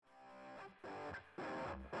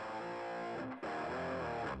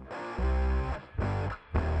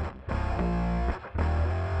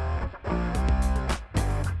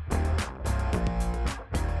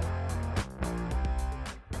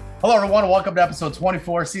Hello, everyone, and welcome to episode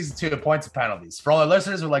 24, season 2 of Points and Penalties. For all our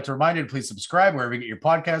listeners, we'd like to remind you to please subscribe wherever you get your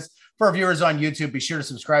podcast. For our viewers on YouTube, be sure to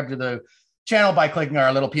subscribe to the channel by clicking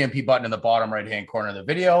our little PMP button in the bottom right-hand corner of the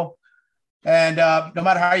video. And no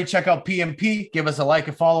matter how you check out PMP, give us a like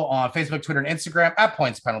and follow on Facebook, Twitter, and Instagram at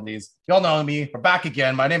Points Penalties. You all know me. We're back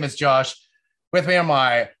again. My name is Josh. With me are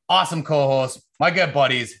my awesome co-hosts, my good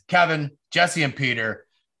buddies, Kevin, Jesse, and Peter.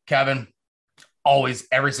 Kevin, always,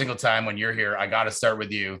 every single time when you're here, I got to start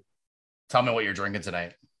with you. Tell me what you're drinking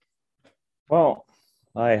tonight. Well,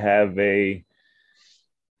 I have a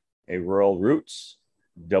Royal Roots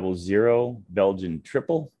 00 Belgian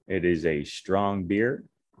triple. It is a strong beer.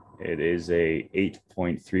 It is a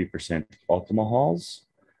 8.3% alcohols.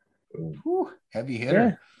 Whew, heavy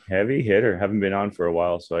hitter. Yeah, heavy hitter. Haven't been on for a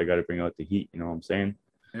while, so I got to bring out the heat. You know what I'm saying?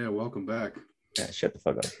 Yeah, welcome back. Yeah, shut the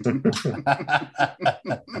fuck up.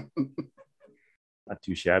 Not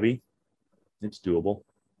too shabby. It's doable.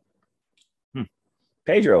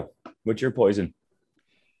 Pedro, what's your poison?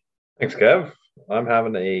 Thanks, Kev. I'm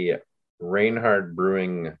having a Reinhardt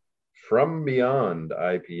Brewing From Beyond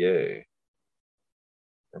IPA.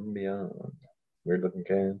 From Beyond. Weird looking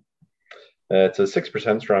can. It's a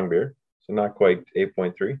 6% strong beer, so not quite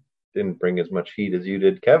 8.3. Didn't bring as much heat as you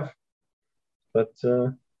did, Kev. But let's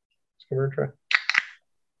give her a try.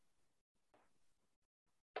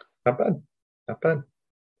 Not bad. Not bad.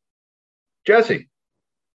 Jesse.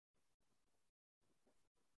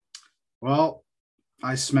 Well,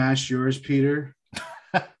 I smashed yours, Peter.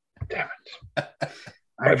 Damn it.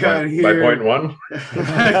 I got here. By point one.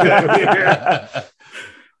 I got here.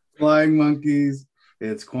 Flying Monkeys.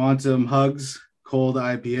 It's Quantum Hugs Cold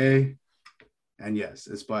IPA. And yes,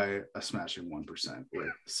 it's by a smashing 1%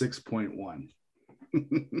 with 6.1.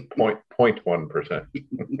 0.1%.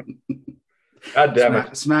 God damn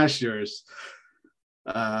it. Smash yours.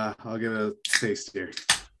 I'll give it a taste here.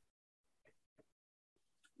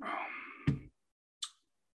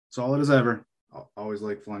 Solid as ever. I'll always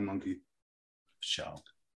like Flying Monkey. Show.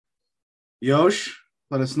 Yosh,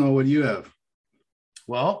 let us know what you have.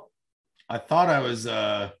 Well, I thought I was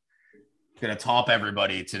going to top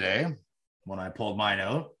everybody today when I pulled mine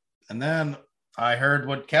out. And then I heard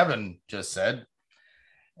what Kevin just said.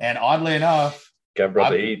 And oddly enough, Kev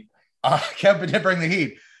brought the heat. Kevin did bring the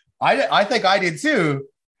heat. I think I did too.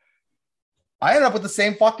 I ended up with the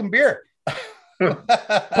same fucking beer.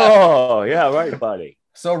 Oh, yeah, right, buddy.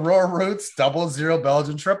 So Royal Roots 00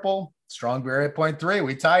 Belgian triple, strong beer 8.3.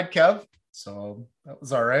 We tied, Kev. So that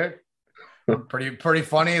was all right. Pretty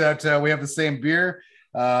funny that we have the same beer.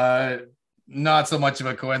 Not so much of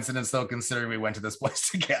a coincidence, though, considering we went to this place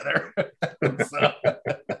together.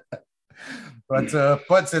 But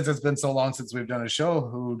since it's been so long since we've done a show,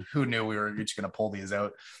 who knew we were each going to pull these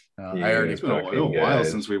out? It's been a while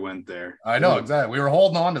since we went there. I know, exactly. We were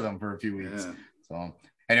holding on to them for a few weeks. Yeah. So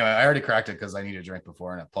anyway, I already cracked it because I need a drink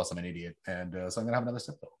before, and plus I'm an idiot, and so I'm gonna have another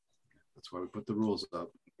sip though. That's why we put the rules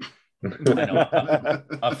up. I know.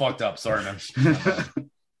 I fucked up. Sorry, man.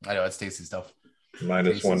 I know it's tasty stuff.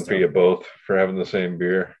 Minus one for you both for having the same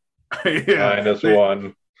beer. Yeah. Minus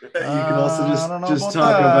one. You can also just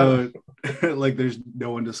talk about like there's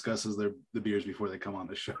no one discusses the beers before they come on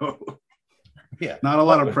the show. Yeah, not a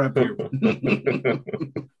lot of prep here.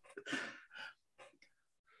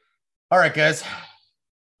 All right, guys.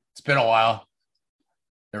 It's been a while.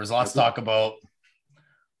 There was lots to talk about,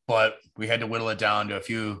 but we had to whittle it down to a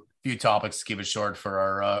few topics to keep it short for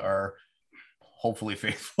our hopefully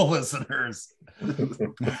faithful listeners.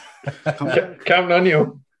 Counting on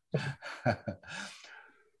you.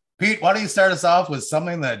 Pete, why don't you start us off with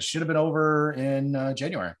something that should have been over in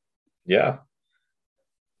January? Yeah.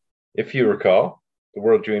 If you recall, the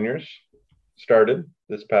World Juniors started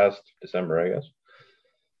this past December, I guess,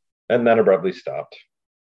 and then abruptly stopped.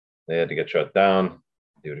 They had to get shut down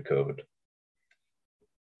due to COVID.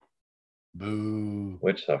 Boo.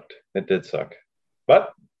 Which sucked. It did suck.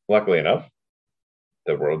 But luckily enough,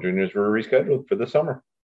 the World Juniors were rescheduled for the summer.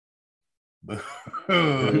 So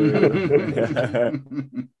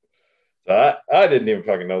I didn't even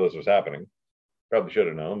fucking know this was happening. Probably should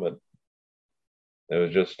have known, but it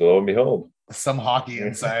was just lo and behold. Some hockey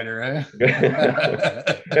insider, eh?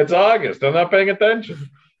 It's August. I'm not paying attention.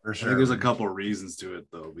 For sure. I think there's a couple of reasons to it,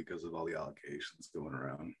 though, because of all the allegations going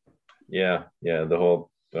around. Yeah. The whole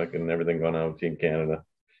fucking everything going on with Team Canada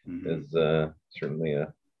is certainly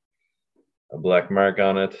a black mark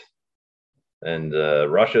on it. And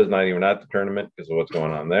Russia's not even at the tournament because of what's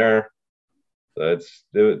going on there. So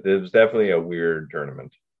it was definitely a weird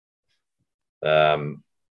tournament.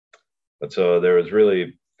 But so there was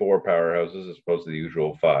really 4 powerhouses as opposed to the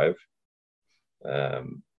usual 5.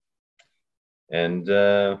 And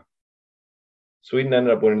Sweden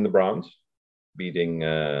ended up winning the bronze, beating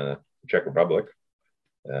Czech Republic,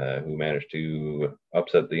 who managed to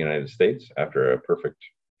upset the United States after a perfect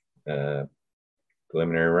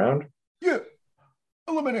preliminary round. Yeah,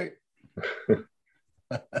 eliminate.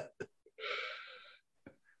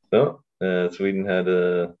 So Sweden had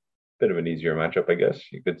a bit of an easier matchup, I guess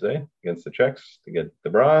you could say, against the Czechs to get the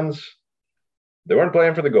bronze. They weren't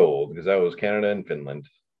playing for the gold because that was Canada and Finland.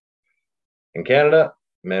 And Canada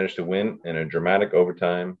managed to win in a dramatic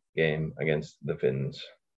overtime game against the Finns.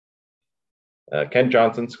 Kent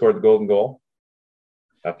Johnson scored the golden goal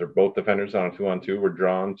after both defenders on a 2-on-2 were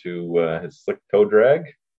drawn to his slick toe drag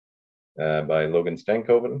by Logan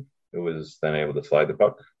Stankoven, who was then able to slide the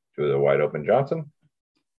puck to the wide open Johnson,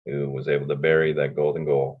 who was able to bury that golden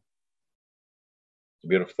goal. It's a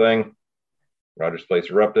beautiful thing. Rogers Place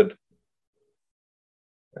erupted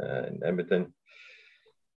in Edmonton.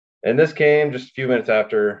 And this came just a few minutes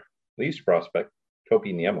after Leafs prospect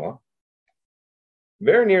Topi Niemela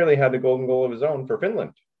very nearly had the golden goal of his own for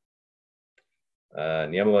Finland.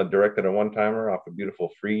 Niemela directed a one-timer off a beautiful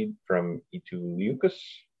feed from Eetu Liukas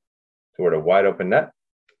toward a wide-open net.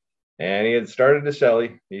 And he had started to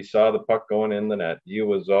celly. He saw the puck going in the net. He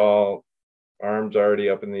was all arms already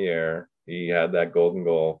up in the air. He had that golden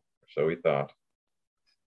goal, so he thought.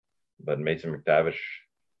 But Mason McTavish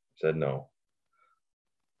said no.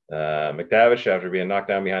 McTavish, after being knocked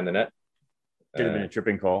down behind the net. Should have been a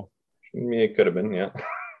tripping call. It could have been, yeah.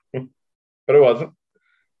 But it wasn't.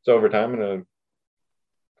 It's overtime in a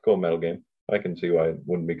gold medal game. I can see why it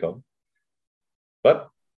wouldn't be called. But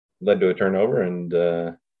led to a turnover, and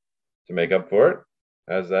to make up for it,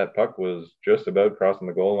 as that puck was just about crossing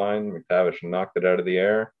the goal line, McTavish knocked it out of the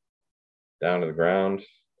air, down to the ground,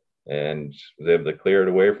 and was able to clear it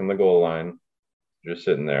away from the goal line, just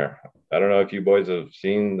sitting there. I don't know if you boys have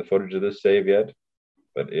seen the footage of this save yet,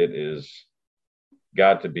 but it is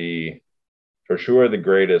got to be for sure the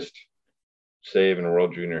greatest save in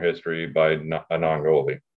World Junior history by a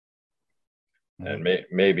non-goalie. And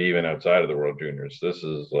maybe even outside of the World Juniors. This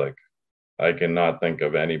is like, I cannot think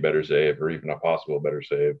of any better save or even a possible better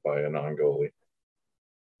save by a non-goalie.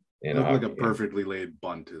 It looked like a perfectly laid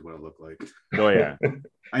bunt is what it looked like. Oh, yeah.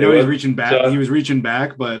 I know he was reaching back. He was reaching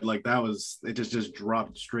back, but like that was, it just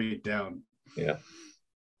dropped straight down. Yeah.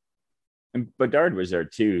 And Bedard was there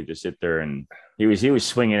too, to sit there, and he was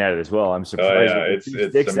swinging at it as well. I'm surprised with the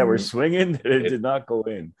sticks that were swinging that it did not go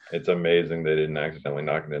in. It's amazing they didn't accidentally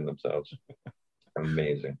knock it in themselves.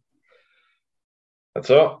 Amazing. And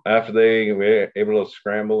so after they were able to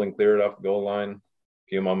scramble and clear it off the goal line, a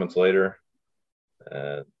few moments later,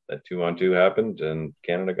 that 2-on-2 happened and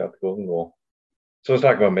Canada got the golden goal. So let's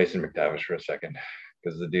talk about Mason McTavish for a second,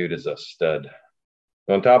 because the dude is a stud.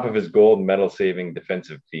 On top of his gold medal saving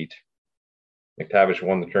defensive feat, McTavish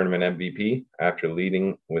won the tournament MVP after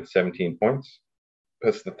leading with 17 points.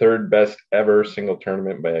 That's the third best ever single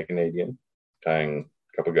tournament by a Canadian, tying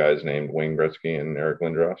a couple guys named Wayne Gretzky and Eric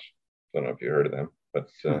Lindros. Don't know if you heard of them, but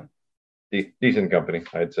decent company,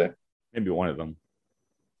 I'd say. Maybe one of them.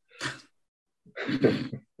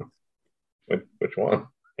 Which one?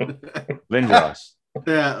 Lindros.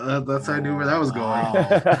 Yeah, that's I knew where that was going. Wow.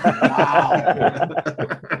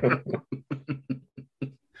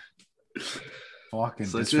 Fucking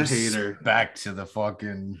such a hater. Back to the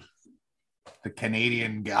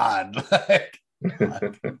Canadian god. I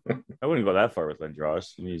wouldn't go that far with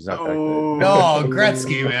Lindros. He's not that good. No,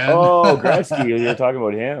 Gretzky, man. Oh, Gretzky. You're talking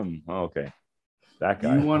about him. Oh, okay. That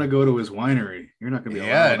guy. You want to go to his winery. You're not going to be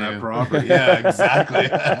allowed on that property. Yeah, exactly.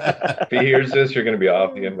 If he hears this, you're going to be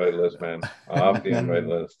off the invite list, man. Off the invite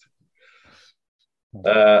list.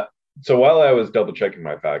 So while I was double checking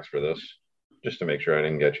my facts for this, just to make sure I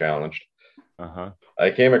didn't get challenged,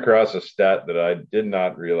 I came across a stat that I did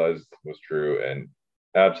not realize was true and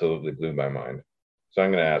absolutely blew my mind. So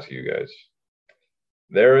I'm going to ask you guys.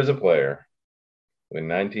 There is a player in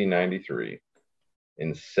 1993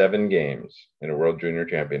 in 7 games in a World Junior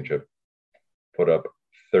Championship put up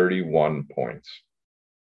 31 points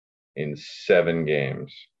in 7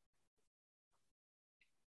 games.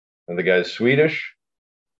 And the guy's Swedish.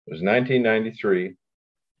 It was 1993.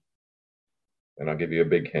 And I'll give you a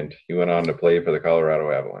big hint. He went on to play for the Colorado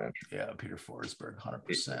Avalanche. Yeah, Peter Forsberg,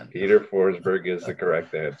 100%. Peter Forsberg is the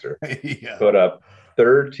correct answer. Yeah. Put up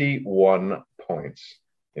 31 points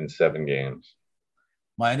in 7 games.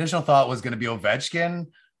 My initial thought was going to be Ovechkin,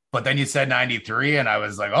 but then you said 93, and I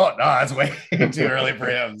was like, oh, no, that's way too early for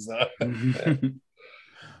him. So. Yeah.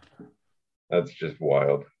 That's just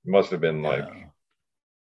wild. Must have been a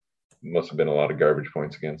lot of garbage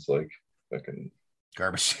points against like fucking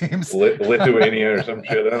garbage teams. Lithuania or some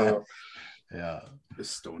shit. I don't know. Yeah.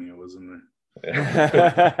 Estonia was in there.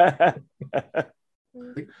 I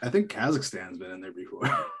think Kazakhstan's been in there before.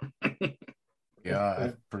 Yeah,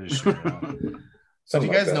 I'm pretty sure. So do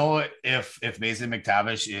you guys know if Mason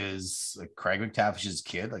McTavish is like Craig McTavish's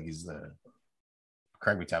kid? Like he's the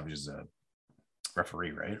Craig McTavish is a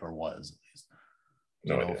referee, right? Or was at least.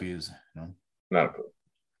 Do you know if he's not a clue.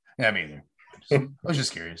 Yeah, me either. I was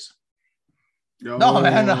just curious. No,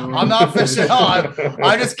 man, I'm not fishing. No,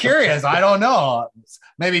 I'm just curious. I don't know.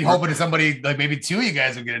 Maybe hoping somebody, like maybe two of you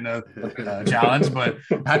guys would get in a challenge, but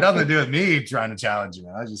had nothing to do with me trying to challenge you.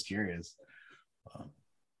 Man. I was just curious.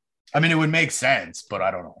 I mean, it would make sense, but I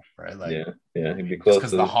don't know, right? Like, yeah, he'd be close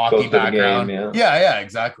because of the hockey background. The game, yeah,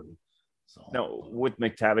 exactly. So, no, with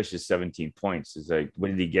McTavish's 17 points, is like, what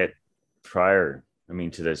did he get prior? I mean,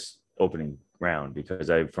 to this opening round, because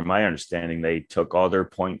from my understanding, they took all their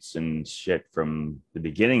points and shit from the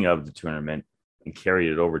beginning of the tournament and carried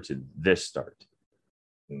it over to this start.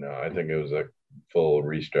 No, I think it was a full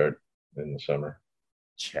restart in the summer.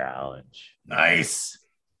 Challenge. Nice.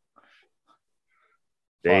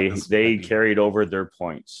 They carried over their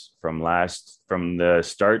points from the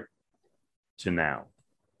start to now.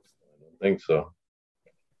 I don't think so.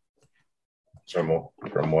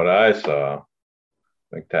 From what I saw,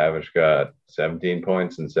 McTavish got 17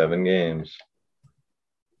 points in 7 games.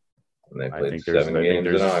 And they played 7 games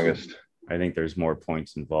in August. I think there's more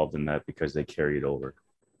points involved in that because they carried over.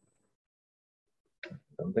 I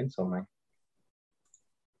don't think so, man.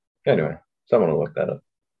 Anyway, someone will look that up.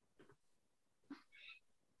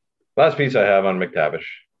 Last piece I have on McTavish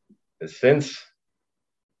is since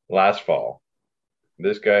last fall,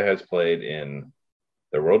 this guy has played in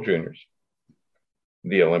the World Juniors,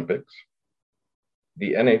 the Olympics,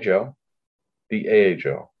 the NHL, the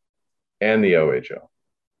AHL, and the OHL,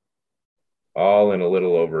 all in a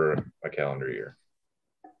little over a calendar year.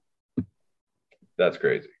 That's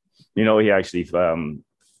crazy. You know, he actually,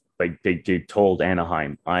 they told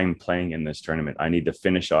Anaheim, I'm playing in this tournament. I need to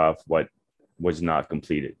finish off what was not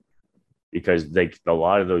completed, because a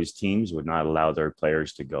lot of those teams would not allow their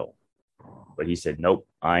players to go. But he said, nope,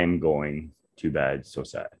 I'm going. Too bad, so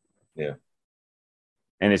sad. Yeah.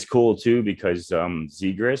 And it's cool, too, because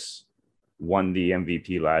Zegras won the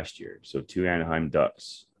MVP last year. So 2 Anaheim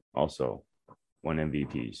Ducks also won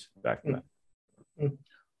MVPs back then.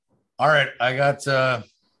 All right. I got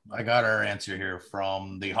our answer here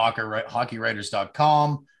from the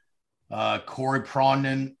hockeywriters.com. Corey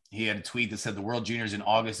Prondon, he had a tweet that said the World Juniors in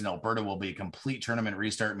August in Alberta will be a complete tournament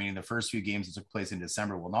restart, meaning the first few games that took place in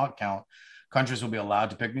December will not count. Countries will be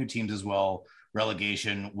allowed to pick new teams as well.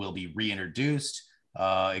 Relegation will be reintroduced.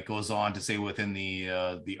 It goes on to say within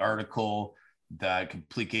the article that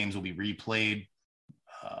complete games will be replayed,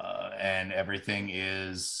 and everything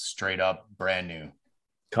is straight up brand new.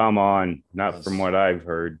 Come on, not from what I've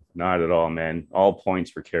heard. Not at all, man. All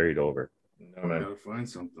points were carried over. No, man. Gotta find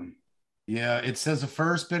something. Yeah, it says the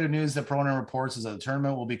first bit of news that Pronon reports is that the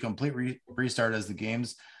tournament will be complete restart as the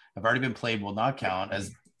games have already been played will not count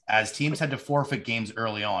as teams had to forfeit games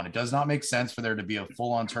early on. It does not make sense for there to be a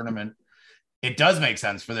full-on tournament. It does make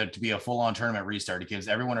sense for there to be a full-on tournament restart. It gives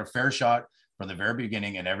everyone a fair shot from the very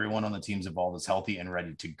beginning, and everyone on the teams involved is healthy and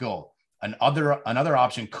ready to go. Another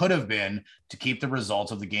option could have been to keep the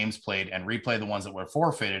results of the games played and replay the ones that were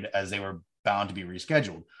forfeited, as they were bound to be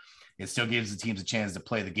rescheduled. It still gives the teams a chance to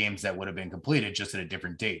play the games that would have been completed, just at a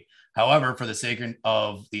different date. However, for the sake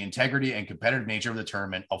of the integrity and competitive nature of the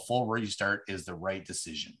tournament, a full restart is the right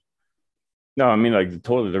decision. No, I mean, like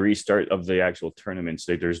totally the restart of the actual tournaments.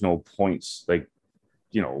 Like, there's no points. Like,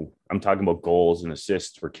 you know, I'm talking about goals and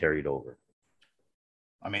assists were carried over.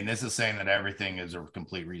 I mean, this is saying that everything is a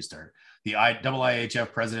complete restart. The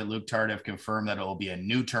IIHF president, Luke Tardif, confirmed that it will be a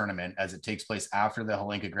new tournament as it takes place after the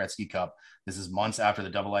Hlinka Gretzky Cup. This is months after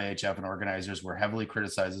the IIHF and organizers were heavily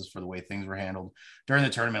criticized for the way things were handled during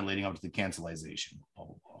the tournament leading up to the cancellation. Blah,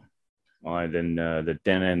 blah, blah. Well, and then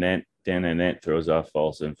the Dan throws off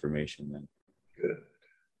false information then. Good.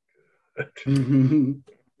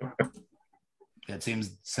 It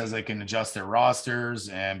says they can adjust their rosters,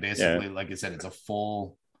 and basically, like I said, it's a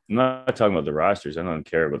full. I'm not talking about the rosters. I don't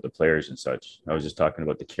care about the players and such. I was just talking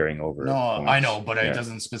about the carrying over. No, I know, but it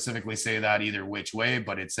doesn't specifically say that either which way,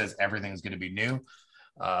 but it says everything's going to be new.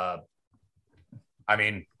 I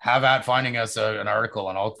mean, have at finding us an article,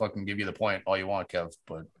 and I'll fucking give you the point all you want, Kev.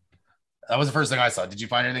 But that was the first thing I saw. Did you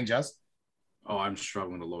find anything, Jess? Oh, I'm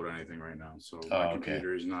struggling to load anything right now. So my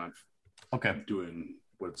computer is not doing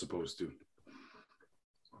what it's supposed to.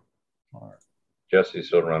 All right. Jesse's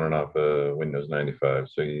still running off Windows 95,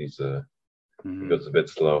 so he's he goes a bit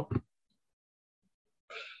slow.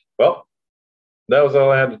 Well, that was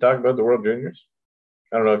all I had to talk about the World Juniors.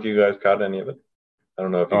 I don't know if you guys caught any of it. I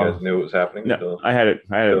don't know if you guys knew it was happening. No, I had it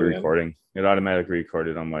recording. It automatically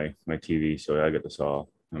recorded on my TV, so I got to saw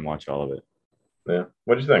and watch all of it. Yeah.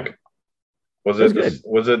 What did you think? Was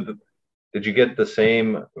it? Did you get the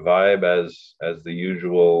same vibe as the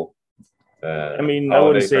usual? I mean, I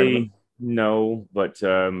wouldn't say no, but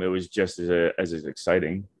it was just as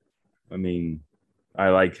exciting. I mean, I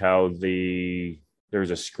like how there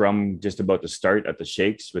was a scrum just about to start at the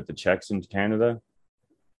Shakes with the Czechs in Canada.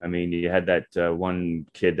 I mean, you had that one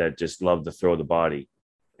kid that just loved to throw the body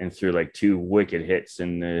and threw like 2 wicked hits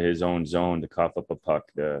in his own zone to cough up a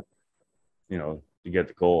puck to get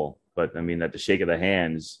the goal. But I mean, at the shake of the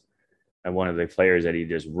hands, and one of the players that he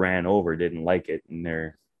just ran over didn't like it, and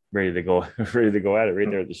they're ready to go at it right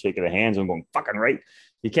there at the shake of the hands. I'm going, fucking right.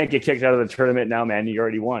 You can't get kicked out of the tournament now, man. You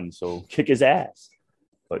already won, so kick his ass.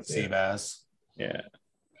 But save ass. Yeah.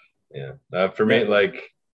 For me, like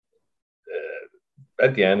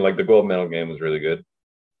at the end, like the gold medal game was really good,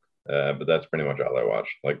 but that's pretty much all I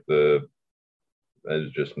watched. Like I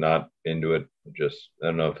was just not into it. Just I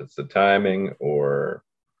don't know if it's the timing or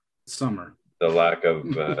summer. The lack of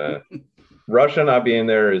Russia not being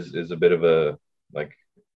there is a bit of a, like,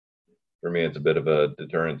 for me, it's a bit of a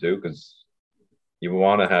deterrent too, because you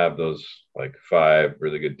want to have those like 5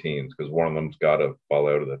 really good teams, because one of them's got to fall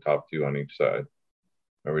out of the top 2 on each side.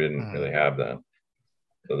 Or we didn't really have that.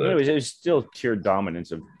 So it was still pure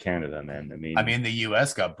dominance of Canada, man. I mean, the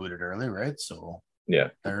U.S. got booted early, right? So yeah,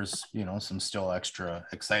 there's some still extra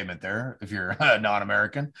excitement there if you're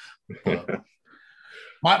non-American. But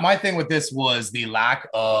my thing with this was the lack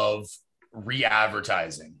of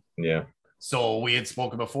re-advertising. Yeah. So we had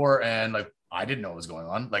spoken before, and like I didn't know what was going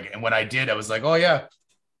on. Like, and when I did, I was like, oh yeah,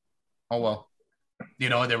 oh well.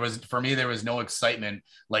 There was no excitement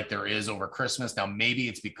like there is over Christmas. Now, maybe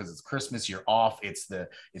it's because it's Christmas, you're off. It's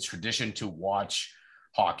tradition to watch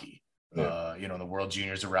hockey. Yeah. The World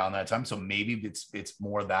Juniors around that time. So maybe it's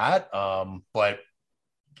more that. But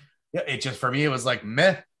yeah, it just, for me, it was like,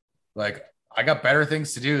 meh. Like, I got better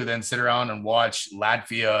things to do than sit around and watch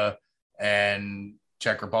Latvia and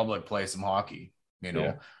Czech Republic play some hockey.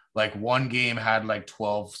 Yeah. Like one game had like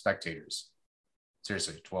 12 spectators.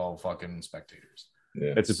 Seriously, 12 fucking spectators.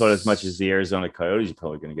 Yeah. It's about as much as the Arizona Coyotes are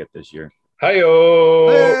probably going to get this year. Hi-yo!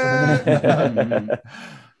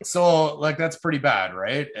 So, like, that's pretty bad,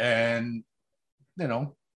 right? And,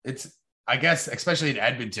 it's, I guess, especially in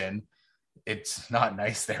Edmonton, it's not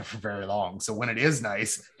nice there for very long. So when it is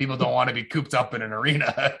nice, people don't want to be cooped up in an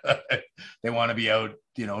arena. They want to be out,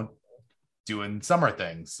 doing summer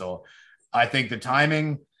things. So I think the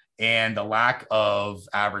timing and the lack of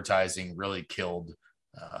advertising really killed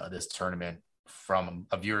this tournament from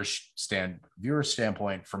a viewer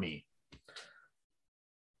standpoint for me.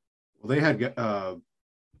 Well, they had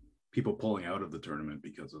people pulling out of the tournament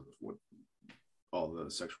because of all the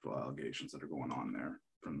sexual allegations that are going on there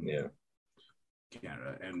from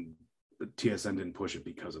Canada, and the TSN didn't push it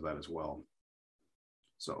because of that as well.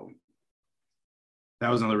 So that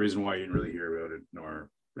was another reason why you didn't really hear about it nor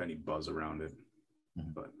any buzz around it.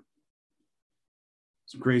 But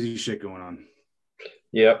some crazy shit going on.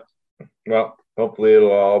 Yep. Well, hopefully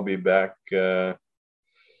it'll all be back to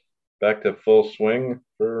full swing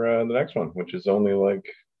for the next one, which is only like,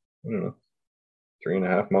 I don't know,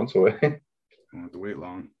 3.5 months away. Don't have to wait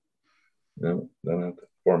long. No, don't have to.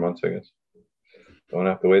 4 months, I guess. Don't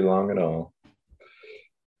have to wait long at all.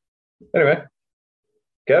 Anyway,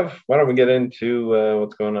 Kev, why don't we get into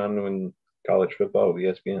what's going on in college football with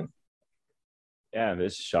ESPN? Yeah,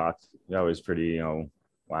 this shocked. That was pretty,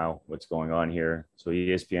 wow, what's going on here? So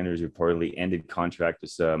ESPN has reportedly ended contract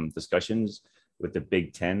discussions with the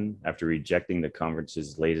Big Ten after rejecting the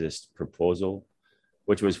conference's latest proposal,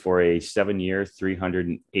 which was for a 7-year,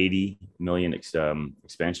 $380 million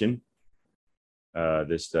expansion.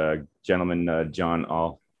 This gentleman, John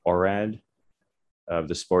Orad of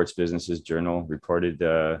the Sports Businesses Journal, reported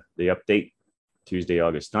the update Tuesday,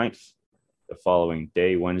 August 9th. The following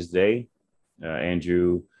day, Wednesday,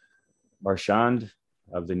 Andrew Marchand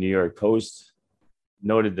of the New York Post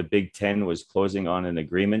noted the Big Ten was closing on an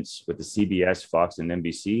agreement with the CBS, Fox, and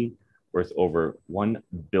NBC worth over $1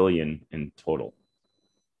 billion in total.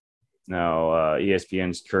 Now,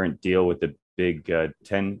 ESPN's current deal with the Big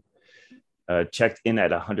Ten checked in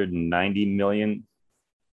at $190 million,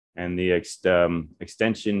 and the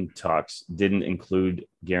extension talks didn't include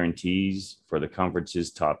guarantees for the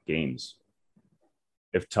conference's top games.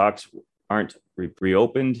 If talks aren't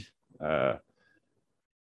reopened,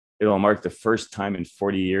 it'll mark the first time in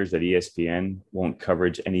 40 years that ESPN won't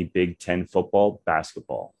coverage any Big Ten football,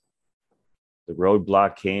 basketball. The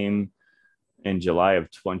roadblock came in July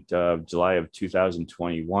of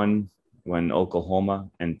 2021, when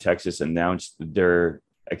Oklahoma and Texas announced their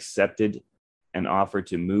accepted an offer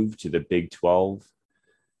to move to the Big 12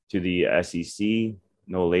 to the SEC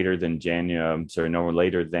no later than June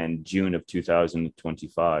of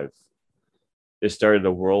 2025. This started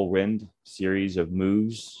a whirlwind series of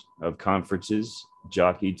moves of conferences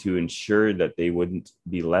jockeyed to ensure that they wouldn't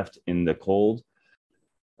be left in the cold.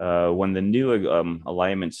 When the new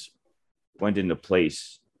alignments went into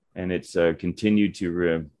place, and it's continued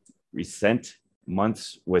to recent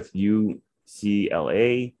months with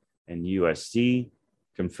UCLA and USC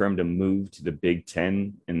confirmed a move to the Big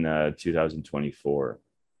Ten in 2024.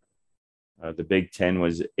 The Big Ten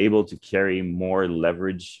was able to carry more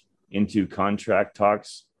leverage into contract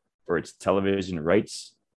talks for its television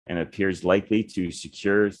rights and appears likely to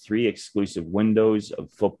secure 3 exclusive windows of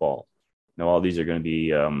football. Now, all these are going to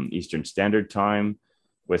be Eastern Standard Time,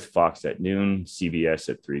 with Fox at noon, CBS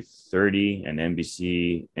at 3:30, and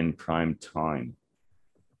NBC in prime time.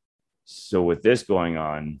 So with this going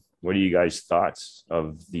on, what are you guys' thoughts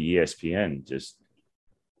of the ESPN?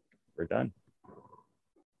 We're done.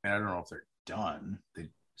 I don't know if they're done.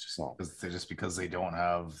 Because they don't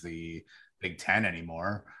have the Big Ten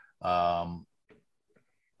anymore. As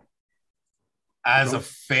a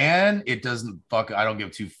fan, it doesn't fuck. I don't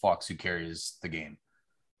give 2 fucks who carries the game.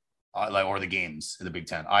 Or the games in the Big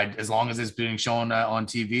Ten. As long as it's being shown on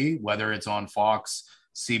TV, whether it's on Fox,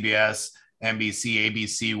 CBS, NBC,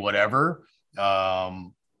 ABC, whatever,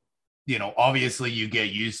 obviously you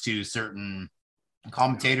get used to certain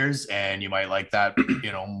commentators and you might like that,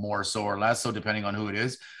 more so or less so depending on who it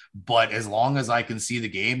is. But as long as I can see the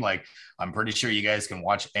game, like I'm pretty sure you guys can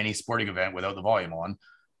watch any sporting event without the volume on,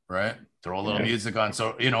 right? Throw a little music on.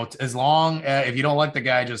 So, as long if you don't like the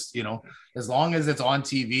guy, just, as long as it's on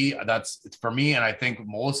TV, it's for me. And I think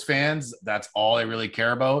most fans, that's all they really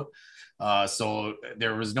care about. So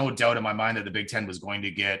there was no doubt in my mind that the Big Ten was going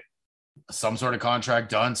to get some sort of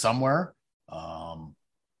contract done somewhere.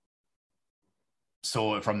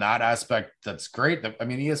 So from that aspect, that's great. I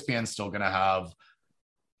mean, ESPN's still going to have,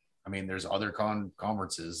 there's other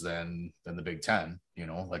conferences than the Big Ten,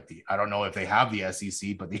 like I don't know if they have the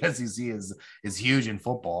SEC, but the SEC is huge in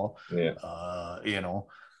football. Yeah.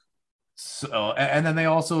 So, and then they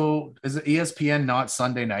also, is it ESPN not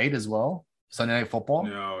Sunday night as well? Sunday Night Football?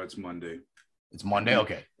 No, it's Monday. It's Monday.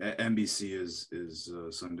 Okay. NBC is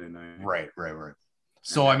Sunday night. Right.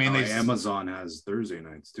 So, Amazon has Thursday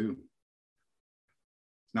nights too.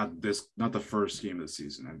 Not the first game of the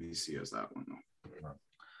season. NBC has that one though.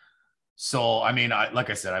 So,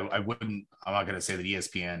 like I said, I'm not going to say that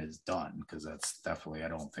ESPN is done because that's definitely, I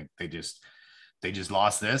don't think they just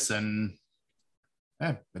lost this and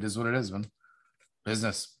it is what it is, man.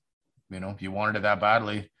 Business, if you wanted it that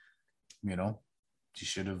badly, you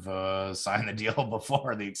should have signed the deal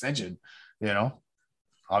before the extension,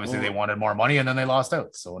 obviously they wanted more money and then they lost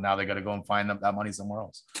out. So now they got to go and find that money somewhere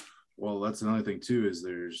else. Well, that's another thing too, is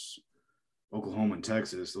there's Oklahoma and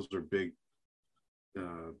Texas. Those are big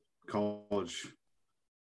college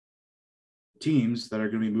teams that are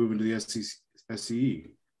going to be moving to the SEC.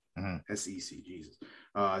 SEC, Jesus.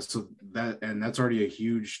 So that's already a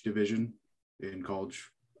huge division in college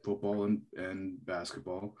football and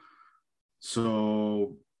basketball.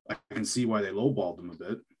 So I can see why they lowballed them a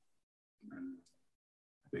bit. And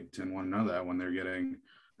Big Ten want to know that when they're getting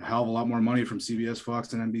a hell of a lot more money from CBS,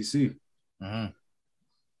 Fox, and NBC.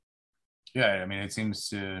 Yeah, it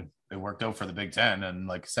seems it worked out for the Big Ten. And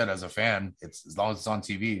like I said, as a fan, it's as long as it's on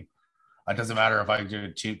TV. It doesn't matter if I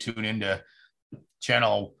tune into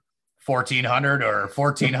channel 1400 or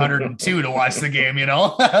 1402 to watch the game,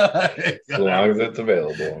 As long as it's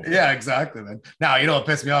available. Yeah, exactly, man. Now, it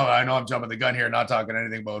pissed me off. I know I'm jumping the gun here, not talking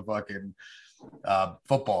anything about fucking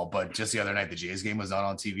football, but just the other night, the Jays game was not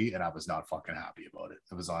on TV and I was not fucking happy about it.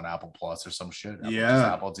 It was on Apple Plus or some shit.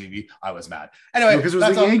 Apple TV. I was mad. Anyway, because it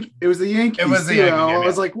was the Yankees. It was the Yankees. I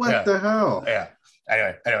was like, what the hell? Yeah.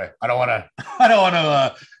 Anyway, I don't want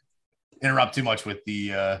to interrupt too much with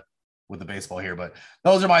the baseball here, but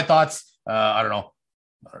those are my thoughts. I don't know.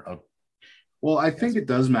 Well, I think it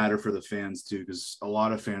does matter for the fans too, because a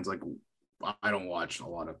lot of fans, like, I don't watch a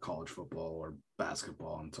lot of college football or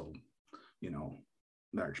basketball until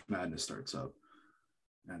March Madness starts up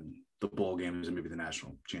and the bowl games and maybe the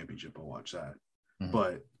national championship. I'll watch that,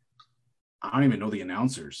 but I don't even know the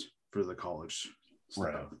announcers for the college stuff.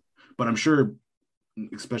 Right. But I'm sure,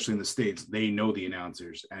 especially in the States, they know the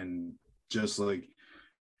announcers, and just like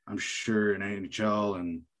I'm sure in NHL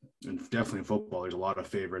and definitely in football, there's a lot of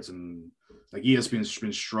favorites, and like ESPN's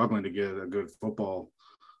been struggling to get a good football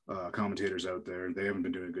commentators out there. They haven't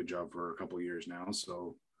been doing a good job for a couple of years now.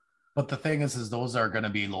 So, but the thing is those are going to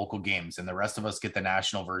be local games, and the rest of us get the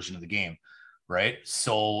national version of the game, right?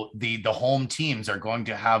 So the home teams are going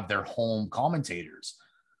to have their home commentators.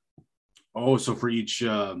 Oh, so for each,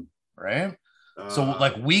 right? So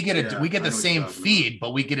like we get the same feed,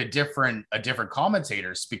 but we get a different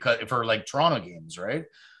commentators because for like Toronto games, right?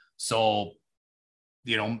 So,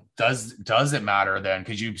 does it matter then?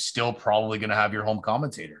 Because you're still probably going to have your home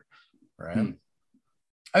commentator, right?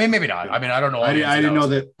 I mean, maybe not. I mean, I don't know. I didn't know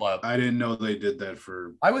that. But I didn't know they did that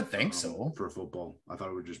for. I would think so for football. I thought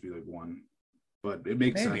it would just be like one, but it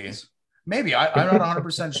makes sense. Maybe I'm not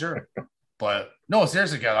 100% sure. But no,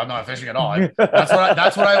 seriously, Kev, I'm not fishing at all.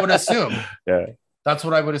 That's what I would assume. Yeah, that's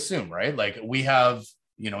what I would assume, right? Like we have,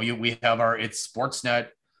 we have it's Sportsnet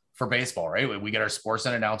for baseball, right? We get our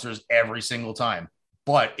Sportsnet announcers every single time.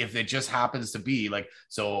 But if it just happens to be like,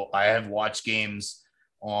 so I have watched games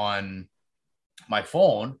on my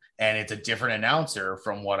phone, and it's a different announcer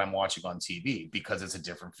from what I'm watching on TV because it's a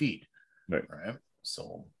different feed, right?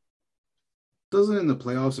 So. Doesn't in the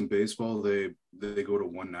playoffs in baseball they go to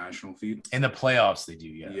one national feed? In the playoffs they do,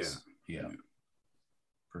 yes. Yeah.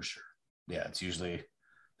 For sure. Yeah, it's usually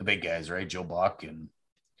the big guys, right? Joe Buck and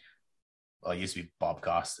it used to be Bob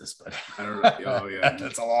Costas, but I don't know. Oh yeah.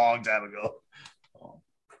 That's a long time ago.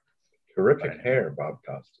 Terrific hair, Bob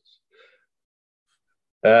Costas.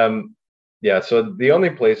 Yeah, so the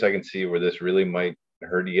only place I can see where this really might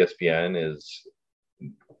hurt ESPN is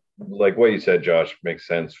like what you said, Josh, makes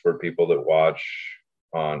sense for people that watch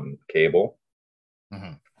on cable.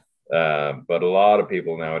 Mm-hmm. But a lot of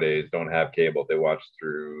people nowadays don't have cable. They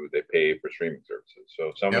pay for streaming services. So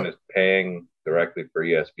if someone is paying directly for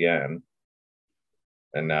ESPN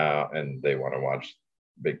and they want to watch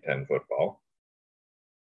Big Ten football,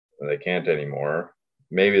 and they can't anymore,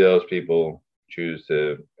 maybe those people choose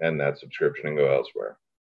to end that subscription and go elsewhere.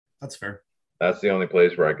 That's fair. That's the only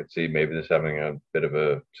place where I could see maybe this having a bit of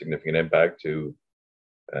a significant impact to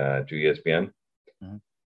ESPN. Mm-hmm.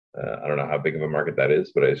 I don't know how big of a market that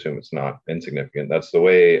is, but I assume it's not insignificant. That's the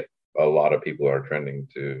way a lot of people are trending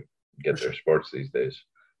to get their sports these days.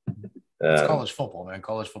 It's college football, man.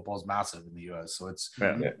 College football is massive in the U.S., so it's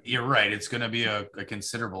you're right. It's going to be a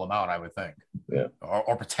considerable amount, I would think. Yeah,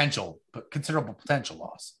 or considerable potential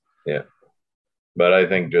loss. Yeah. But I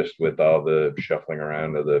think just with all the shuffling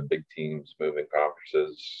around of the big teams moving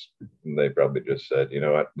conferences, they probably just said, you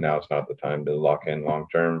know what, now it's not the time to lock in long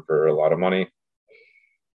term for a lot of money.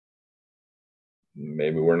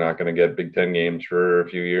 Maybe we're not going to get Big Ten games for a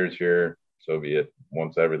few years here. So be it.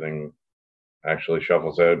 Once everything actually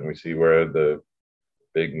shuffles out and we see where the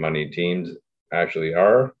big money teams actually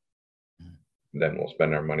are, then we'll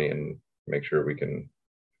spend our money and make sure we can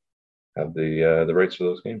have the rights to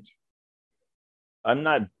those games. I'm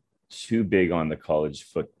not too big on the college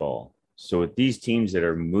football. So with these teams that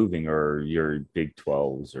are moving, or your Big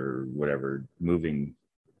 12s or whatever moving,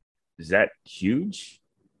 is that huge?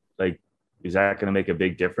 Like, is that going to make a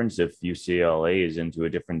big difference if UCLA is into a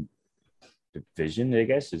different division, I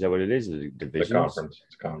guess? Is that what it is? Is it divisions?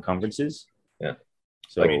 Conferences? Yeah.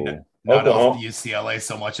 So not UCLA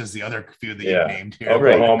so much as the other few that you named here.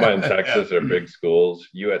 Oklahoma and Texas are big schools.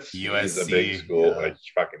 USC is a big school.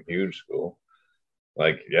 It's a fucking huge school.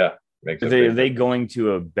 Makes are they going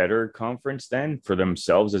to a better conference then for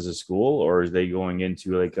themselves as a school, or are they going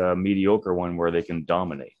into like a mediocre one where they can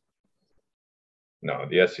dominate? No,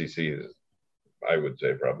 the SEC is, I would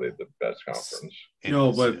say, probably the best conference.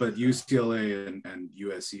 No, but UCLA and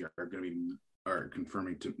USC are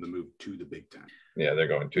confirming the move to the Big Ten. Yeah, they're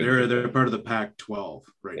going to. They're part of the Pac-12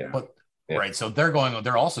 now. But, right, so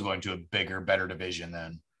they're also going to a bigger, better division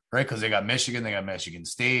then, right? Because they got Michigan, they got Michigan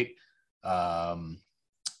State. Who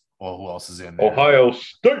else is in there? Ohio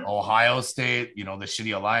State, the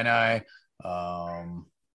shitty Illini.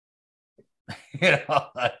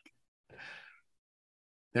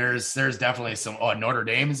 There's definitely some. Notre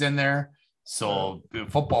Dame's in there. So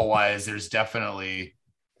football wise, there's definitely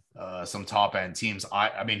some top end teams.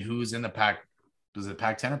 I mean, who's in the Pac? Was it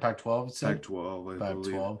Pac-10 or Pac-12? Pac-12.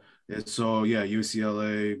 Pac-12. It's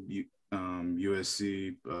UCLA,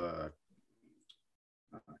 USC.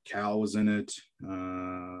 Cal was in it,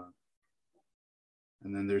 and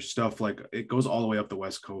then there's stuff like it goes all the way up the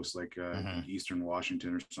West Coast, like Eastern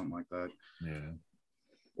Washington or something like that. Yeah,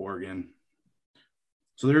 Oregon.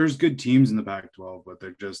 So there's good teams in the Pac-12, but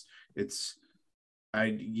they're just the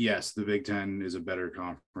Big Ten is a better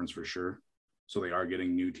conference for sure. So they are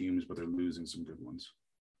getting new teams, but they're losing some good ones.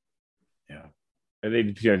 Yeah,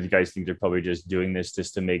 and you guys think they're probably just doing this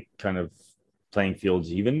just to make kind of playing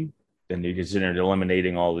fields even? And you consider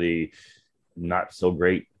eliminating all the not so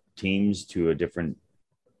great teams to a different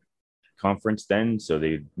conference then, so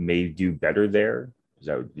they may do better there?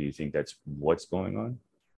 Do you think that's what's going on?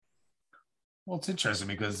 Well, it's interesting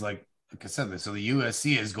because, like I said, so the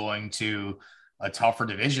USC is going to a tougher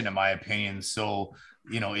division, in my opinion. So,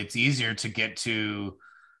 it's easier to get to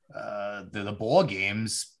the bowl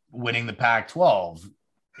games winning the Pac-12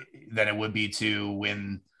 than it would be to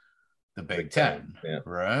win the Big Ten,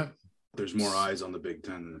 right? There's more eyes on the Big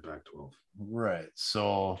Ten than the Pac-12. Right.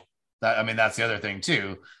 So that's the other thing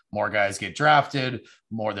too. More guys get drafted,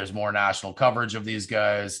 there's more national coverage of these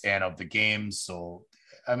guys and of the games. So,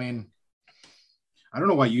 I don't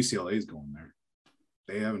know why UCLA is going there.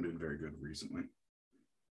 They haven't been very good recently.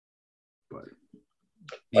 But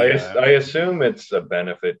yeah. I assume it's a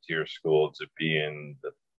benefit to your school to be in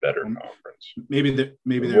the better conference. Maybe their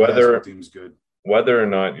basketball team's good. Whether or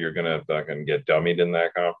not you're gonna fucking get dummied in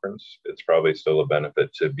that conference, it's probably still a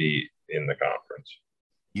benefit to be in the conference.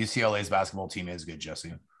 UCLA's basketball team is good,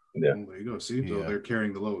 Jesse. Yeah. Well, there you go. See, so they're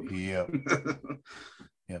carrying the load. Yeah.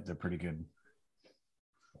 Yeah, they're pretty good.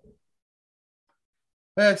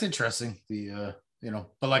 Yeah, it's interesting.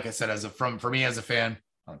 But like I said, for me as a fan,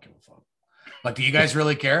 I don't give a fuck. Like, do you guys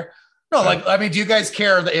really care? No, do you guys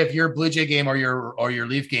care if your Blue Jay game or your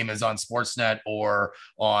Leaf game is on Sportsnet or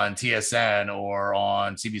on TSN or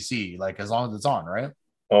on CBC? Like, as long as it's on, right?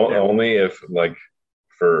 Only if, like,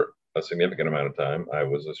 for a significant amount of time, I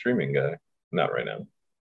was a streaming guy. Not right now,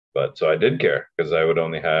 but so I did care because I would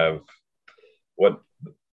only have what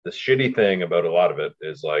the shitty thing about a lot of it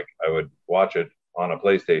is, like, I would watch it on a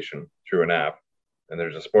PlayStation through an app, and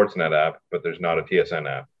there's a Sportsnet app, but there's not a TSN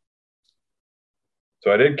app.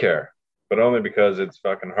 So I did care, but only because it's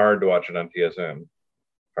fucking hard to watch it on TSN,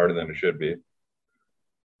 harder than it should be.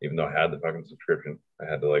 Even though I had the fucking subscription, I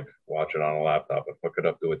had to, like, watch it on a laptop and hook it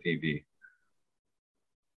up to a TV.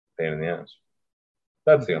 Pain in the ass.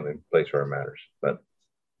 That's the only place where it matters. But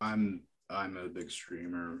I'm a big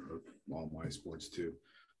streamer of all my sports too,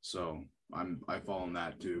 so I fall in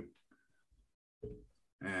that too.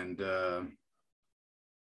 And I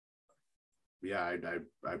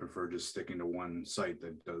prefer just sticking to one site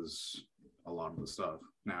that does a lot of the stuff.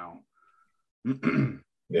 Now,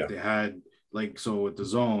 if they had, like, so with the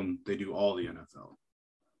Zone, they do all the NFL,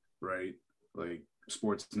 right? Like,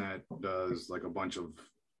 Sportsnet does, like, a bunch of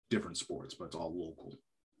different sports, but it's all local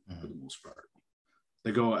for the most part.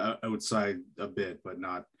 They go outside a bit, but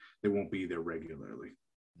they won't be there regularly.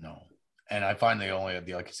 No. And I find like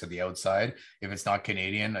you said, the outside, if it's not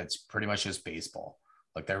Canadian, it's pretty much just baseball.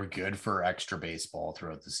 Like, they're good for extra baseball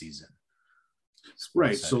throughout the season.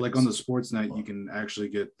 Right. So, like, on the Sportsnet, you can actually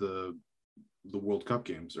get the World Cup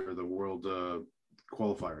games or the World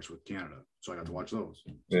qualifiers with Canada. So I got to watch those.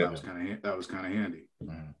 So that was kind of handy.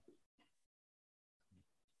 Mm-hmm.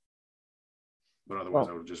 But otherwise,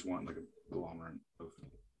 I would just want, like, a conglomerate of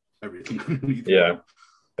everything underneath. Yeah.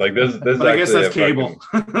 Like, this but I guess that's cable.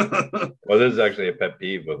 Well, this is actually a pet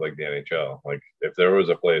peeve with, like, the NHL. Like, if there was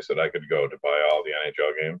a place that I could go to buy all the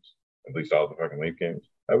NHL games, at least all the fucking Leaf games,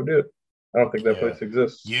 I would do it. I don't think that place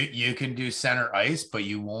exists. You can do center ice, but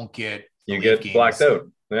you won't get blacked out.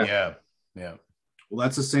 Yeah. Well,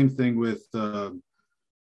 that's the same thing with in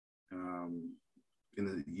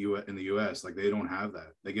the US. Like, they don't have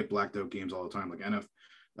that. They get blacked out games all the time. Like,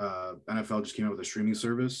 NFL just came out with a streaming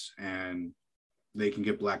service, and they can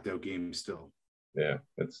get blacked out games still. Yeah,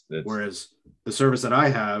 it's whereas the service that I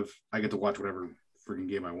have, I get to watch whatever freaking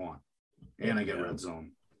game I want, and I get Red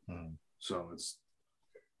Zone. So it's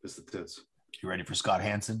the tits. You ready for Scott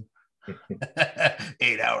Hansen?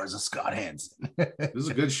 8 hours of Scott Hansen. This is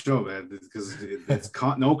a good show, man, because it's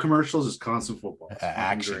no commercials, it's constant football. It's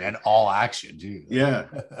action and all action, dude. Yeah.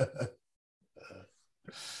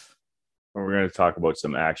 We're going to talk about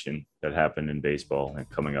some action that happened in baseball and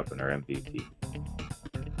coming up in our MVP.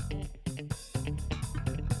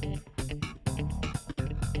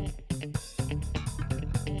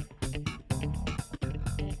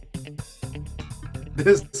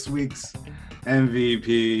 This week's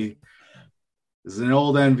MVP is an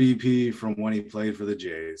old MVP from when he played for the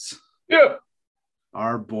Jays. Yeah.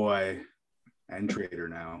 Our boy and trader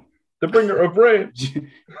now. The bringer of rain.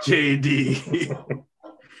 JD.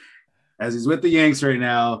 As he's with the Yanks right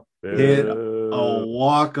now, hit a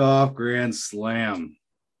walk-off grand slam.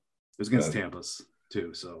 It was against Tampa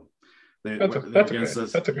too, so they're against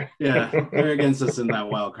us. That's okay. Yeah, they're against us in that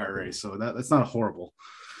wild card race, so that's not horrible.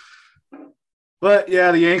 But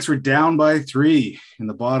yeah, the Yanks were down by 3 in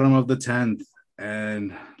the bottom of the 10th,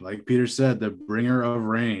 and like Peter said, the bringer of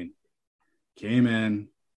rain came in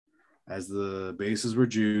as the bases were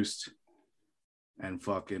juiced and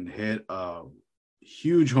fucking hit a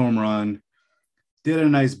huge home run Did a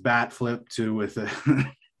nice bat flip too with it.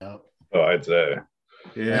 Yep. Oh, I'd say.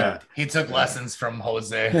 Yeah. He took lessons from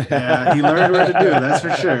Jose. Yeah, he learned where to do it, that's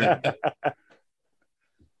for sure.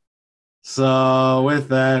 So with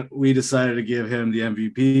that, we decided to give him the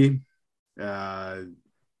MVP.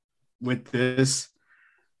 With this,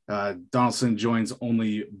 Donaldson joins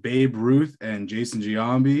only Babe Ruth and Jason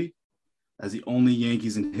Giambi as the only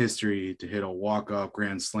Yankees in history to hit a walk-off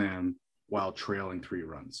grand slam while trailing 3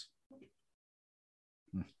 runs.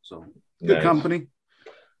 So good Nice. company.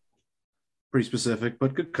 Pretty specific,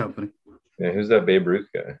 but good company. Yeah, who's that Babe Ruth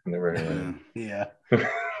guy? Never heard of him. Yeah.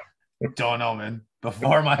 Don't know, man.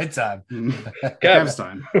 Before my time. Kev's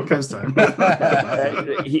time. Kev's time.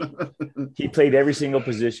 He played every single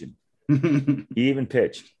position. He even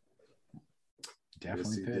pitched.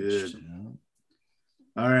 Definitely Yes, he pitched. did.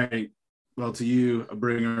 All right. Well, to you, a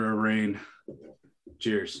bringer of rain.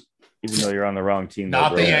 Cheers. Even though you're on the wrong team. Not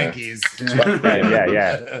though, the bro. Yankees.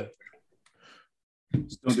 Yeah.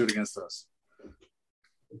 Just don't do it against us.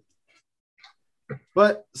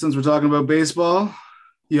 But since we're talking about baseball,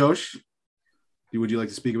 Yosh, would you like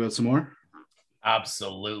to speak about some more?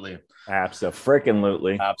 Absolutely.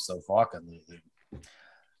 Abso-freaking-lutely. Absolutely.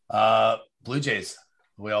 Blue Jays.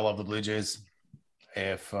 We all love the Blue Jays.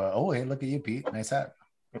 If oh, hey, look at you, Pete. Nice hat.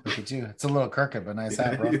 Look at you. It's a little crooked, but nice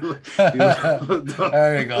hat, bro.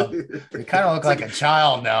 There you go. You kind of look like a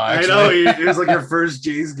child now. I Actually. know. It was like your first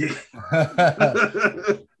Jays game.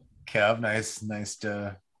 Kev, nice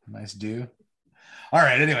do. All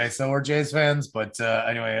right. Anyway, so we're Jays fans, but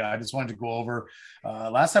anyway, I just wanted to go over.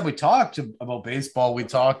 Last time we talked about baseball, we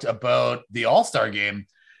talked about the All-Star game,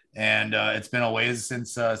 and it's been a ways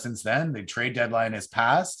since then. The trade deadline has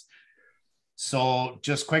passed. So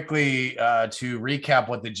just quickly to recap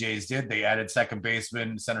what the Jays did, they added second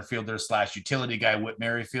baseman, center fielder / utility guy Whit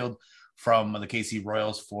Merrifield from the KC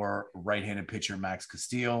Royals for right-handed pitcher Max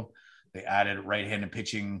Castillo. They added right-handed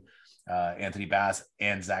pitching Anthony Bass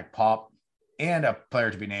and Zach Pop, and a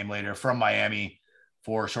player to be named later from Miami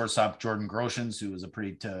for shortstop Jordan Groshans, who was a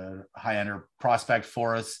pretty high-ender prospect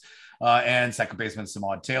for us, and second baseman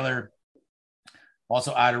Samad Taylor.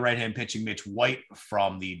 Also added right-hand pitching Mitch White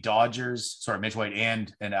from the Dodgers. Sorry, Mitch White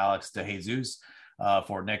and Alex DeJesus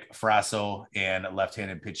for Nick Frasso, and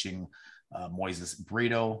left-handed pitching Moises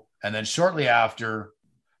Brito. And then shortly after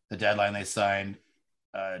the deadline, they signed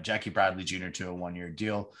Jackie Bradley Jr. to a 1-year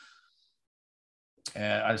deal.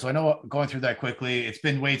 And so I know, going through that quickly, it's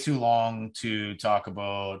been way too long to talk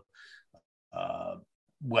about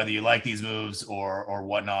whether you like these moves or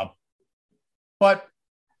whatnot. But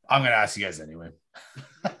I'm going to ask you guys anyway.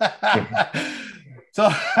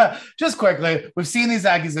 So just quickly, we've seen these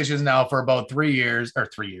acquisitions now for about 3 years.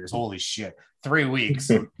 Holy shit. 3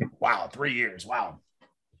 weeks. Wow. 3 years. Wow.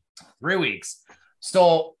 3 weeks.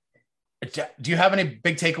 So do you have any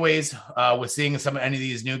big takeaways with seeing any of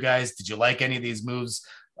these new guys? Did you like any of these moves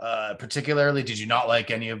particularly? Did you not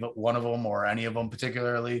like one of them or any of them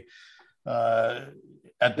particularly at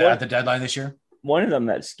the deadline this year? One of them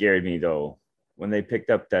that scared me, though, when they picked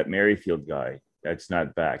up that Merrifield guy that's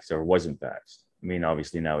not vaxxed or wasn't vaxxed. I mean,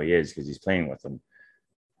 obviously now he is because he's playing with them.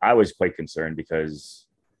 I was quite concerned because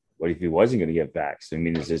what if he wasn't going to get vaxxed? I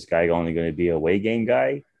mean, is this guy only going to be a away game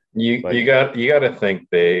guy? You got to think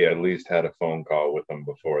they at least had a phone call with him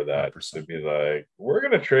before that 100%. to be like, we're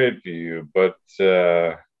going to trade for you, but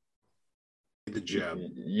The jab.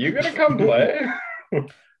 you going to come play?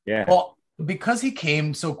 Yeah. Well, because he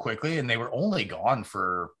came so quickly and they were only gone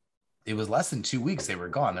for, it was less than 2 weeks they were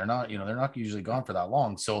gone. They're not usually gone for that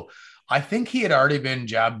long. So I think he had already been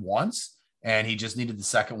jabbed once and he just needed the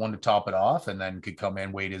second one to top it off and then could come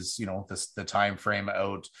in, wait his, the time frame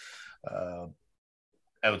out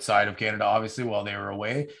outside of Canada, obviously, while they were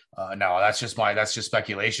away. No, that's just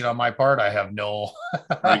speculation on my part. I have no. You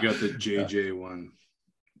got the JJ one,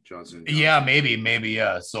 Johnson. Yeah, maybe.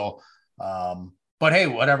 Yeah. So, but hey,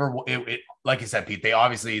 whatever. It like I said, Pete, they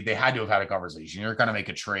had to have had a conversation. You're going to make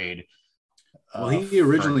a trade. Well, he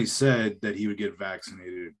originally said that he would get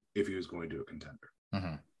vaccinated if he was going to a contender.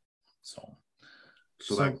 Mm-hmm. So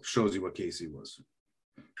that shows you what Casey was.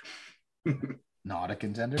 Not a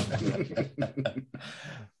contender.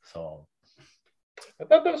 So I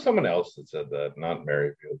thought there was someone else that said that, not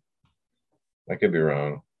Merrifield. I could be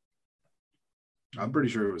wrong. I'm pretty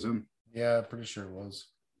sure it was him. yeah, pretty sure it was.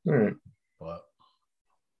 All right. But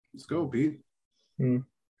Let's go, Pete. I'm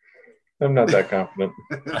not that confident.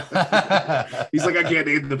 He's like, I can't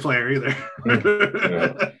name the player either.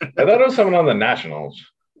 Yeah. I thought it was someone on the Nationals.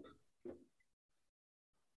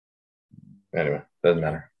 Anyway, doesn't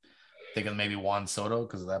matter. thinking maybe Juan Soto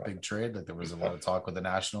because of that big trade. Like there was a lot of talk with the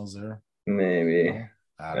Nationals there. Maybe.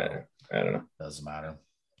 I don't know. I don't know. Doesn't matter.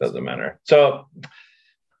 Doesn't matter. So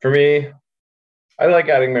for me, I like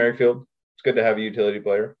adding Merrifield. It's good to have a utility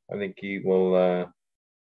player. I think he will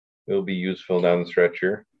be useful down the stretch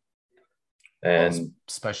here. And well,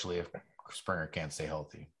 especially if Springer can't stay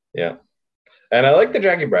healthy. Yeah. And I like the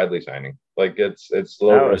Jackie Bradley signing. Like it's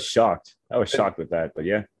low. I was shocked. I was shocked with that, but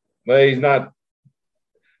yeah. Well, he's not.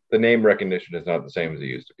 The name recognition is not the same as it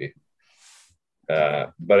used to be.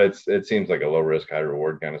 But it seems like a low risk, high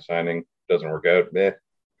reward kind of signing. Doesn't work out,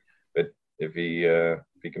 but if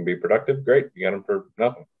he can be productive, great. You got him for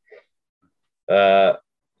nothing. The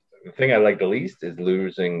thing I like the least is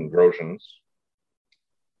losing Groshans,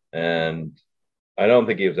 and I don't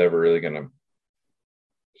think he was ever really going to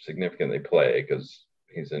significantly play because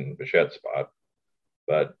he's in Bichette's spot.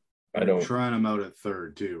 But I don't trying him out at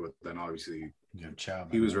third too, but then obviously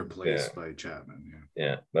Chapman, he was replaced by Chapman.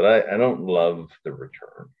 Yeah, but I don't love the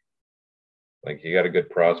return. Like you got a good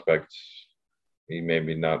prospect, he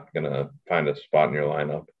maybe not gonna find a spot in your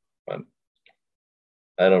lineup, but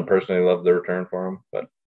I don't personally love the return for him. But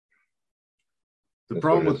the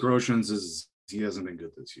problem with Groshans is he hasn't been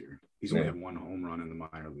good this year. He's only had one home run in the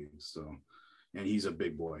minor leagues, so and he's a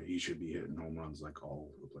big boy. He should be hitting home runs like all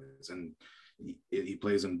over the place. And he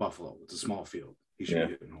plays in Buffalo. It's a small field. He should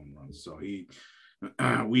be hitting home runs. So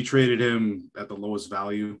we traded him at the lowest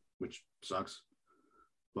value, which sucks,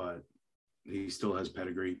 but he still has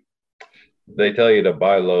pedigree. They tell you to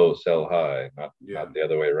buy low, sell high, not the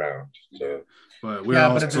other way around. So, but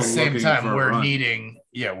but at the same time, we're needing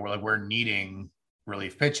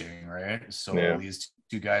relief pitching, right? So these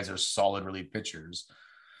two guys are solid relief pitchers.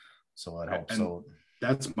 So that helps. So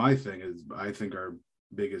that's my thing. Is I think our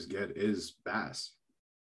biggest get is Bass.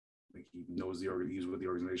 Like he knows he's with the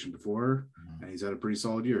organization before, and he's had a pretty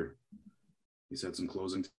solid year. He's had some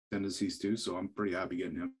closing tendencies too, so I'm pretty happy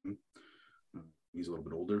getting him. He's a little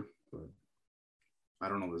bit older, but I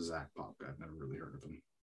don't know the Zach Pop guy. I've never really heard of him.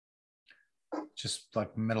 Just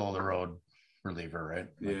like middle of the road reliever, right?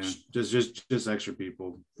 Yeah, just extra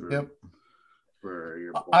people.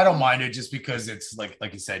 I don't mind it just because it's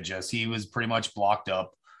like you said, Jess. He was pretty much blocked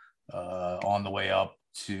up on the way up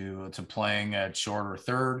to playing at short or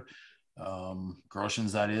third.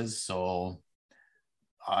 Groshans, that is. So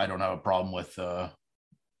I don't have a problem with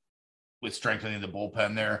strengthening the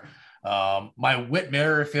bullpen there. My Whit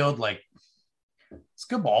Merrifield, like, it's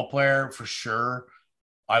a good ball player for sure.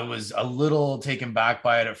 I was a little taken back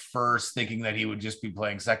by it at first, thinking that he would just be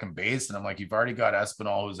playing second base. And I'm like, you've already got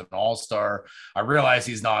Espinal, who's an all-star. I realize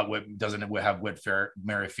he's not doesn't have Whit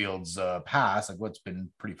Merrifield's pass. Like, what's been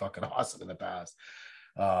pretty fucking awesome in the past.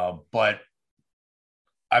 But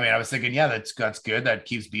I mean, I was thinking, yeah, that's good. That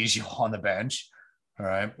keeps Bijou on the bench. All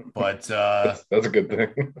right. But that's a good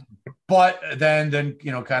thing. But then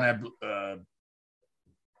kind of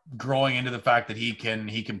growing into the fact that he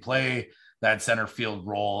can play that center field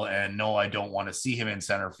role, and no, I don't want to see him in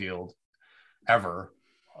center field ever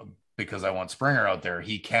because I want Springer out there.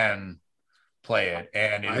 He can play it,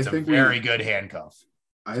 and it's a very good handcuff.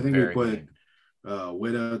 I think we put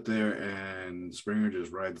Whit out there, and Springer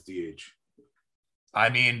just rides DH. I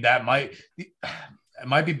mean, it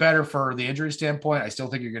might be better for the injury standpoint. I still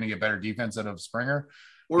think you're going to get better defense out of Springer.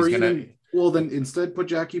 Or then instead put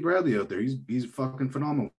Jackie Bradley out there. He's a fucking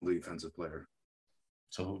phenomenal defensive player.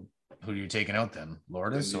 So who are you taking out then?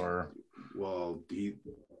 Lourdes or? Well,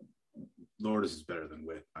 Lourdes is better than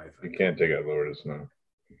Whit, I think. You can't take out Lourdes, no.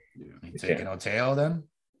 Yeah. You taking out Teo then?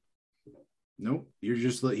 Nope.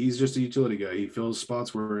 He's just a utility guy. He fills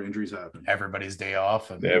spots where injuries happen. Everybody's day off.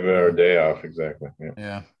 They have our day off, exactly.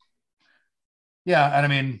 Yeah. Yeah, and I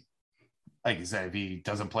mean, like you said, if he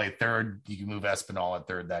doesn't play third, you can move Espinal at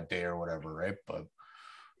third that day or whatever, right? But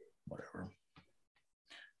whatever.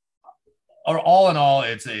 Or all in all,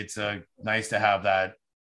 it's nice to have that,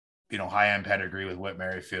 high end pedigree with Whit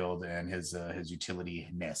Merrifield, and his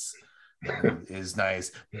utility-ness is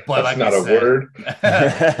nice. But that's not a word.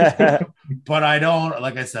 But I don't,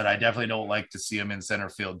 like I said, I definitely don't like to see him in center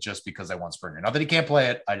field just because I want Springer. Not that he can't play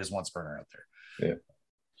it, I just want Springer out there. Yeah.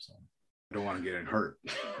 So I don't want to get it hurt.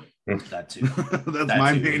 That too. That's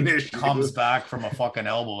my main issue. Comes back from a fucking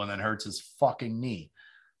elbow and then hurts his fucking knee.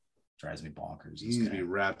 Drives me bonkers. He needs to be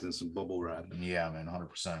wrapped in some bubble wrap. Yeah, man,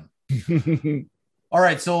 100%. All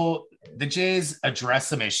right, so the Jays addressed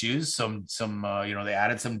some issues. Some they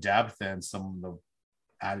added some depth, and some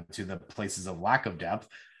added to the places of lack of depth.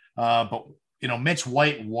 But Mitch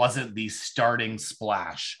White wasn't the starting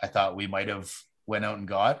splash I thought we might have went out and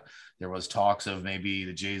got. There was talks of maybe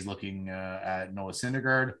the Jays looking at Noah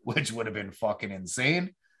Syndergaard, which would have been fucking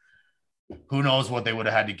insane. Who knows what they would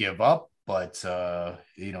have had to give up, but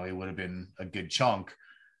it would have been a good chunk.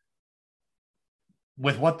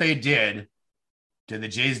 with what they did the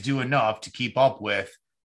Jays do enough to keep up with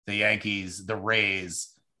the Yankees, the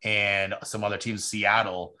Rays, and some other teams,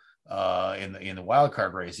 Seattle, in the wild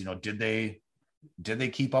card race? You know, did they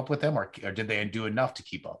keep up with them, or did they do enough to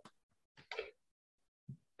keep up?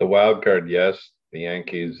 The wild card, yes. The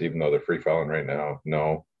Yankees, even though they're free falling right now,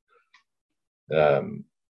 no. I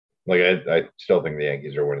still think the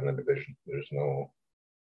Yankees are winning the division. There's no.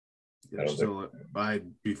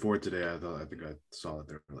 Before today, I think I saw that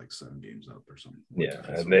they're like 7 games up or something. Yeah,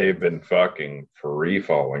 and they've been fucking free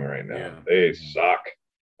falling right now. Yeah. They suck,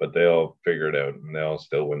 but they'll figure it out and they'll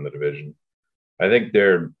still win the division. I think they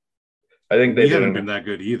haven't been that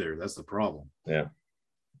good either. That's the problem. Yeah,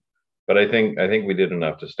 but I think we did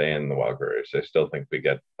enough to stay in the wild card race. I still think we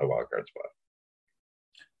get a wild card spot.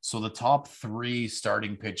 So the top 3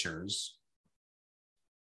 starting pitchers.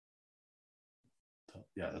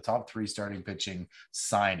 Yeah, the top 3 starting pitching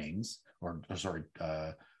signings,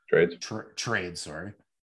 trades,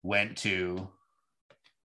 went to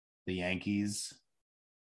the Yankees,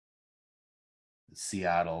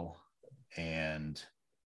 Seattle, and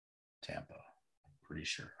Tampa. Pretty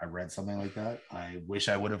sure I read something like that. I wish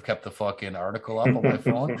I would have kept the fucking article up on my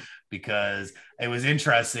phone because it was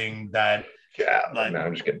interesting that. Yeah, no,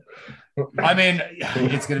 I'm just kidding. I mean,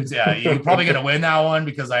 it's gonna. Yeah, you're probably gonna win that one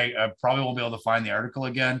because I probably won't be able to find the article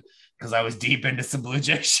again because I was deep into some Blue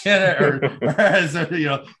Jay shit or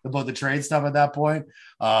about the trade stuff at that point.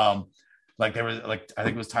 There was I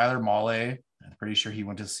think it was Tyler Mahle. I'm pretty sure he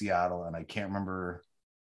went to Seattle, and I can't remember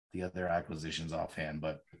the other acquisitions offhand,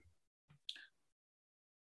 but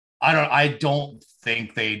I don't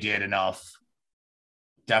think they did enough.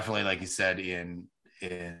 Definitely, like you said, in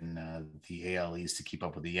the AL East to keep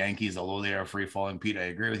up with the Yankees, although they are free falling. Pete, I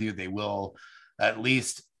agree with you. They will at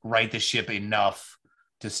least right the ship enough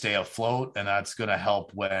to stay afloat, and that's going to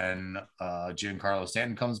help when Giancarlo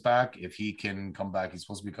Stanton comes back. If he can come back, he's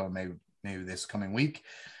supposed to be coming maybe this coming week.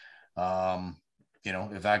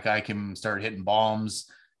 If that guy can start hitting bombs,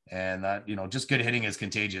 and that just good hitting is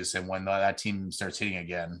contagious, and when that team starts hitting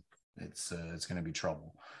again, it's going to be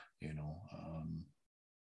trouble.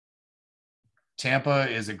 Tampa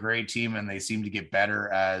is a great team, and they seem to get better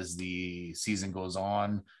as the season goes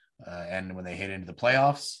on, and when they hit into the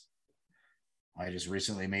playoffs. I just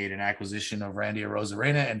recently made an acquisition of Randy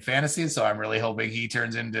Arozarena in fantasy, so I'm really hoping he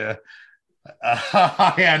turns into a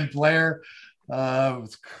high-end player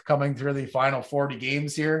coming through the final 40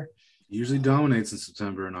 games here. He usually dominates in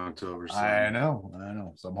September and October. So. I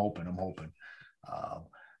know. So I'm hoping.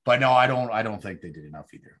 But no, I don't think they did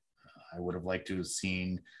enough either. I would have liked to have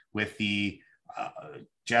seen with the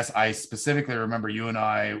Jess. I specifically remember you and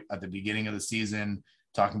I at the beginning of the season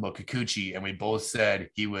talking about Kikuchi, and we both said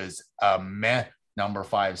he was a meh number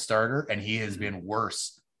 5 starter, and he has been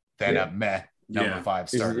worse than a meh number 5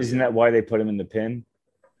 starter. Isn't that why they put him in the pin?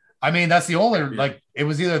 I mean, that's the only it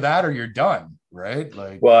was either that or you're done, right?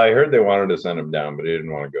 Well, I heard they wanted to send him down, but he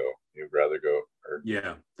didn't want to go. He'd rather go.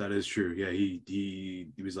 Yeah, that is true. Yeah, he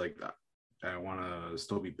was like, I want to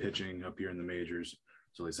still be pitching up here in the majors,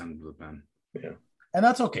 so they sent him to the pen. Yeah. And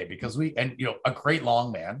that's okay because a great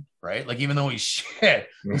long man, right? Like, even though he's shit,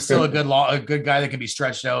 he's still a good guy that can be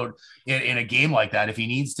stretched out in a game like that if he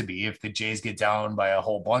needs to be. If the Jays get down by a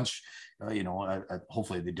whole bunch,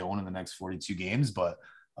 hopefully they don't in the next 42 games, but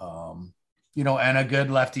and a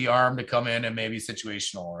good lefty arm to come in and maybe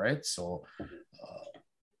situational, right? So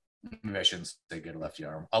maybe I shouldn't say good lefty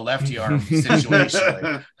arm, a lefty arm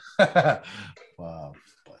situationally. Wow,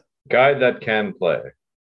 guy that can play.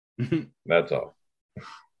 That's all.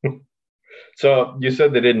 So you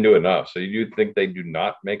said they didn't do enough. So you think they do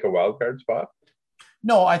not make a wild card spot?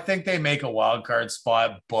 No, I think they make a wild card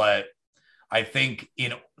spot, but I think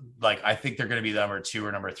I think they're going to be number 2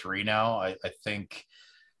 or number 3 now. I think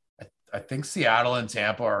Seattle and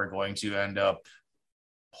Tampa are going to end up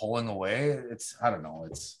pulling away. I don't know.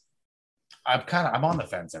 I'm on the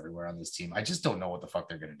fence everywhere on this team. I just don't know what the fuck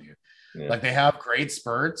they're going to do. Yeah. Like, they have great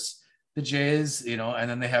spurts, the Jays, and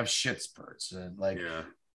then they have shit spurts, and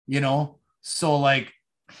so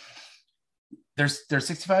they're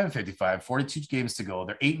 65 and 55, 42 games to go.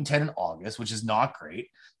 They're 8-10 in August, which is not great.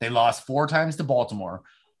 They lost 4 times to Baltimore.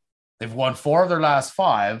 They've won 4 of their last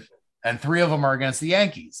 5, and 3 of them are against the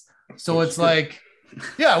Yankees. So it's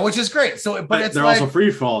which is great. So, but it's they're also free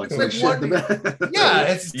falling. You'd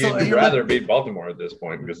rather beat Baltimore at this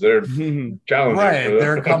point because they're challenging. Right,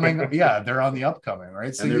 they're coming. Yeah, they're on the upcoming.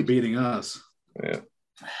 Right, so they're beating us. Yeah.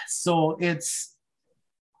 So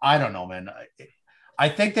I don't know, man. I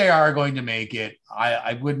think they are going to make it.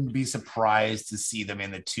 I wouldn't be surprised to see them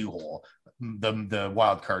in the 2-hole, the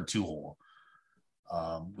wild card 2-hole.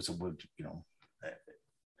 So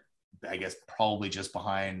I guess probably just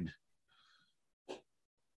behind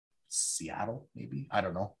Seattle, maybe. I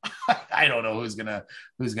don't know. I don't know who's gonna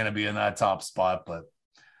be in that top spot, but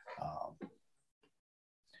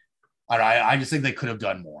I just think they could have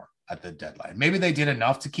done more at the deadline. Maybe they did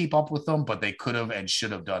enough to keep up with them, but they could have and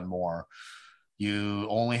should have done more. You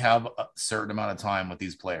only have a certain amount of time with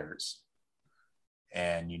these players,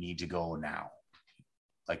 and you need to go now.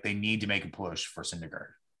 Like, they need to make a push for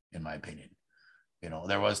Syndergaard, in my opinion. You know,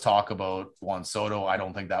 there was talk about Juan Soto. I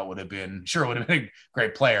don't think that would have been a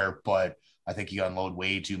great player, but I think you unload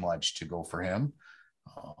way too much to go for him.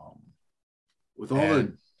 With all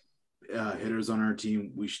the hitters on our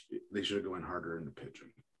team, they should have gone harder into pitching.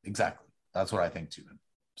 Exactly. That's what I think too.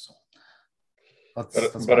 So,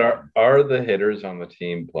 are the hitters on the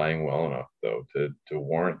team playing well enough though to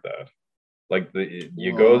warrant that? Like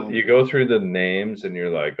you go through the names and you're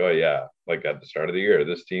like, oh yeah, like at the start of the year,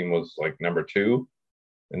 this team was like number 2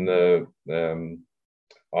 in the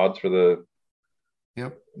odds for the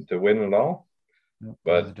to win it all. Yep,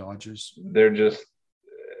 but the Dodgers, they're just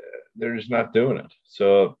not doing it.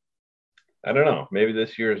 So I don't know. Maybe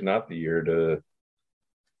this year is not the year to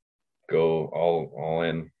go all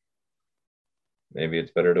in. Maybe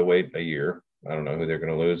it's better to wait a year. I don't know who they're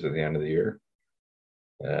going to lose at the end of the year.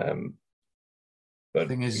 But the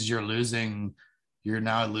thing is, you're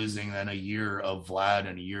now losing then a year of Vlad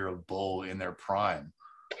and a year of Bo in their prime.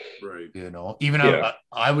 Right. You know, even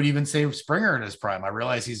I would even say Springer in his prime. I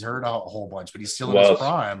realize he's hurt a whole bunch, but he's still in his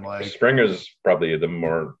prime. Like, Springer's probably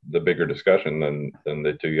the bigger discussion than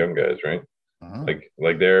the two young guys, right? Uh-huh.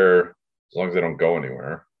 Like they're, as long as they don't go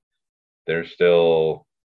anywhere, they're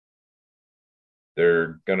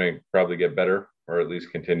gonna probably get better, or at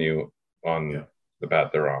least continue on the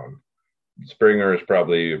path they're on. Springer is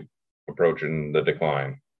probably approaching the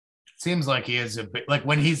decline. Seems like he is a bit, like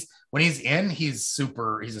when he's in, he's a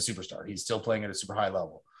superstar. He's still playing at a super high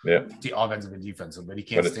level. Yeah. Offensive and defensive, but he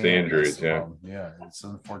can't But it's the injuries, yeah, it's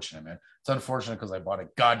unfortunate, man. It's unfortunate because I bought a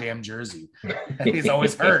goddamn jersey. He's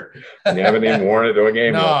always hurt. You haven't even worn it to a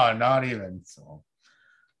game. No, not even. So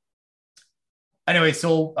anyway,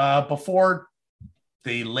 before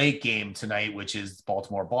the late game tonight, which is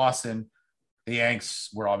Baltimore-Boston, the Yanks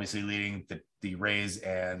were obviously leading the Rays,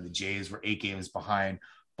 and the Jays were 8 games behind.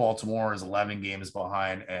 Baltimore is 11 games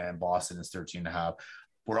behind, and Boston is 13.5.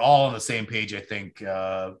 We're all on the same page, I think.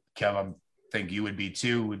 Kev, I think you would be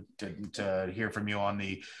too, to hear from you on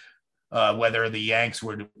the whether the Yanks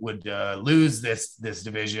would lose this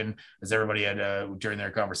division, as everybody had during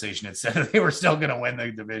their conversation had said they were still going to win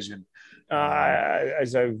the division.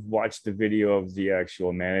 As I watched the video of the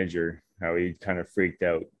actual manager, how he kind of freaked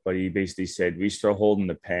out, but he basically said, "We still holding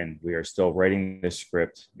the pen. We are still writing the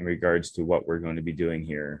script in regards to what we're going to be doing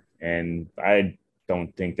here." And I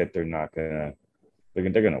don't think that they're not gonna.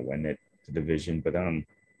 They're gonna win it, the division, but I don't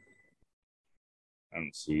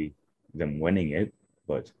see them winning it.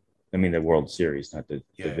 But I mean, the World Series, not the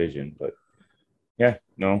division. But yeah,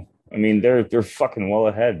 no. I mean, they're fucking well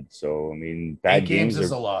ahead. So I mean, bad games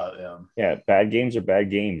is a lot. Yeah, bad games are bad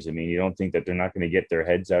games. I mean, you don't think that they're not going to get their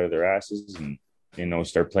heads out of their asses and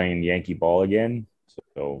start playing Yankee ball again.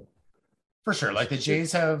 So for sure, like the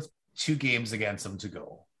Jays have 2 games against them to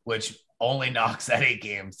go, which only knocks that 8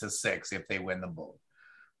 games to 6 if they win them both,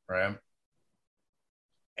 right?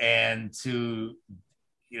 And you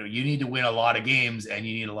need to win a lot of games, and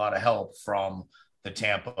you need a lot of help from the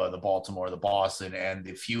Tampa, the Baltimore, the Boston, and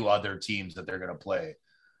the few other teams that they're going to play.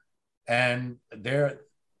 And they're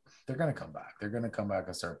going to come back. They're going to come back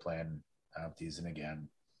and start playing half decent again.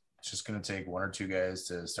 It's just going to take 1 or 2 guys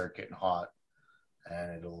to start getting hot,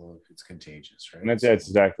 and it's contagious, right? And that's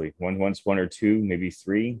exactly once 1 or 2, maybe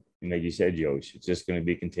 3, and like you said, Yosh, it's just going to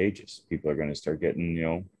be contagious. People are going to start getting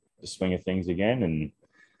the swing of things again, and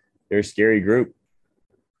they're a scary group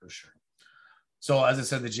for sure. So as I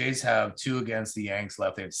said, the Jays have 2 against the Yanks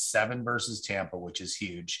left. They have 7 versus Tampa, which is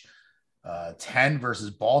huge. 10 versus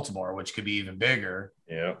Baltimore, which could be even bigger.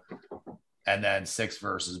 Yeah. And then 6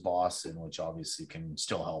 versus Boston, which obviously can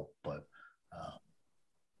still help, but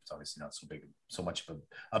it's obviously not so much of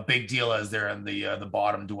a big deal as they're in the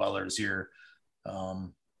bottom dwellers here,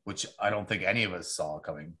 which I don't think any of us saw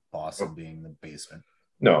coming. Boston being the basement.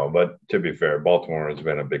 No, but to be fair, Baltimore has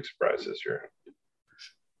been a big surprise this year.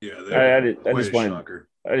 Yeah,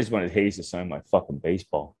 I just wanted Hayes to sign my fucking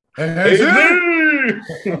baseball. Hey!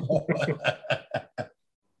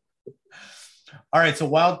 All right, so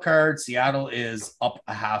wild card, Seattle is up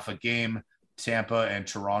a half a game. Tampa and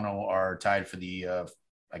Toronto are tied for the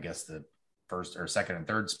the first or second and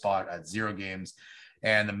third spot at 0 games,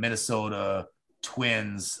 and the Minnesota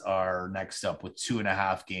Twins are next up with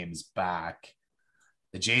 2.5 games back.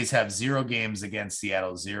 The Jays have 0 games against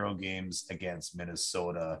Seattle, 0 games against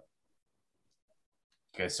Minnesota.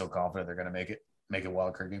 You guys still confident they're going to make a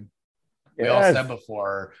wild card game? We all said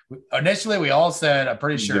before. Initially, we all said, I'm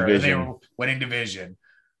pretty sure they were winning division.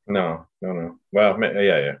 No. Well,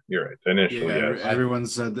 yeah, you're right. Initially, yeah, yes. Everyone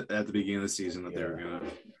said at the beginning of the season that they were going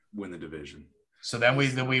to win the division. So then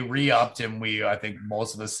we re-upped and I think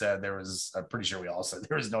most of us said I'm pretty sure we all said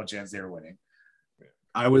there was no chance they were winning.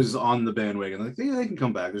 I was on the bandwagon. Like, yeah, they can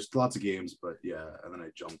come back. There's lots of games, but yeah. And then I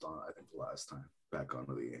jumped on, I think, the last time back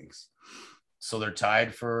onto the Yanks. So they're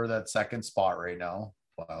tied for that second spot right now,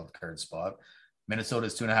 wild card spot.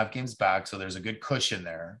 Minnesota's 2.5 games back, so there's a good cushion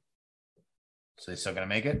there. So they still going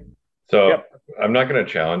to make it? So I'm not going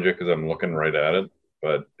to challenge it because I'm looking right at it,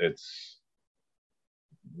 but it's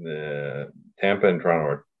Tampa and Toronto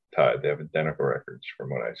are tied. They have identical records from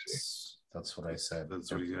what I see. That's what I said. That's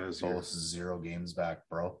what he has. Both 0 games back,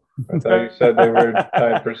 bro. I thought you said they were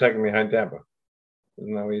tied for second behind Tampa.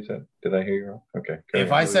 Isn't that what you said? Did I hear you wrong? Okay.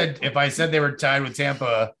 If I said they were tied with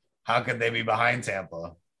Tampa, how could they be behind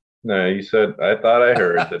Tampa? No, you said I thought I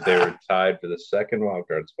heard that they were tied for the second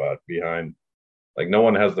wildcard spot behind. Like no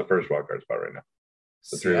one has the first wildcard spot right now.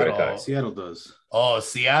 The three-way tie. Seattle does. Oh,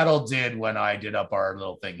 Seattle did when I did up our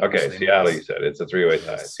little thing. Okay, Seattle. You said it's a 3-way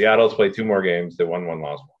tie. Seattle's played 2 more games. They won 1,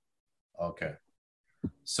 lost 1. Okay.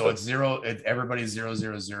 So it's 0. Everybody's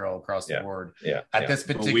 0-0-0 across the board. Yeah. At this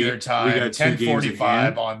particular time,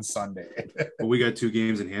 10:45 on Sunday. But we got 2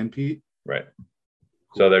 games in hand, Pete. Right.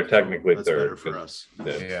 Cool. So they're technically That's third better for us.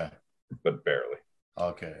 Yeah. But barely.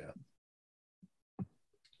 Okay.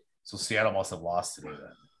 So Seattle must have lost today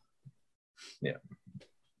then. Yeah.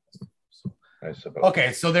 I suppose.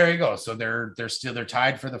 Okay, so there you go. So they're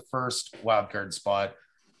tied for the first wild card spot.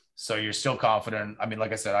 So you're still confident. I mean,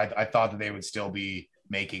 like I said, I thought that they would still be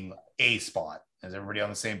making a spot. Is everybody on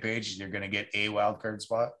the same page? You're going to get a wild card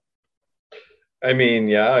spot? I mean,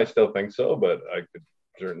 yeah, I still think so, but I could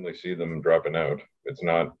certainly see them dropping out. It's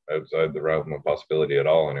not outside the realm of possibility at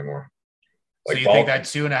all anymore. So you think that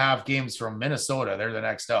 2.5 games from Minnesota, they're the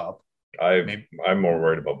next up? I'm more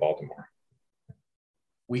worried about Baltimore.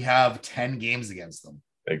 We have 10 games against them.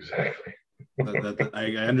 Exactly.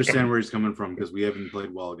 I understand where he's coming from because we haven't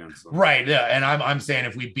played well against them. Right. Yeah. And I'm saying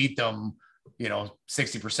if we beat them,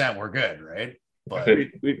 60%, we're good, right? But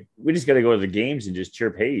we just got to go to the games and just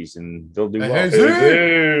chirp Hayes, and they'll do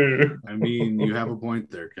well. I mean, you have a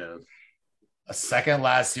point there, Kev. A second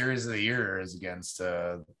last series of the year is against.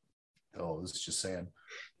 It's just saying.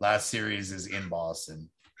 Last series is in Boston.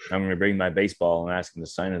 I'm going to bring my baseball and ask him to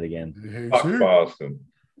sign it again. Fuck Boston.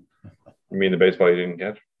 You mean the baseball you didn't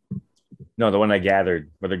catch? No, the one I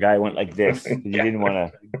gathered, where the guy went like this. You didn't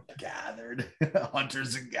want to. Gathered.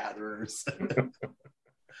 Hunters and gatherers.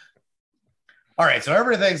 All right, so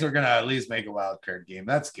everybody thinks we're going to at least make a wild card game.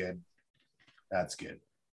 That's good. That's good.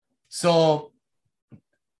 So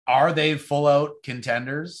are they full out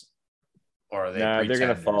contenders? Or are they they're going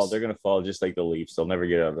to fall. They're going to fall just like the Leafs. They'll never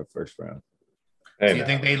get out of the first round. Do you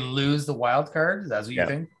think they lose the wild card? That's what you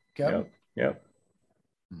think, Kevin? Yeah.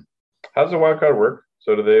 How's the wild card work?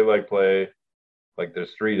 So do they play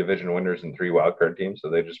there's 3 division winners and 3 wild card teams? So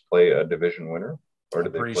they just play a division winner, or do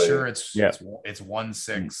I'm they pretty play? Sure it's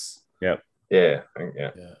 1-6. Yep. Yeah.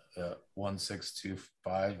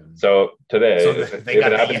 1-6-2-5. So today, So if they it got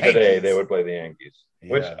the happened today, Yankees. they would play the Yankees,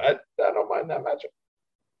 which Yeah. I don't mind that matchup.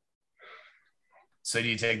 So do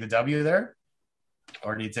you take the W there,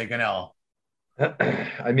 or do you take an L?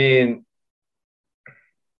 I mean,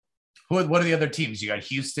 What are the other teams? You got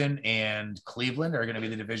Houston and Cleveland are going to be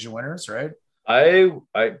the division winners, right? I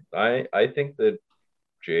think that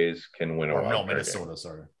Jays can win a Or wild no, card Minnesota. game.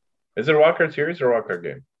 Sorry, Is it a wild card series or a wild card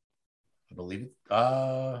game? I believe it.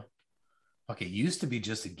 Okay, it used to be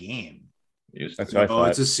just a game, That's what I thought.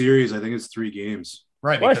 It's a series. I think it's 3 games.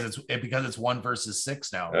 right? What? Because it's 1 versus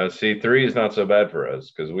 6 now. See, 3 is not so bad for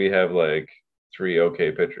us because we have 3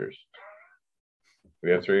 okay pitchers. Do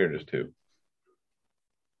we have 3 or just 2?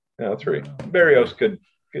 No, 3. Barrios could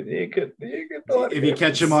If you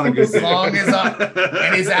catch him on a good As long as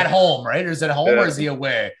and he's at home, right? Or is it home or is he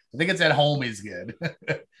away? I think it's at home. He's good.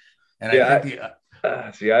 And Yeah, I think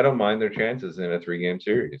see, I don't mind their chances in a 3-game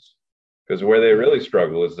series because where they really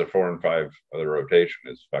struggle is the 4 and 5 of the rotation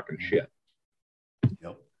is fucking shit.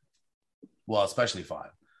 Yep. Well, especially 5.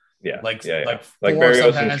 Yeah, Like 4 sometimes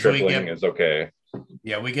Barrios and we Stripling get- is okay.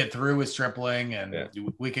 Yeah, we get through with Stripling, and Yeah.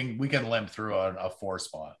 we can limp through a 4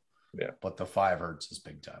 spot. Yeah. But the 5 hurts us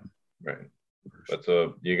big time. Right. But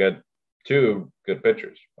so you got 2 good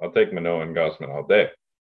pitchers. I'll take Manoah and Gossman all day.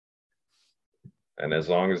 And as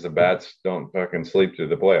long as the bats don't fucking sleep through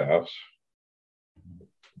the playoffs,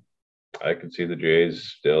 I could see the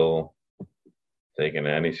Jays still taking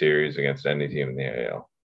any series against any team in the AL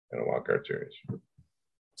in a wild card series.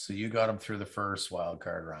 So you got them through the first wild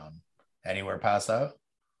card round. Anywhere past that?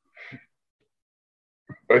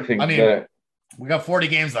 I think I mean, that we got 40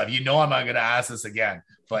 games left. You know I'm not going to ask this again,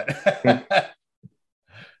 but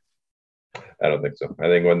I don't think so. I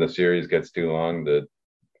think when the series gets too long, the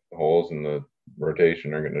holes in the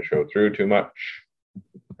rotation are going to show through too much,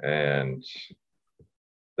 and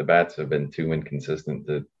the bats have been too inconsistent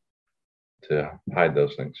to hide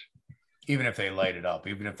those things. even if they light it up,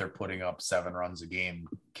 even if they're putting up 7 runs a game,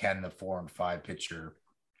 can the 4 and 5 pitcher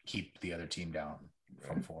keep the other team down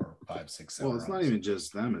from 4, 5, 6, 7? Well, it's not even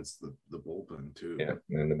just them; it's the bullpen too. Yeah,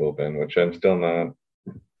 and the bullpen, which I'm still not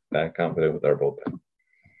that confident with our bullpen.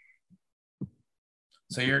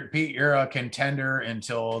 So you're a contender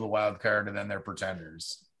until the wild card, and then they're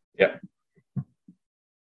pretenders. Yeah.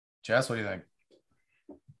 Jess, what do you think?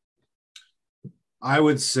 I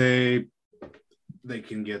would say they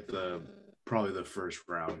can get probably the first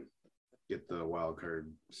round, get the wild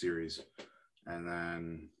card series, and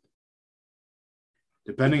then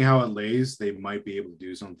depending how it lays, they might be able to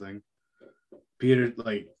do something. Peter,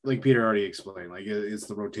 like Peter already explained, like it's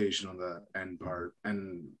the rotation on the end part,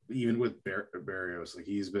 and even with Berrios, like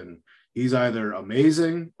he's either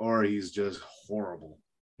amazing or he's just horrible.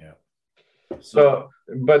 Yeah. So,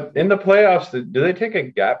 but in the playoffs, do they take a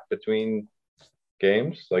gap between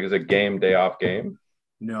games? Like, is it game day off game?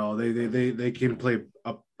 No, they can play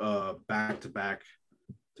up back to back.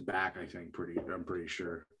 I think I'm pretty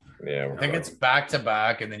sure. Yeah, I think it's back to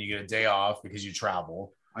back, and then you get a day off because you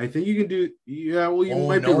travel. I think you can do. Yeah, well, you Oh,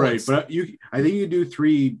 might no, be right, it's- but I think you can do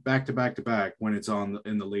 3 back to back to back when it's in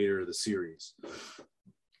the later of the series.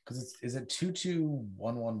 Because is it 2-2,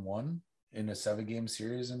 1-1-1 in a 7-game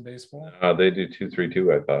series in baseball? they do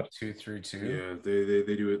 2-3-2. I thought. 2-3-2. Yeah,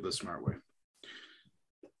 they do it the smart way.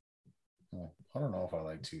 Oh, I don't know if I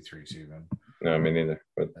like 2-3-2 then. No, me neither.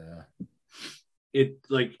 But It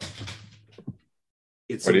What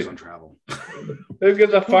do saves you- on travel. who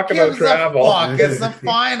gives a fuck about travel? Fuck, it's the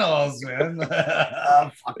finals, man.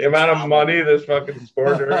 The amount of money this fucking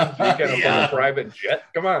sport earns, you can Yeah. afford a private jet.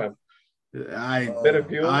 Come on, bit of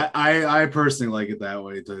fuel. I personally like it that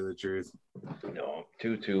way, to tell you the truth. No,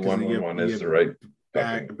 2-2, 'Cause 1-1-1 you is get the right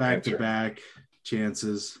Back fucking to answer. back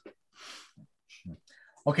chances.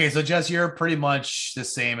 Okay, so Jess, you're pretty much the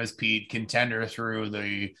same as Pete, contender through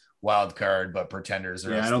the wild card, but pretenders.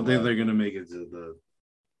 Yeah, I don't think they're gonna make it to the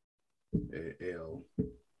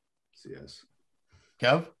ALCS.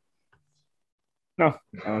 Kev? No,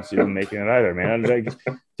 I don't see them making it either, man.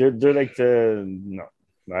 They're like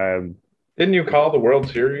no, Didn't you call the World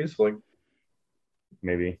Series like?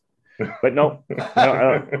 maybe, but no,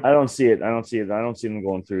 I don't see it. I don't see them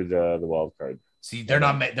going through the wild card. See, they're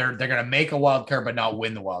not. They're gonna make a wild card, but not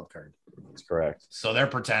win the wild card. That's correct. So they're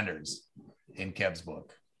pretenders in Kev's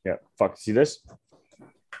book. Yeah. Fuck. See this?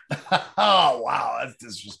 Oh wow, that's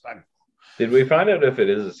disrespectful. Did we find out if it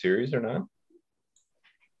is a series or not?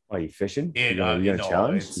 Are you fishing? It, you gonna no,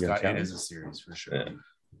 challenge? it's You gonna got- it challenge? is a series for sure. Yeah.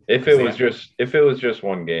 If it was just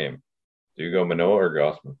one game, do you go Manoah or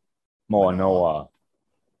Gossman? Noah.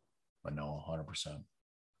 But no, 100%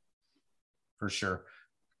 for sure.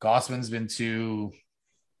 Gossman's been too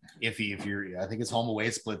iffy. I think his home away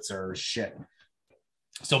splits are shit.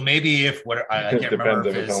 So maybe if what I can't remember Depends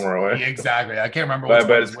if it's home or away. Yeah, exactly. I can't remember But which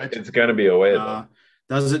one is which. it's going to be away though.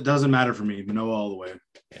 Doesn't matter for me. Manoah all the way.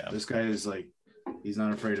 Yeah, This guy is he's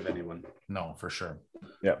not afraid of anyone. no, for sure.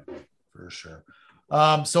 Yeah, for sure.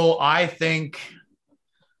 So I think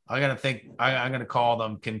I'm gonna call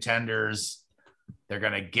them contenders. They're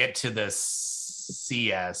gonna get to the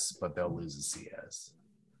CS, but they'll lose the CS.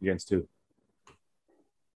 Against two.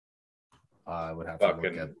 I would have to look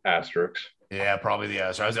Fucking at. asterisks. Yeah, probably the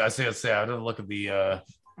asterisk. I say I didn't look at the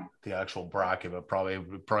actual bracket, but it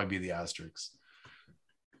would probably be the asterisks.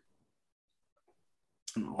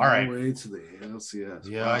 All right. the way to the ALCS.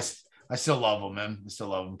 Yeah, Wow. I still love them, man. I still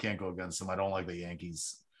love them. Can't go against them. I don't like the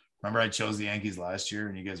Yankees. Remember, I chose the Yankees last year,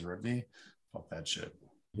 and you guys ripped me. Fuck that shit.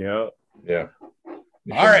 Yeah. Yeah.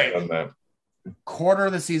 You All shouldn't right. have done that. Quarter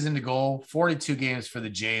of the season to go. 42 games for the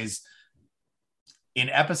Jays. In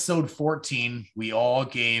episode 14, we all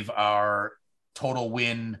gave our total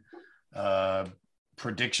win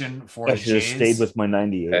prediction for I the should have Jays. stayed with my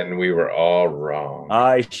 98. And we were all wrong.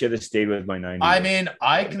 I should have stayed with my 98. I mean,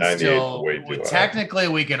 I can 98 still way too high. technically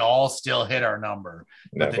we can all still hit our number,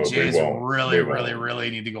 No, but the we Jays won't. really, We won't. really, really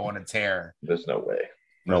need to go on a tear. There's no way.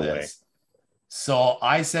 no for way. this. So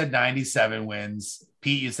I said 97 wins.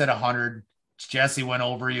 Pete, you said 100. Jesse went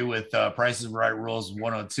over you with Price is Right rules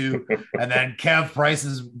 102, and then Kev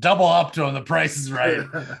prices double up to him. The Price is Right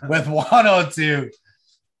with 102.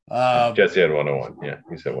 Jesse had 101. Yeah,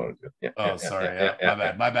 he said 102. Yeah. Oh, sorry.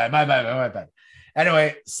 My bad.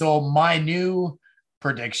 Anyway, so my new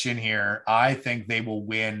prediction here, I think they will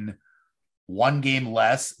win one game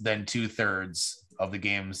less than 2/3 of the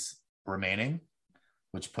games remaining,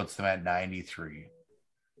 which puts them at 93.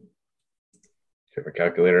 You have a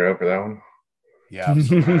calculator out for that one? Yeah.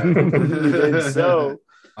 So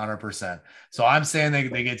 100%. So I'm saying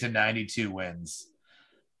they get to 92 wins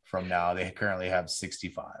from now. They currently have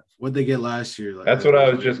 65. What'd they get last year? That's what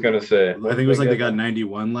I was just going to say. I think it was like they got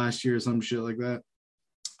 91 last year or some shit like that.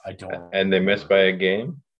 I don't. And they missed by a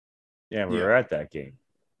game? yeah, we were at that game.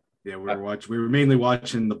 Yeah, we were mainly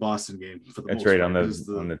watching the Boston game for the That's most right part.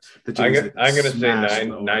 on the Jays I'm going to say smashed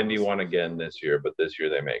the 91 again this year, but this year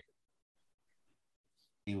they make it.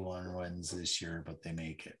 81 wins this year, but they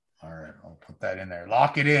make it. All right, I'll put that in there.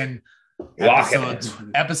 Lock it in.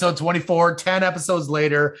 Episode 24, 10 episodes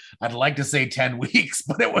later. I'd like to say 10 weeks,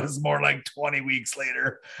 but it was more like 20 weeks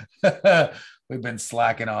later. We've been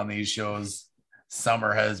slacking on these shows.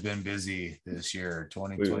 Summer has been busy this year.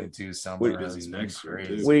 2022 summer has been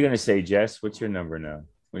crazy. What are you going to say, Jess? What's your number now?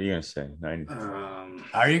 What are you going to say? 90.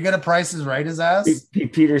 Are you going to Price is Right his ass?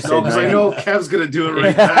 Peter said No, because I 90. know Kev's going to do it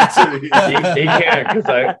right back to me. He can't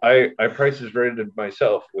because I prices rated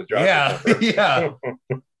myself with Josh's number. Yeah.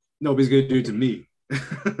 Nobody's going to do it to me.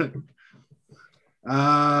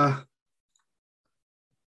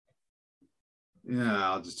 Yeah,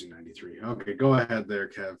 I'll just do 93. Okay, go ahead there,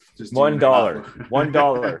 Kev. Just do $1.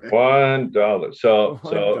 $1. $1. So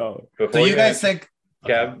before So you guys think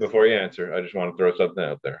Kev, before you answer, I just want to throw something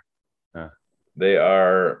out there. Huh. They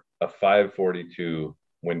are a 542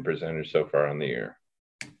 win percentage so far on the year.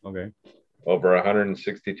 Okay. Over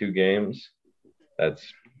 162 games, that's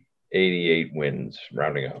 88 wins,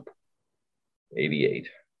 rounding up. 88.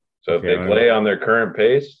 So if they play on their current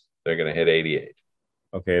pace, they're going to hit 88.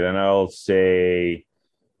 Okay, then I'll say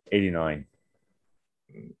 89.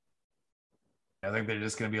 I think they're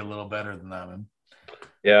just going to be a little better than that, man.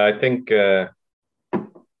 Yeah, I think they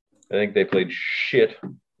played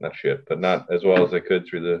not shit, but not as well as they could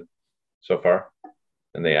so far.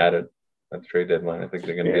 And they added at the trade deadline. I think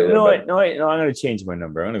they're going to be a little better. No, I'm going to change my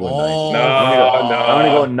number. I'm going to go 90. No. I'm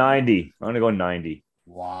going to go 90. I'm going to go 90.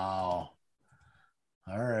 Wow.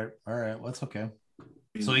 All right. Well, that's okay.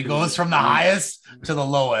 So he goes from the highest to the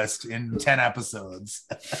lowest in 10 episodes.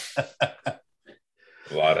 A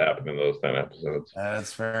lot happened in those 10 episodes.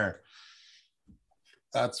 That's fair.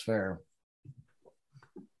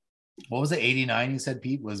 What was it? 89 you said,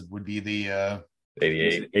 Pete, would be the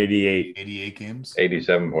 88 games.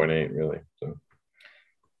 87.8 really. So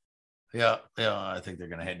Yeah, I think they're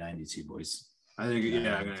gonna hit 92, boys. I think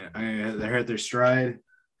they're at their stride.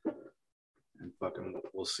 And fucking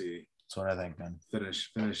we'll see. That's what I think, man.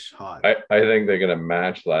 Finish hot. I think they're gonna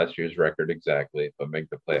match last year's record exactly, but make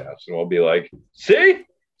the playoffs, and we'll be like, see,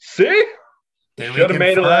 should have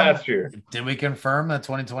made it last year. Did we confirm that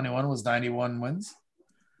 2021 was 91 wins?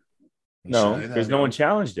 No, because no one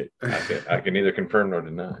challenged it. I can neither confirm nor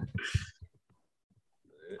deny.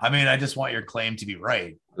 I mean, I just want your claim to be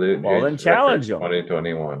right. Well, then challenge them.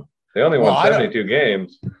 2021. They only won 72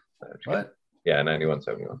 games. What? Yeah,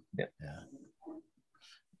 91-71. Yeah.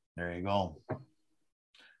 There you go.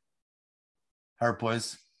 Heart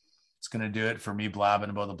boys, it's gonna do it for me blabbing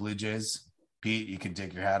about the Blue Jays. Pete, you can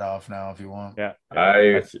take your hat off now if you want. Yeah.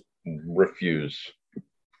 I refuse.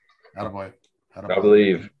 Attaboy. I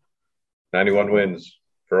believe 91 wins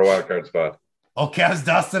for a wild card spot. Oh, Kev's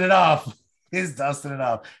dusting it off. He's dusting it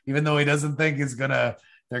off, even though he doesn't think they're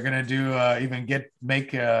gonna do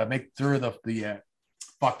make through the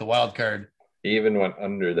wild card. He even went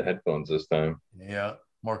under the headphones this time. Yeah,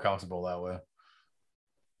 more comfortable that way.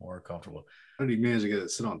 More comfortable. How did he manage to get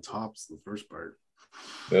it sit on tops the first part?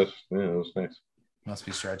 That was nice. Must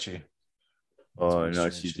be stretchy. Oh no,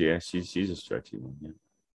 she's a stretchy one.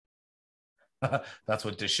 Yeah. That's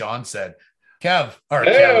what Deshaun said. Kev,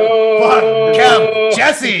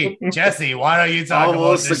 Jesse, why don't you talk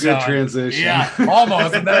almost about Deshaun? A good transition. Yeah,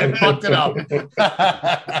 almost, and then I fucked it up.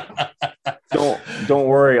 Don't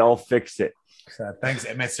worry, I'll fix it. Thanks,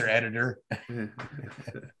 Mr. Editor.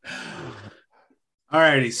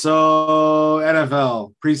 Alrighty, so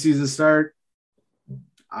NFL preseason start.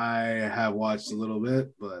 I have watched a little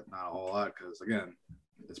bit, but not a whole lot because again,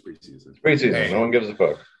 it's preseason. Hey. No one gives a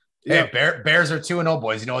fuck. Hey, Bears are 2-0,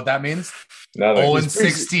 boys. You know what that means?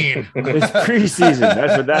 0-16. It's preseason.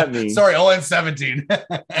 That's what that means. Sorry, 0-17.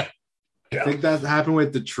 I think that happened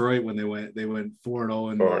with Detroit when they went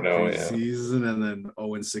 4-0 in the 4-0, preseason and then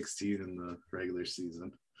 0-16 in the regular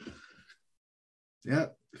season. Yeah,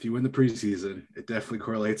 if you win the preseason, it definitely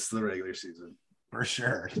correlates to the regular season. For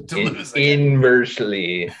sure.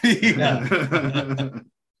 Inversely. Yeah.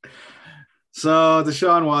 So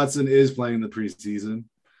Deshaun Watson is playing the preseason,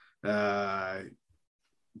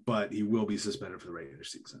 but he will be suspended for the regular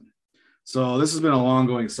season. So this has been a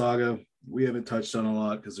long-going saga. We haven't touched on a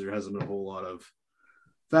lot because there hasn't been a whole lot of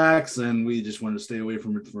facts, and we just wanted to stay away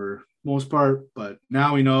from it for most part. But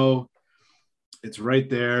now we know it's right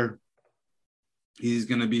there. He's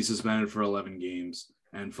going to be suspended for 11 games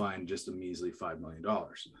and fined just a measly $5 million.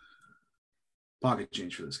 Pocket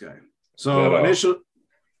change for this guy. So initially,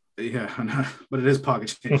 but it is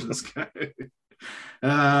pocket change for this guy.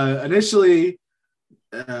 Initially,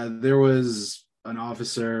 there was an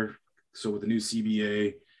officer, so with the new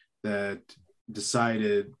CBA, that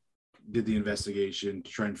did the investigation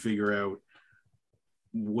to try and figure out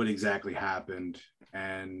what exactly happened.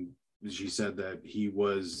 And she said that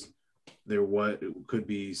it could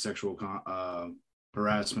be sexual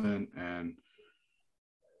harassment and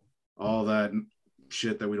all that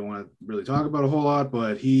shit that we don't want to really talk about a whole lot,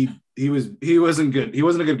 but he wasn't good. He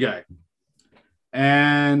wasn't a good guy.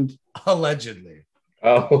 And allegedly.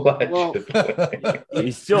 Well,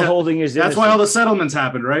 he's still holding his innocence. That's why all the settlements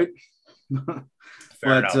happened, right?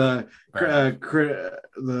 Fair enough.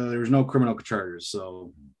 There's no criminal charges,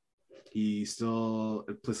 so he still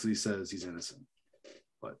implicitly says he's innocent,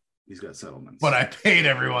 but he's got settlements. But I paid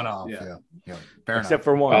everyone off. Yeah. Fair except enough.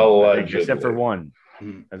 for one. Allegedly. Except for one.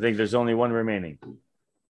 I think there's only one remaining.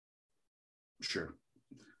 Sure.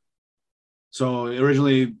 So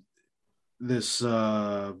originally, this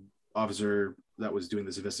officer that was doing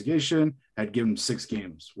this investigation had given him 6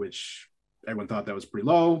 games, which everyone thought that was pretty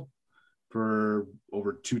low for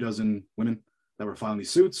over 24 women that were filing these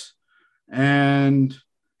suits. And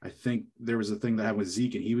I think there was a thing that happened with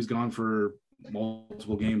Zeke, and he was gone for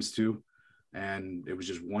multiple games too. And it was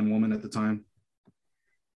just one woman at the time.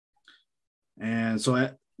 And so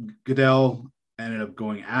Goodell ended up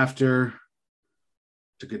going after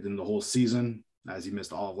to get in the whole season, as he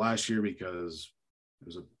missed all of last year because it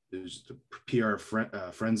was a PR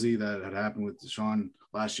frenzy that had happened with Deshaun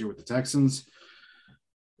last year with the Texans.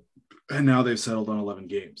 And now they've settled on 11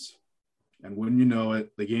 games. And when you know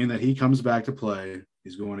it, the game that he comes back to play,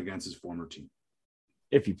 he's going against his former team.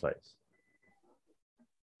 If he plays.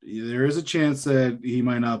 There is a chance that he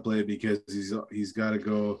might not play because he's got to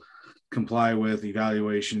go comply with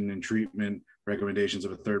evaluation and treatment recommendations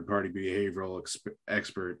of a third-party behavioral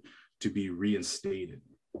expert to be reinstated.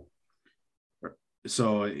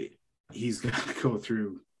 So he's got to go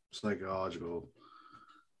through psychological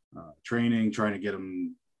training, trying to get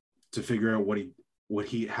him to figure out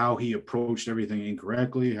how he approached everything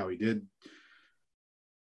incorrectly, how he did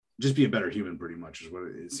just be a better human, pretty much is what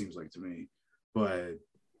it seems like to me. But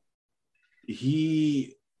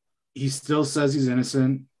he still says he's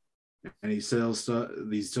innocent, and he still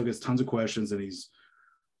gets tons of questions, and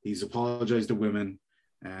he's apologized to women,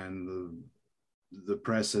 and the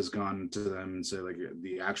press has gone to them and said, like,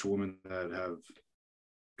 the actual women that have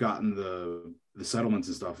gotten the settlements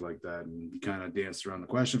and stuff like that, and he kind of danced around the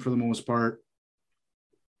question for the most part.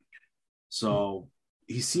 So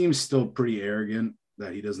he seems still pretty arrogant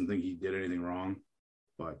that he doesn't think he did anything wrong,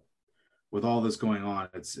 but with all this going on,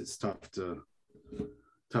 it's tough to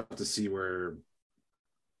see where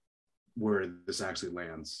this actually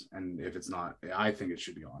lands, and if it's not, I think it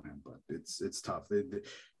should be on him, but it's tough.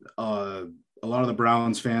 A lot of the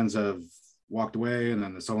Browns fans have walked away, and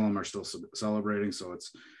then some of them are still celebrating. So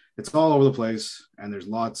it's all over the place, and there's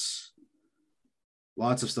lots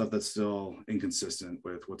of stuff that's still inconsistent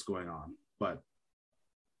with what's going on. But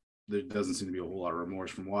there doesn't seem to be a whole lot of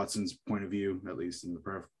remorse from Watson's point of view, at least in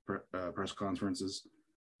the press conferences.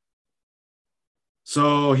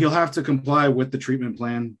 So he'll have to comply with the treatment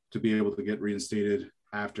plan to be able to get reinstated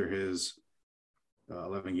after his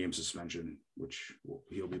 11-game suspension, which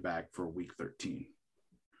he'll be back for week 13.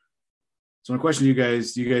 So my question to you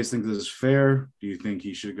guys, do you guys think this is fair? Do you think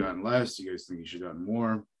he should have gotten less? Do you guys think he should have gotten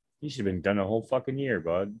more? He should have been done a whole fucking year,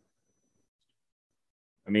 bud.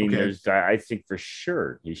 I mean, Okay. I think for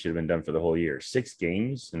sure he should have been done for the whole year. 6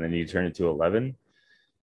 games, and then you turn it to 11.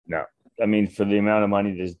 No. I mean, for the amount of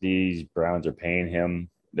money these Browns are paying him,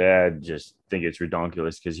 I just think it's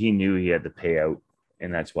redonkulous because he knew he had to pay out,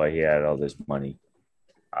 and that's why he had all this money.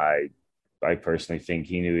 I personally think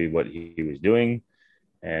he knew what he was doing,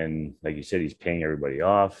 and like you said, he's paying everybody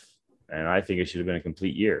off, and I think it should have been a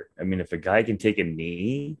complete year. I mean, if a guy can take a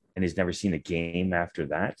knee and he's never seen a game after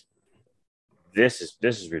that, this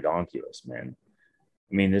is ridiculous, man.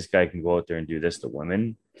 I mean, this guy can go out there and do this to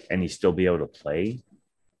women, and he still be able to play.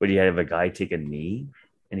 But you have a guy take a knee,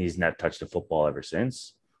 and he's not touched a football ever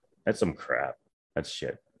since. That's some crap. That's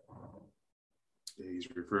shit. Yeah, he's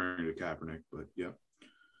referring to Kaepernick, but yep.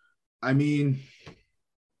 I mean,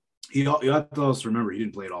 you have to also remember he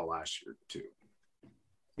didn't play it all last year too.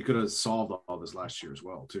 He could have solved all this last year as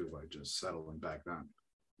well too by just settling back then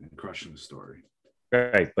and crushing the story.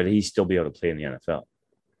 Right, but he'd still be able to play in the NFL.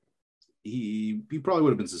 He probably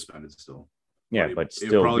would have been suspended still. Yeah, but but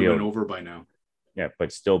still it probably be been able, over by now. yeah,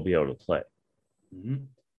 but still be able to play. Mm-hmm.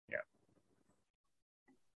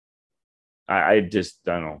 I just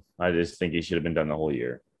don't know. I just think he should have been done the whole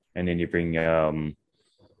year. And then you bring the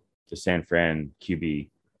San Fran QB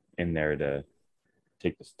in there to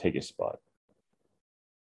take his spot.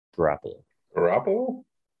 Garoppolo?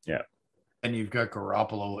 Yeah. And you've got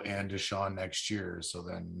Garoppolo and Deshaun next year, so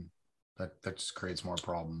then that just creates more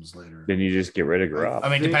problems later. Then you just get rid of Garoppolo. I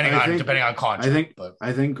mean, depending on contract.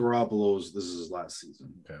 I think Garoppolo's this is his last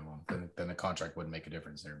season. Okay, well then the contract wouldn't make a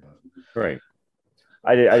difference there, but Right.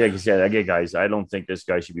 I like I said, I get guys. I don't think this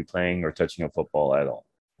guy should be playing or touching a football at all.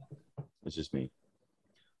 It's just me.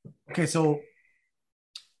 okay, so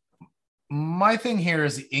my thing here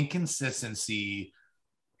is the inconsistency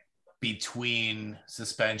between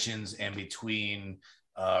suspensions and between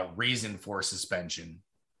reason for suspension.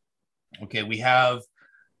 Okay, it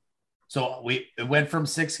went from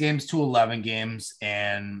 6 games to 11 games,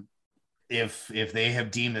 and if they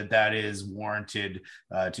have deemed that is warranted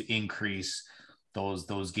to increase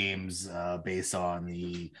those games based on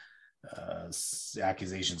the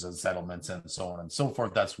accusations and settlements and so on and so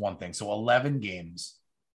forth, that's one thing. So 11 games.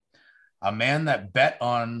 A man that bet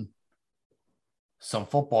on some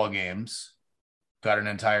football games got an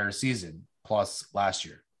entire season plus last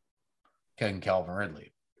year, Calvin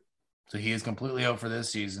Ridley. So he is completely out for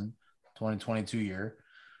this season, 2022 year,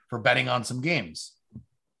 for betting on some games.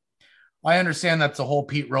 I understand that's the whole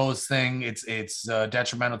Pete Rose thing. It's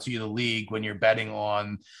detrimental to the league when you're betting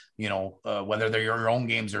on, whether they're your own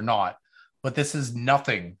games or not. But this is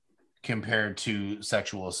nothing compared to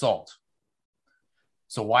sexual assault.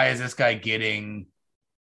 So why is this guy getting,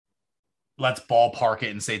 let's ballpark it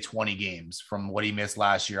and say 20 games from what he missed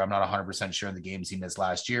last year? I'm not 100% sure the games he missed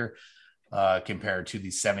last year compared to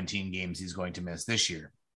the 17 games he's going to miss this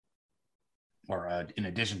year, or in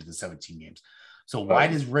addition to the 17 games. So why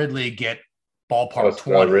does Ridley get ballpark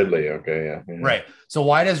 20? Ridley, okay, yeah. Right. So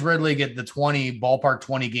why does Ridley get the ballpark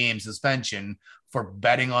 20 game suspension for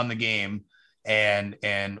betting on the game, and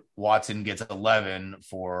Watson gets 11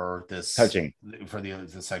 for this touching, for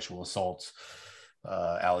the sexual assault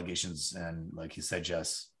allegations, and like you said,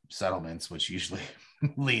 Jess, settlements, which usually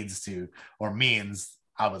leads to or means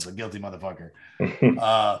I was a guilty motherfucker.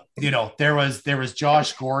 There was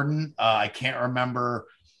Josh Gordon. I can't remember.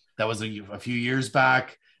 That was a few years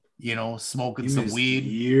back, smoking some weed.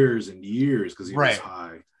 Years and years because he was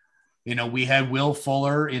high. We had Will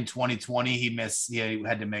Fuller in 2020. He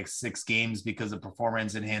had to make 6 games because of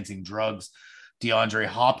performance-enhancing drugs. DeAndre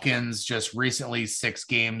Hopkins just recently 6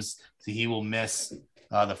 games. So he will miss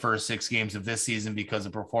the first 6 games of this season because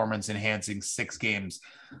of performance-enhancing 6 games.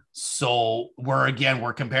 So we're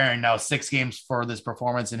comparing now 6 games for this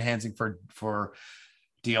performance-enhancing for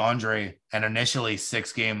DeAndre, and initially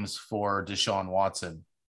 6 games for Deshaun Watson.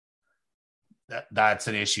 That's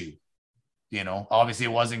an issue. Obviously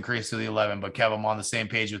it was increased to the 11, but Kev, I'm on the same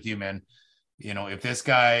page with you, man. If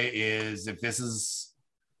this is,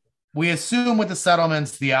 we assume with the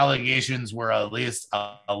settlements, the allegations were at least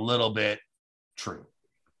a little bit true,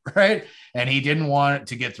 right? And he didn't want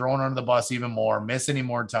to get thrown under the bus even more, miss any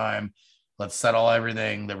more time. Let's settle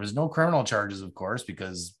everything. There was no criminal charges, of course,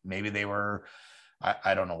 because maybe they were,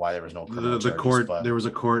 I don't know why there was no criminal charges, but there was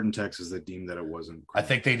a court in Texas that deemed that it wasn't criminal. I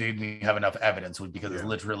think they didn't have enough evidence because it's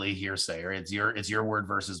literally hearsay, or it's your word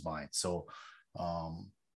versus mine. So,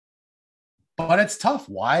 but it's tough.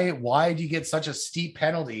 Why do you get such a steep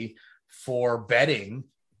penalty for betting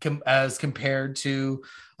as compared to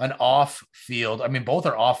an off field? I mean, both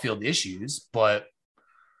are off field issues, but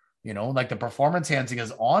like the performance enhancing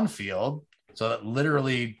is on field, so that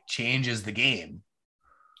literally changes the game.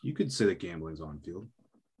 You could say that gambling's on field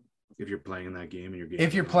if you're playing in that game and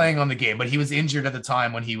if you're playing on the game, but he was injured at the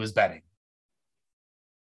time when he was betting.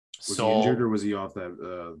 Was he injured or was he off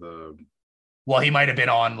that Well, he might have been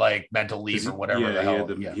on like mental leave or whatever.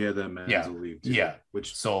 He had that mental leave too,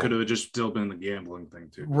 which could have just still been the gambling thing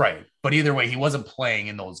too. Right, but either way, he wasn't playing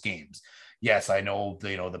in those games. yes, I know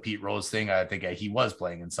the Pete Rose thing. I think he was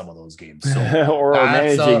playing in some of those games, so or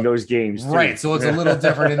managing those games, too. right? So it's a little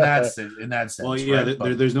different in that sense. Well, yeah,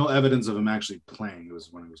 right? there's no evidence of him actually playing. It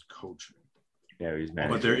was when he was coaching. Yeah, he's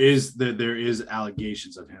managing. But there is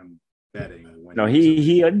allegations of him betting. No,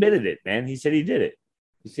 he admitted it, man. He said he did it.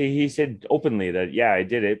 He said openly that I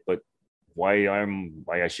did it, but why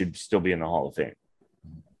I should still be in the Hall of Fame.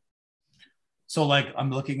 So like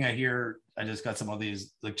I'm looking at here, I just got some of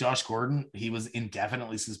these. Like Josh Gordon, he was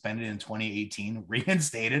indefinitely suspended in 2018,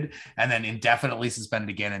 reinstated, and then indefinitely suspended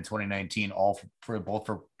again in 2019, all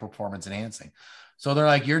for performance enhancing. So they're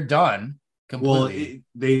like, you're done completely.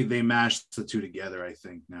 Well, they mashed the two together, I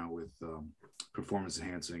think, now with performance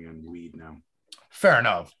enhancing and weed now. Fair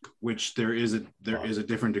enough. Which there is a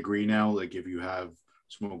different degree now. Like if you have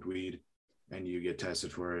smoked weed and you get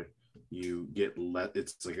tested for it, you get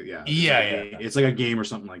it's like it's like a game or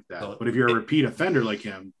something like that. So but if you're a repeat offender like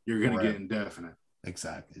him, you're gonna get indefinite.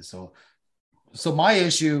 Exactly. So my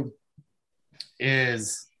issue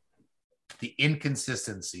is the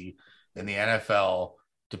inconsistency in the NFL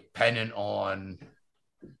dependent on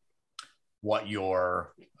what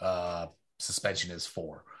your suspension is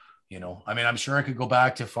for. I mean, I'm sure I could go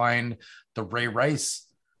back to find the Ray Rice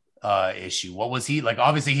issue. What was he like?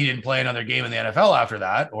 Obviously he didn't play another game in the NFL after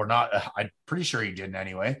that, or not. I'm pretty sure he didn't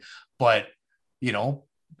anyway, but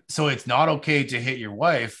so it's not okay to hit your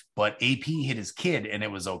wife, but AP hit his kid and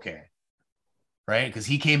it was okay. Right. Because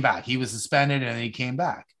he came back, he was suspended and then he came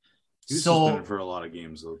back. He was suspended for a lot of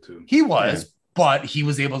games though too. He was, but he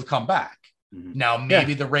was able to come back. Mm-hmm. Now,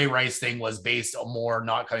 maybe the Ray Rice thing was based on more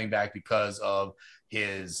not coming back because of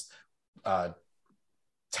his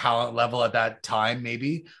talent level at that time,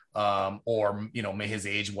 maybe, or his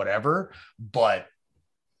age, whatever. But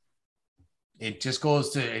it just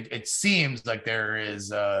goes to it seems like there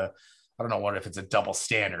is I don't know what if it's a double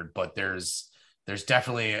standard, but there's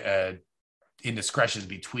definitely a indiscretion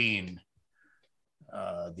between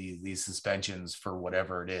these suspensions for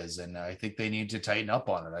whatever it is, and I think they need to tighten up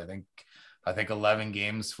on it. I think 11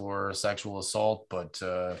 games for sexual assault, but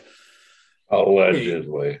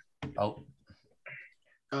allegedly.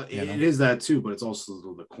 It is that too, but it's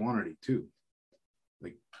also the quantity too.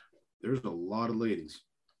 Like, there's a lot of ladies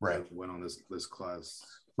that went on this class.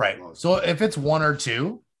 Right. So if it's one or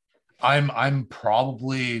two, I'm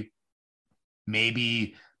probably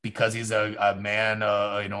maybe because he's a man,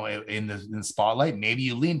 in the spotlight, maybe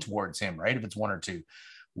you lean towards him, right? If it's one or two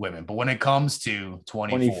women, but when it comes to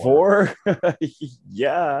 24,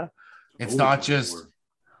 yeah, it's not just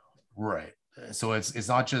right. So it's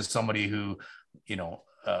not just somebody who,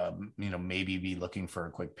 maybe be looking for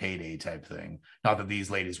a quick payday type thing. Not that these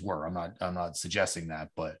ladies were. I'm not suggesting that,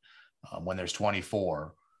 but when there's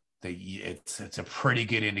 24, it's a pretty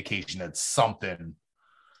good indication that something,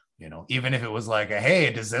 even if it was like,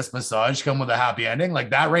 hey, does this massage come with a happy ending?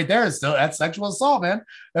 Like that right there is still that's sexual assault, man.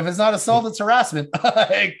 If it's not assault, it's harassment.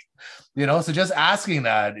 So just asking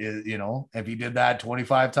that is, if he did that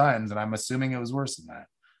 25 times, and I'm assuming it was worse than that.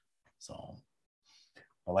 So.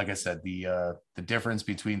 But like I said, the difference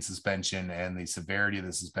between suspension and the severity of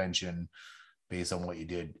the suspension based on what you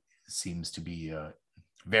did seems to be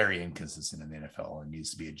very inconsistent in the NFL and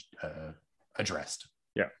needs to be addressed.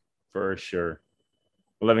 Yeah, for sure.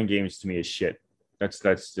 11 games to me is shit.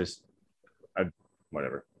 That's just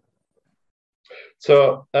whatever.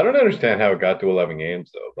 So I don't understand how it got to 11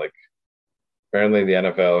 games though. Like apparently the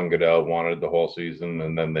NFL and Goodell wanted the whole season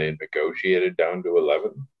and then they negotiated down to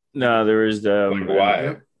 11. No, there was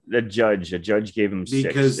why? A judge gave him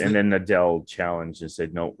 6, and then Adele challenged and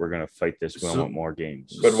said, "No, we're going to fight this. We want more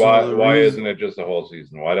games." But why isn't it just the whole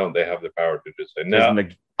season? Why don't they have the power to just say no?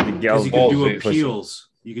 Because you can do appeals.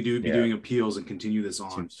 You could be doing appeals and continue this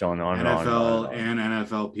on. NFL and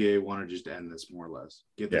NFLPA want to just end this more or less,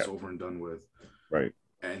 get this over and done with, right?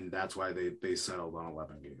 And that's why they settled on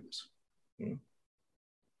 11 games.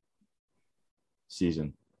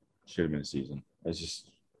 Season should have been a season. It's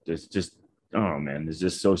just oh man, it's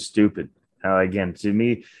just so stupid. How again, to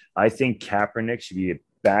me, I think Kaepernick should be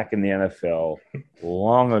back in the NFL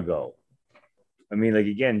long ago. I mean, like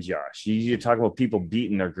again, Josh, you talk about people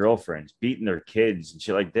beating their girlfriends, beating their kids and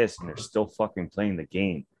shit like this, and they're still fucking playing the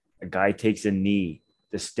game. A guy takes a knee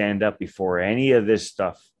to stand up before any of this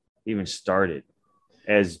stuff even started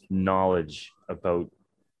as knowledge about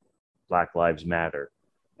Black Lives Matter.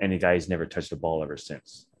 And the guy's never touched a ball ever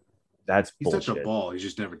since. That's he's bullshit. touched a ball. He's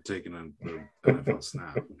just never taken an NFL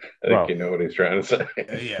snap. I think you know what he's trying to say.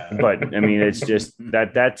 Yeah. But I mean, it's just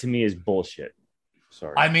that to me is bullshit.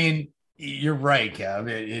 Sorry. I mean, you're right, Kev.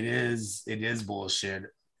 It is bullshit.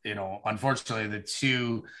 Unfortunately, the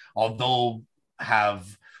two, although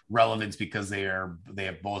have relevance because they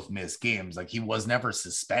have both missed games. Like he was never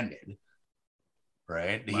suspended,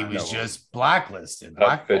 right? He was just blacklisted,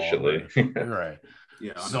 officially. Right.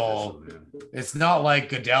 Yeah. So it's not like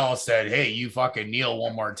Goodell said, "Hey, you fucking kneel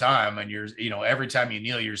one more time," and you're, every time you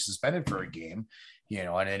kneel, you're suspended for a game,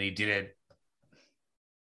 and then he did it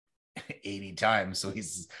 80 times, so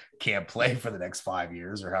he's can't play for the next 5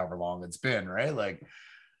 years or however long it's been, right? Like,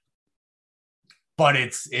 but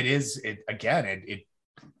it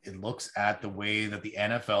looks at the way that the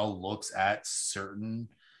NFL looks at certain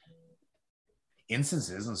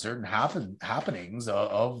instances and certain happenings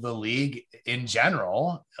of the league in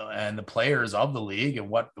general and the players of the league and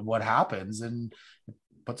what happens, and it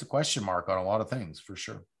puts a question mark on a lot of things for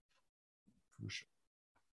sure.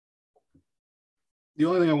 The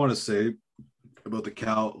only thing I want to say about the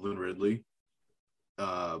Calvin Ridley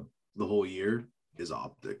the whole year is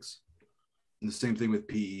optics. And the same thing with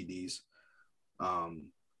PEDs.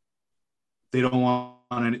 They want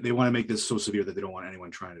to make this so severe that they don't want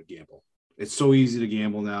anyone trying to gamble. It's so easy to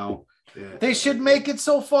gamble now. They should make it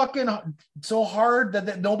so hard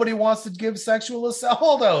that nobody wants to give sexual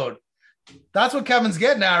assault out. That's what Kevin's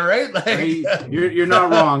getting at, right? Like, you're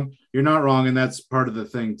not wrong. You're not wrong, and that's part of the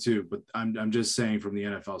thing too. But I'm just saying, from the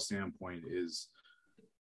NFL standpoint, is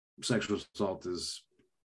sexual assault is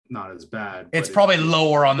not as bad. It's probably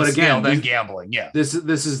lower on the scale than gambling. Yeah, this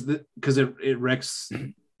is because it wrecks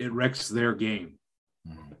their game,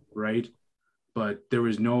 right? But it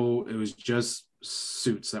was just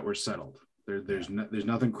suits that were settled. There's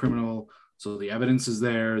nothing criminal. So the evidence is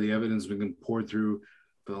there. The evidence has been poured through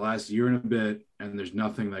for the last year and a bit, and there's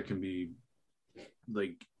nothing that can be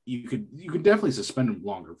like, you could definitely suspend them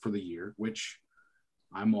longer for the year, which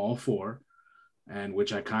I'm all for, and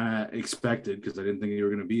which I kind of expected because I didn't think they were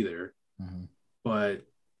going to be there. Mm-hmm. But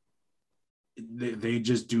they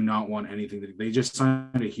just do not want anything. They just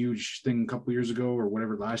signed a huge thing a couple years ago or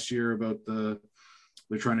whatever last year about they're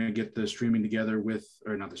trying to get the streaming together with,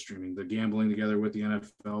 or not the streaming, the gambling together with the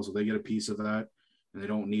NFL, so they get a piece of that, and they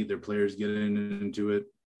don't need their players getting into it.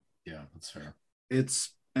 Yeah, that's fair.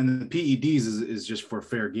 And the PEDs is just for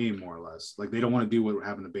fair game, more or less. Like, they don't want to do what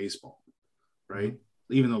happened to baseball, right?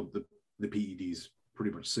 Mm-hmm. Even though the PEDs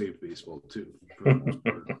pretty much saved baseball too, for the most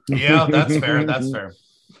part. Yeah, that's fair. That's fair.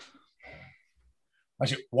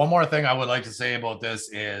 Actually, one more thing I would like to say about this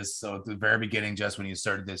is, so at the very beginning, just when you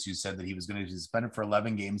started this, you said that he was going to be suspended for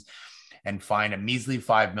 11 games and fined a measly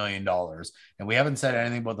 $5 million. And we haven't said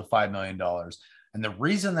anything about the $5 million. And the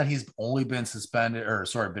reason that he's only been been fined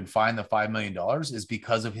the $5 million is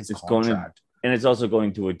because of his contract. And it's also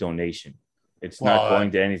going to a donation. It's not going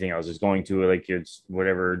to anything else. It's going to it's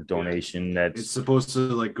whatever donation that's. It's supposed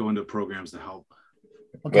to go into programs to help.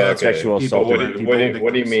 Okay. Sexual assault.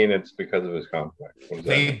 What do you mean it's because of his contract?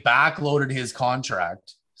 They backloaded his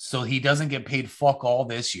contract, so he doesn't get paid fuck all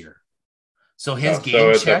this year. So his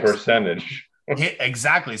game checks. A percentage.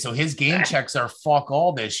 Exactly. So his game checks are fuck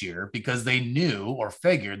all this year because they knew or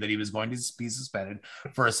figured that he was going to be suspended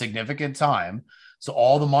for a significant time. So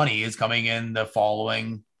all the money is coming in the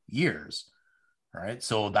following years. Right.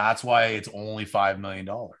 So that's why it's only $5 million.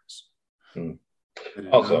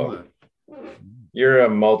 Also, you're a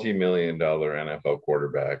multi-million-dollar NFL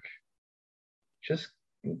quarterback. Just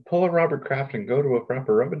pull a Robert Kraft and go to a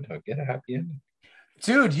proper rub and tug. Get a happy ending.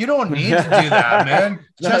 Dude, you don't need to do that, man.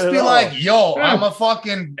 Just be like, yo, I'm a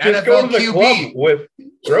fucking just NFL go to the QB club with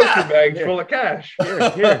grocery bags full of cash.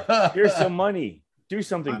 Here's some money. Do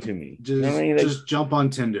something to me. Just jump on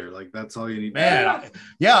Tinder. That's all you need. Man,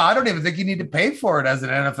 I don't even think you need to pay for it as an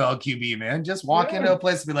NFL QB, man. Just walk into a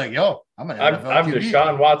place and be like, yo, I'm an NFL QB. I'm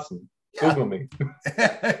Deshaun Watson. Google me.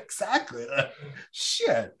 Exactly.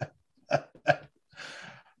 Shit.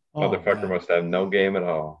 Motherfucker must have no game at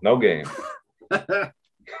all. No game.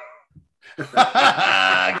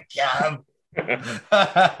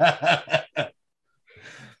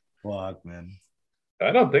 Fuck, man.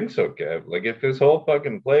 I don't think so, Kev. If his whole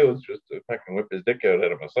fucking play was just to fucking whip his dick out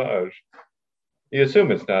at a massage, you assume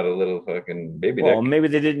it's not a little fucking baby dick. Well, maybe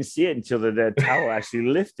they didn't see it until the towel actually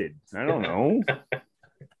lifted. I don't know.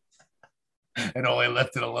 It only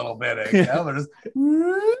lifted a little bit.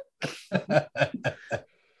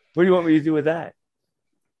 What do you want me to do with that?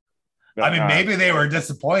 Maybe they were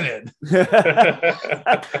disappointed.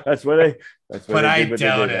 That's what but I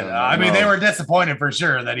doubt it. They were disappointed for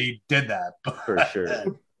sure that he did that. For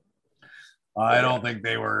sure. I don't think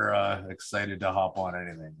they were excited to hop on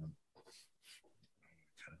anything.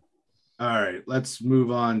 All right, let's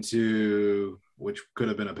move on to which could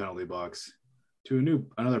have been a penalty box to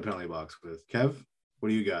another penalty box with Kev. What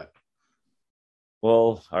do you got?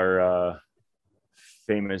 Well, our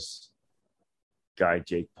famous guy,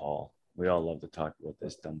 Jake Paul. We all love to talk about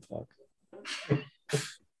this dumb fuck.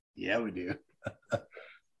 Yeah, we do.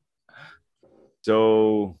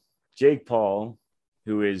 So Jake Paul,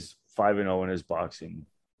 who is 5-0 in his boxing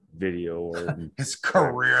video or His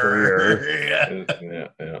career.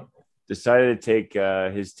 Yeah. decided to take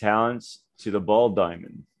his talents to the ball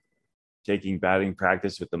diamond, taking batting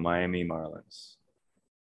practice with the Miami Marlins.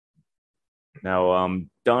 Now,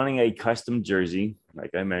 donning a custom jersey,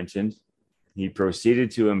 like I mentioned, he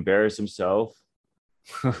proceeded to embarrass himself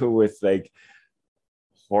with like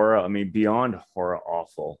horror. I mean, beyond horror,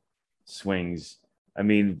 awful swings. I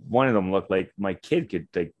mean, one of them looked like my kid could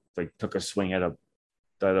like took a swing at a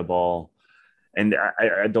ball, and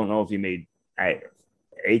I don't know if he made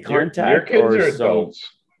a contact your kids or are some. adults.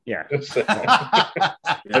 Yeah, Yeah,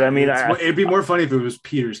 but I mean, it'd be more funny if it was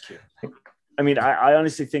Peter's kid. I mean, I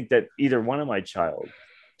honestly think that either one of my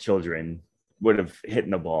children would have hit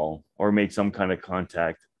the ball or made some kind of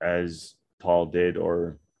contact as Paul did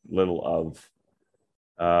or little of.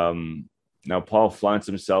 Now, Paul flaunts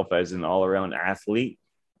himself as an all-around athlete.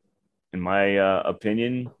 In my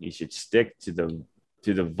opinion, he should stick to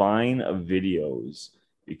the vine of videos,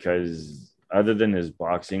 because other than his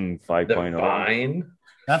boxing 5.0, Vine?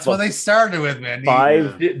 That's what they started with, man.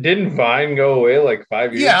 Didn't Vine go away like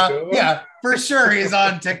 5 years ago? Yeah, for sure. He's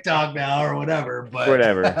on TikTok now or whatever. But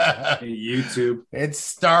whatever. YouTube. It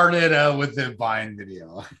started with the Vine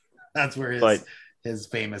video. That's where his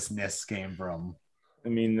famousness came from. I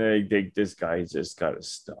mean, this guy just got to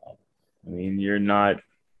stop. I mean, you're not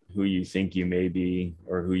who you think you may be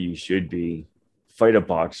or who you should be. Fight a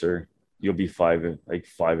boxer, you'll be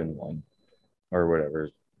 5-1 or whatever.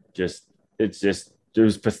 It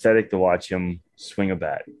was pathetic to watch him swing a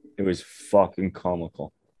bat. It was fucking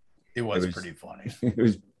comical. It was pretty funny. It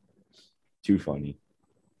was too funny.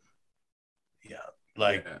 Yeah,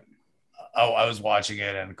 I was watching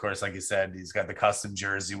it, and of course, like you said, he's got the custom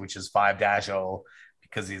jersey, which is 5-0,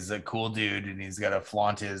 because he's a cool dude and he's got to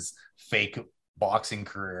flaunt his fake boxing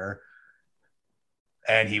career.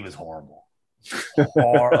 And he was horrible.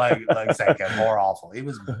 More awful. He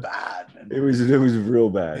was bad. Man. It was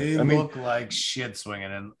real bad. He looked like shit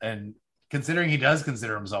swinging, and considering he does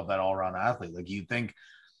consider himself that all-around athlete, like you think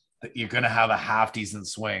that you're gonna have a half decent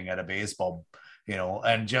swing at a baseball,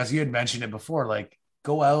 and Jesse, you had mentioned it before, like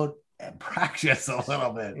go out and practice a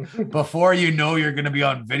little bit before you're gonna be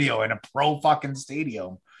on video in a pro fucking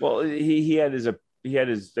stadium. Well,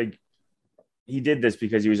 he did this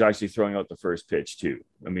because he was actually throwing out the first pitch too.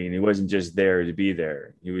 I mean, he wasn't just there to be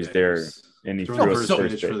there. He was there, and he threw out the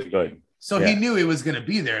first pitch. But he knew he was going to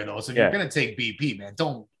be there, though. So if you're going to take BP, man,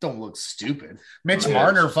 don't look stupid. Mitch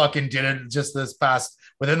Marner fucking did it just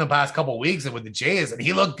within the past couple of weeks and with the Jays, and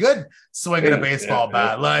he looked good swinging a baseball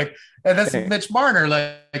bat. And that's Mitch Marner.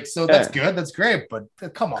 That's good. That's great. But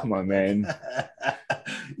come on, man.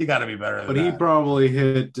 You got to be better. But he probably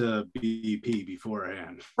hit BP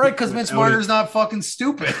beforehand, right? Because Mitch Marner's not fucking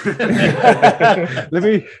stupid.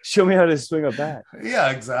 Show me how to swing a bat.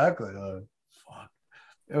 Yeah, exactly. Fuck.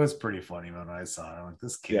 It was pretty funny when I saw it. I'm like,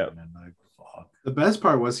 this kid, man, fuck. The best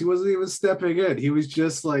part was he wasn't even stepping in. He was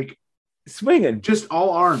just swinging, just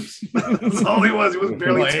all arms. That's all he was. He was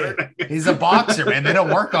barely turning. He's a boxer, man. They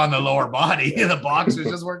don't work on the lower body. The boxers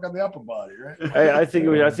just work on the upper body, right? I think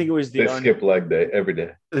it was they skip leg day every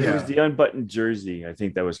day. It was the unbuttoned jersey. I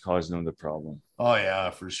think that was causing him the problem. Oh yeah,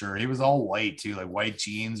 for sure. He was all white too, like white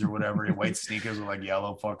jeans or whatever, white sneakers with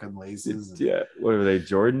yellow fucking laces. Yeah, what were they?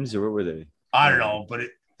 Jordans or what were they? I don't know, but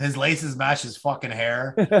his laces match his fucking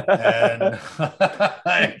hair, and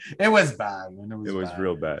it was bad. Man. It was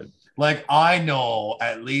real bad. I know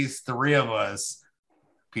at least three of us,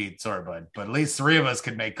 Pete, sorry, bud, but at least three of us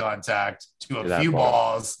could make contact to a few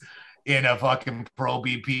balls in a fucking pro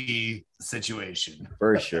BP situation.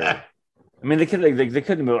 For sure. I mean, they couldn't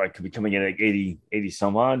could be coming in at 80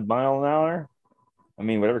 some odd mile an hour. I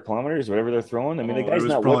mean, whatever kilometers, whatever they're throwing. I mean, the guy's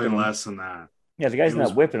not probably whipping less than that. Yeah, the guy's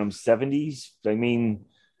not whipping them 70s. I mean,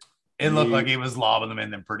 it looked like he was lobbing them in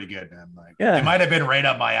them pretty good, man. It might have been right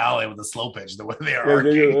up my alley with the slow pitch, the way they are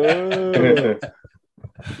arcing.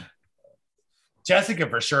 Jessica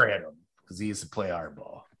for sure hit him because he used to play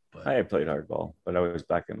hardball. But I had played hardball, but I was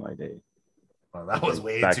back in my day. Well, that was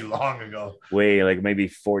way too long ago. Maybe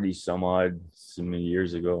 40 some odd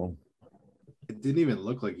years ago. It didn't even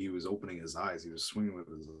look like he was opening his eyes. He was swinging with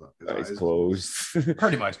his eyes closed.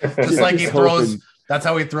 Pretty much. Just like he throws. That's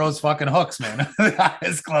how he throws fucking hooks, man.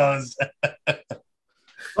 Eyes closed.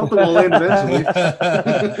 Something will land eventually.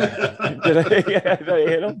 Did I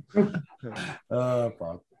hit him?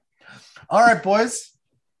 Fuck. All right, boys.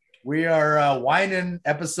 We are winding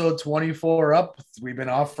episode 24 up. We've been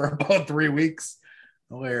off for about 3 weeks.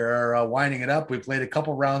 We're winding it up. We played a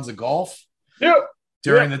couple rounds of golf. Yep.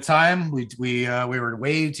 During the time, we were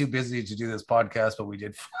way too busy to do this podcast, but we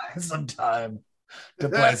did find some time to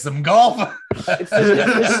play some golf. It's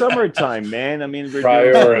the summertime, man. I mean,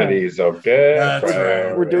 Priorities, okay? That's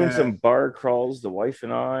right. We're doing some bar crawls, the wife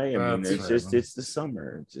and I. I mean, it's the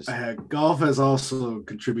summer. Golf has also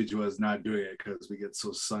contributed to us not doing it because we get so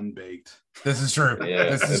sunbaked. This is true. Yeah,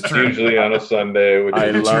 this is it's true. usually on a Sunday, which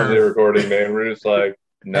is usually a recording day, and we're just like,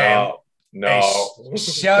 no. Hey,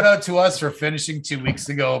 shout out to us for finishing 2 weeks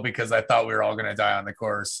ago because I thought we were all going to die on the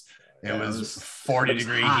course. It was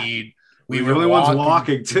 40-degree heat. We were the only ones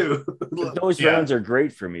walking too. Those rounds are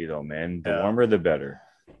great for me though, man. The warmer, the better.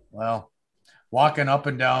 Well, walking up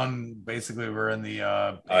and down, basically we're in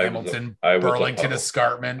the Hamilton Burlington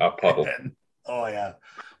escarpment. A puddle. And, oh yeah.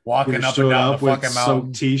 Walking up and down the fucking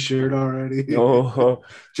mountain. T-shirt already. Oh,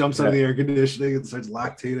 jumps out of the air conditioning and starts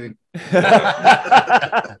lactating.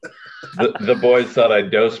 The boys thought I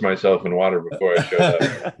dosed myself in water before I showed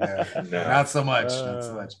up. No. Not so much. Not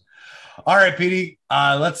so much. All right, Petey,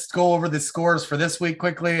 let's go over the scores for this week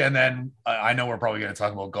quickly. And then I know we're probably going to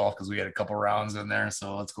talk about golf because we had a couple rounds in there.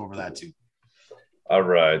 So let's go over that too. All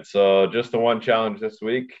right. So just the one challenge this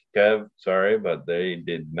week, Kev. Sorry, but they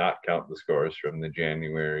did not count the scores from the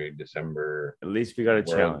January, December. At least we got a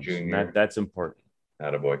challenge. That's important.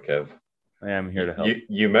 Attaboy, Kev. I am here to help.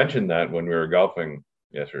 You mentioned that when we were golfing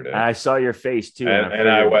yesterday. I saw your face too. And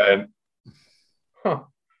I went,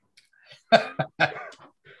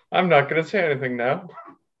 I'm not going to say anything now.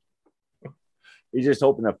 You're just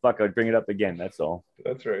hoping the fuck I'd bring it up again. That's all.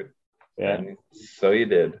 That's right. Yeah. And so you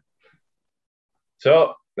did.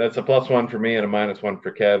 So that's a +1 for me and a -1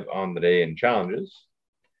 for Kev on the day in challenges.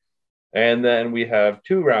 And then we have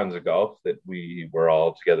 2 rounds of golf that we were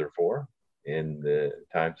all together for in the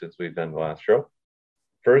time since we've done the last show.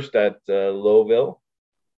 First at Lowville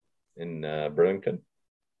in Burlington.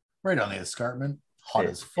 Right on the escarpment. Hot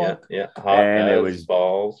as fuck. Yeah. Hot and as it was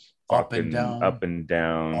balls. Up and down. Up and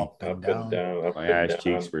down. Up and down. My ass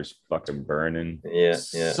cheeks were fucking burning. Yeah.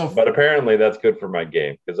 But apparently that's good for my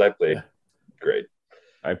game because I played great.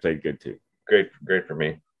 I played good too. Great for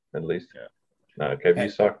me, at least. Yeah. No, Kev, you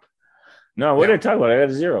sucked. No, what did I talk about? I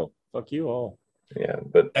got a 0. Fuck you all. Yeah,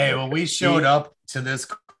 but hey, when we showed up to this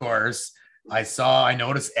course, I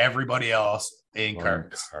noticed everybody else in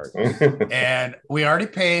carts. And we already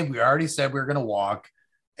paid. We already said we were gonna walk.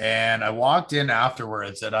 And I walked in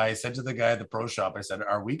afterwards and I said to the guy at the pro shop, I said,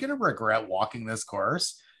 are we gonna regret walking this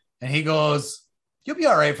course? And he goes, you'll be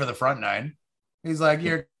all right for the front 9. He's like,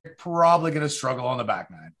 you're probably gonna struggle on the back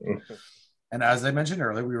 9. And as I mentioned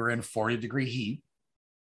earlier, we were in 40-degree heat.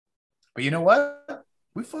 But you know what?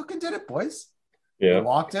 We fucking did it, boys. Yeah. We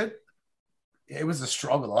walked it. It was a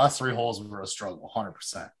struggle. The last 3 holes were a struggle,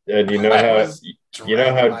 100%. And you know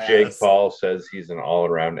how Jake Paul says he's an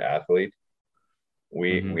all-around athlete?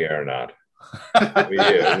 We are not. we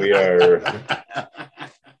are.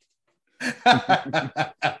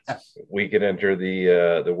 We can enter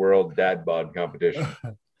the world dad bod competition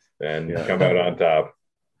and come out on top.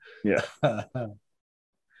 Yeah.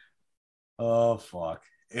 Oh fuck!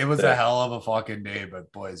 It was a hell of a fucking day,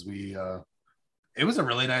 but boys, it was a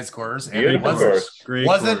really nice course. And it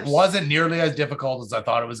wasn't nearly as difficult as I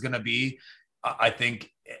thought it was going to be. I think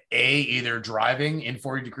either driving in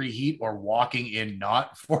 40-degree heat or walking in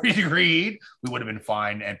not 40-degree heat, we would have been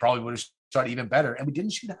fine and probably would have shot even better. And we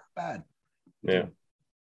didn't shoot that bad. Yeah.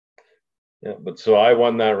 But so I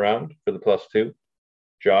won that round for the +2.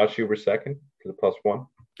 Josh, you were second for the +1.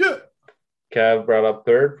 Yeah. Cav brought up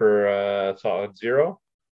third for a solid 0.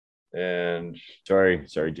 And sorry,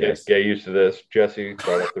 Jess. Get used to this. Jesse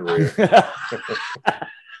brought up the rear.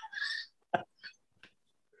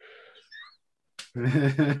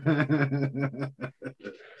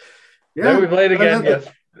 Then we played again. Yes.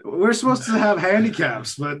 We're supposed to have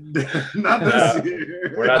handicaps, but not this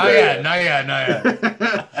year. We're not there yet. Not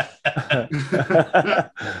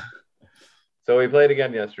yet. So we played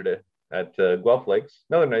again yesterday at Guelph Lakes.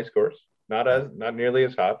 Another nice course. Not nearly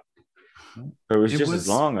as hot. It was just as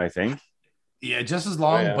long, I think. Yeah, just as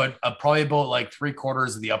long, but probably about like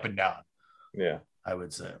 3/4 of the up and down. Yeah, I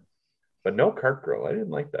would say. But no cart girl. I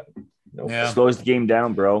didn't like that. No, slows the game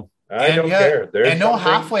down, bro. I don't care. And no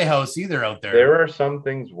halfway house either out there. There are some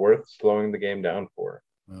things worth slowing the game down for,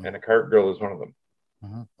 and a cart girl is one of them.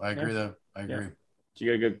 I agree, though. I agree.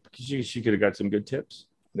 She could have got some good tips.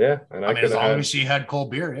 Yeah, and I mean, as long as she had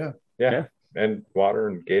cold beer, yeah, and water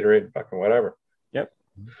and Gatorade, fucking whatever. Yep.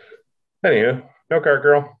 Anywho, no cart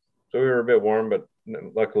girl. So we were a bit warm, but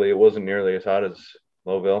luckily it wasn't nearly as hot as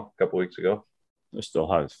Lowville a couple weeks ago. It was still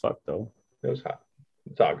hot as fuck, though. It was hot.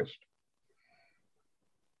 It's August.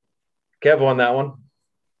 Kev won that one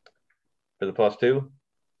for the +2.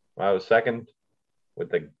 I was second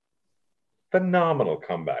with a phenomenal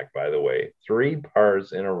comeback, by the way. 3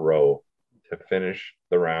 pars in a row to finish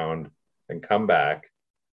the round and come back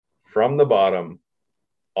from the bottom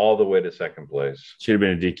all the way to second place. Should have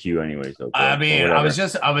been a DQ anyways. Though, I mean, I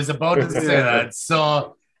was about to say that.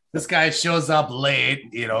 So this guy shows up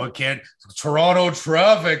late, can't Toronto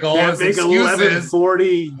traffic, all his excuses.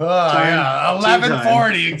 11:40. Yeah,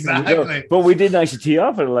 11:40 exactly. But we didn't actually tee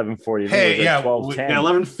off at 11:40. Hey, yeah,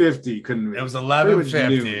 11:50 couldn't be. It was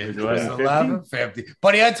 11:50. It was 11:50.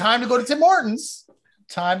 But he had time to go to Tim Hortons.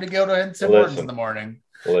 Time to go to Tim Hortons in the morning.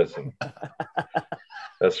 Listen,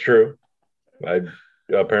 that's true. I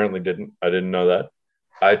apparently didn't. I didn't know that.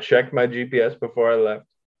 I checked my GPS before I left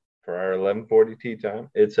for our 11:40 tea time.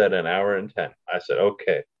 It said an hour and 10. I said,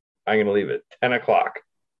 okay, I'm going to leave at 10 o'clock.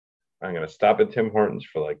 I'm going to stop at Tim Hortons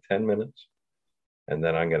for like 10 minutes. And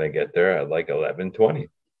then I'm going to get there at like 11:20.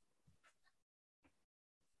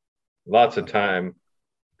 Lots of time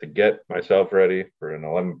to get myself ready for an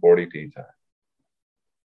 11:40 tea time.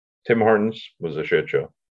 Tim Hortons was a shit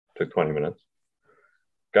show. Took 20 minutes.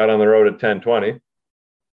 Got on the road at 10:20.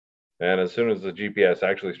 And as soon as the GPS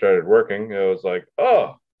actually started working, it was like,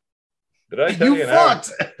 oh, did I tell you an hour?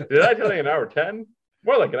 Did I tell you an hour 10?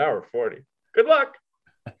 More like an hour 40. Good luck.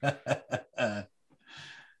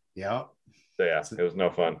 Yeah. So yeah, it was no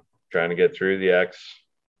fun trying to get through the X.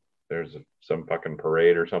 There's some fucking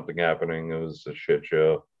parade or something happening. It was a shit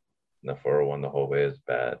show. And the 401 the whole way is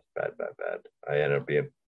bad. I ended up being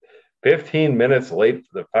 15 minutes late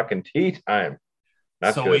for the fucking tea time.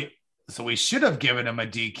 Not good. So we should have given him a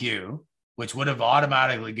DQ, which would have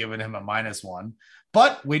automatically given him a -1.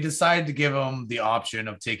 But we decided to give him the option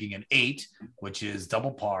of taking an 8, which is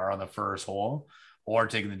double par on the first hole, or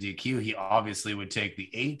taking the DQ. He obviously would take the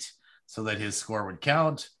 8 so that his score would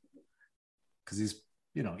count, because he's,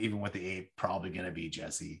 even with the 8, probably going to be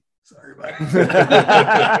Jesse. Sorry about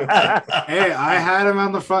that. Hey, I had him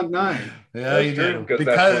on the front 9. Yeah, you did. Because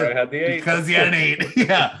that's where I had the 8. Because he had an 8.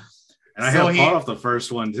 Yeah. And I had pot off the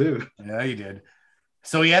first one too. Yeah, you did.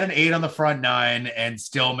 So he had an 8 on the front 9 and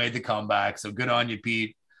still made the comeback. So good on you,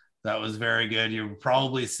 Pete. That was very good. You're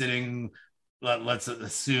probably sitting, let's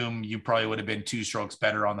assume you probably would have been 2 strokes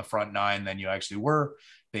better on the front 9 than you actually were.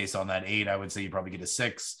 Based on that 8, I would say you probably get a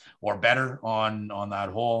 6 or better on that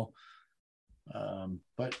hole.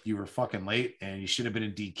 But you were fucking late and you should have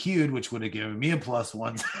been DQ'd, which would have given me a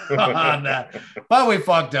 +1 on that. But we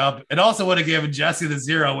fucked up. It also would have given Jesse the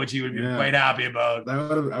 0, which he would be quite happy about.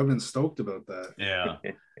 I've been stoked about that. Yeah.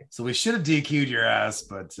 So we should have DQ'd your ass,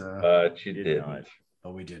 but you didn't.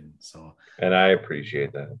 But we didn't. So, and I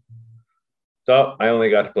appreciate that. So I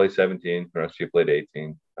only got to play 17. The rest of you played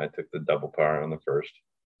 18. I took the double par on the first.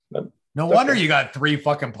 But no wonder you got 3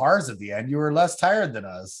 fucking pars at the end. You were less tired than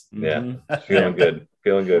us. Yeah, feeling good.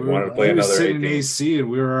 Wanted to play another 18. In AC and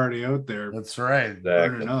we were already out there. That's right. Exactly.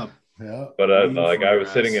 Burning up. Yeah. But I was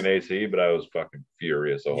sitting in AC, but I was fucking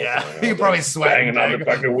furious. Yeah, you probably sweating on the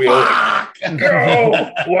fucking wheel.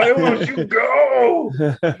 Go! Why won't you go?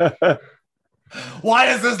 Why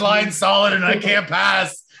is this line solid and I can't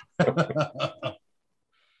pass?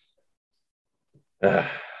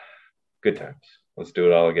 Good times. Let's do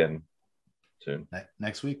it all again soon.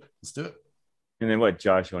 Next week. Let's do it. And then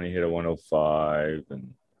Josh only hit a 105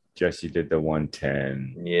 and Jesse did the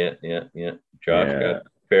 110. Yeah. Josh got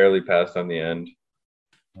barely passed on the end.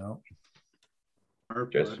 No.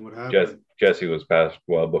 Jesse was passed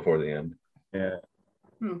well before the end. Yeah.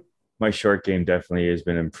 My short game definitely has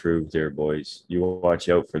been improved there, boys. You will watch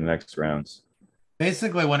out for the next rounds.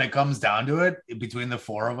 Basically, when it comes down to it, between the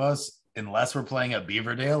 4 of us, unless we're playing at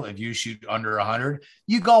Beaverdale, if you shoot under 100,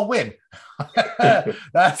 you go win.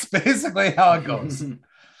 That's basically how it goes.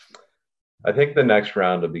 I think the next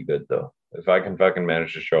round will be good, though. If I can fucking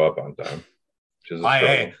manage to show up on time. Which is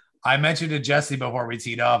I mentioned to Jesse before we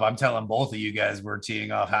teed off, I'm telling both of you guys we're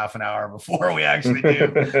teeing off half an hour before we actually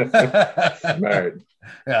do. Smart.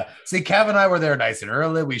 Yeah. See, Kev and I were there nice and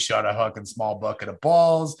early. We shot a hook and small bucket of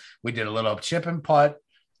balls. We did a little chip and putt.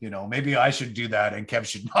 Maybe I should do that and Kev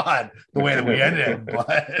should not, the way that we ended.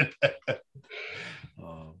 But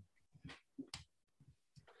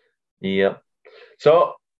Yep.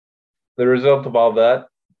 So the result of all that,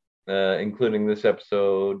 including this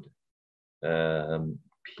episode,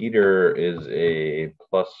 Peter is a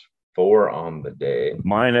 +4 on the day.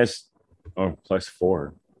 +4.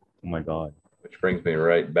 Oh my God. Which brings me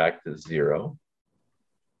right back to 0.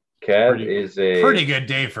 Kev is a pretty good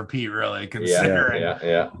day for Pete, really, considering.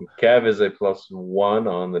 Yeah. Kev is a +1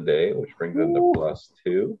 on the day, which brings him to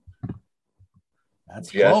 +2.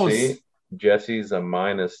 That's close. Jesse's a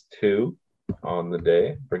 -2 on the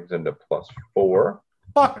day, brings him to +4.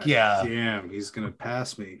 Fuck yeah. Damn, he's gonna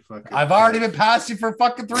pass me. Fucking I've already been past you for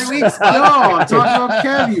fucking 3 weeks. No, I'm talking about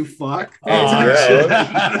Kev, you fuck.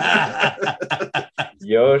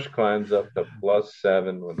 Yosh climbs up to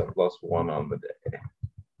 +7 with a +1 on the day.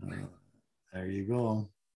 There you go.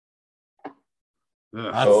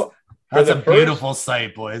 Ugh. So That's for a the first- beautiful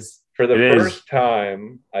sight, boys. For the It is. first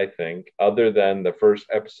time, I think, other than the first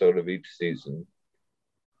episode of each season,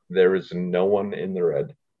 there is no one in the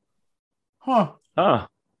red. Huh. Huh.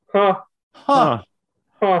 Huh? Huh.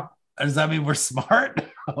 Huh? Does that mean we're smart?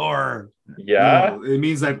 Or Yeah. No, it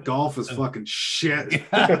means that golf is fucking shit.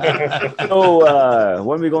 So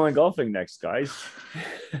when are we going golfing next, guys?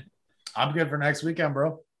 I'm good for next weekend,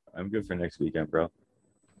 bro. I'm good for next weekend, bro.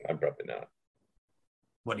 I'm probably not.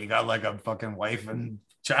 What, you got like a fucking wife and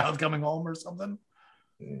child coming home or something?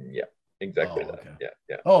 Yeah, exactly Oh, that. okay.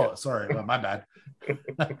 Yeah. Oh, sorry. My bad.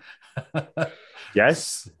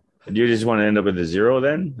 Yes. And you just want to end up with a 0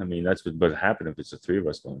 then? I mean, that's what would happen if it's the 3 of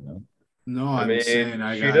us going on. No, I I'm mean, saying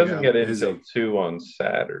she doesn't get in until 2 on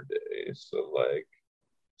Saturday. So, like,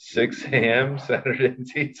 6 a.m. Saturday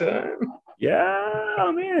tea time. Yeah,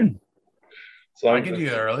 I'm in. So I I'm can do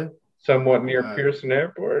that early. somewhat near Pearson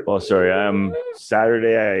Airport. Well, sorry,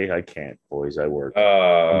 Saturday. I can't, boys. I work.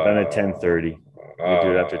 I'm done at 10:30. You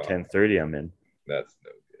do it after 10:30. I'm in. That's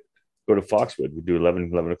no good. Go to Foxwood. We do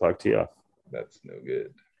 11 o'clock tee off. That's no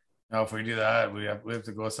good. No, if we do that, we have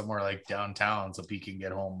to go somewhere like downtown so Pete can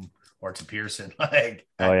get home, or to Pearson like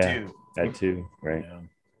Oh, at yeah. 2. At 2, right? Yeah.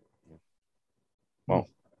 Well,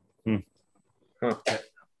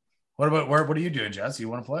 What about what are you doing, Jess? You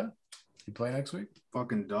want to play? You play next week?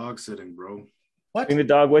 fucking dog sitting, bro. What? bring the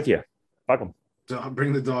dog with you. Fuck him.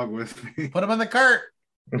 Bring the dog with me. Put him in the cart.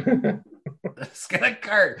 Let's get a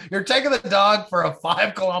cart. You're taking the dog for a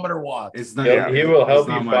 5-kilometer walk. It's not. He will help it's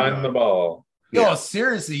not you my find dog. the ball. Yo, Yeah.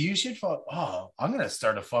 seriously, you should. I'm gonna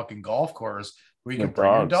start a fucking golf course where you can With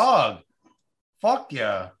bring your dogs. dog. Fuck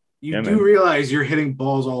yeah. You Yeah, do man. realize you're hitting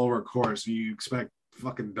balls all over a course. You expect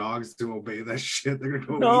fucking dogs to obey that shit. They're gonna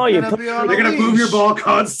go. No, eat. you Gonna put, be on They're a gonna move your leash. ball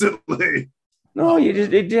constantly. no,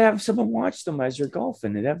 you have someone watch them as you're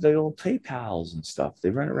golfing. They have their little play pals and stuff. They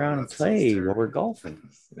run around and That sounds play while terrible. we're golfing,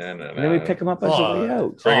 No. and then we pick them up on Oh, the way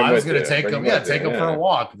out. Bring him I was with gonna you. take Bring him. him Yeah, with take you, him for yeah. a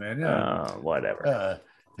walk, man. Yeah. Whatever.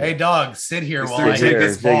 Hey, dog, sit here They while start I taking- hit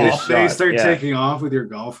this take a ball. shot. They start Yeah. taking off with your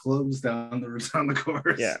golf clubs down the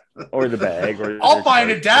course. Yeah, or the bag. Or I'll find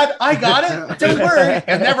it, Dad. I got it. Don't worry.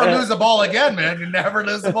 And never lose the ball again, man. You never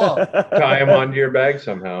lose the ball. Tie him onto your bag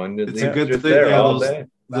somehow, and It's a good just thing, there yeah, all those- day.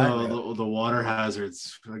 The water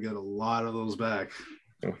hazards. I get a lot of those back.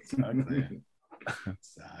 Exactly.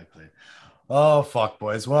 Exactly. Oh, fuck,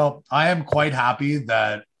 boys. Well, I am quite happy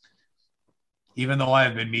that even though I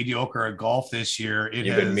have been mediocre at golf this year,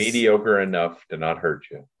 You've been mediocre enough to not hurt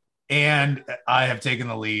you. and I have taken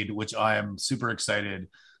the lead, which I am super excited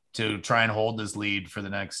to try and hold this lead for the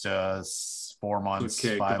next 4 months,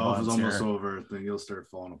 Okay, 5 golf is months. almost Here. over. Then you'll start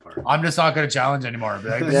falling apart. I'm just not going to challenge anymore. Be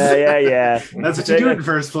like, yeah. That's what you do in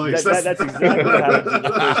first place. That's exactly what happens in the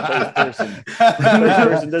first place person. The first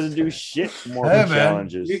person doesn't do shit more Hey, for man.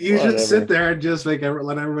 challenges. You should Whatever. sit there and just let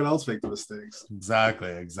everyone else make the mistakes. Exactly.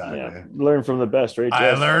 Yeah, learn from the best, right?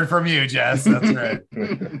 I Jess? learned from you, Jess. That's right.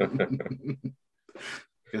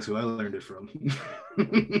 Guess who I learned it from?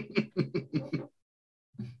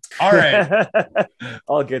 All right.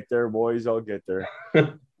 I'll get there, boys. I'll get there.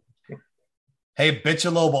 Hey,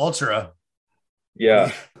 Bitchalobe Ultra.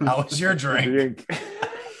 Yeah. How was your drink?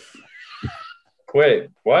 Wait,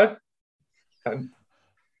 what? Who?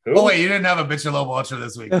 Oh, wait, you didn't have a Bitchalobe Ultra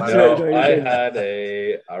this week. My No. bad. No, I had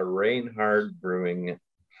a Reinhard Brewing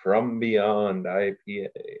From Beyond IPA.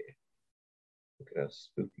 Look at how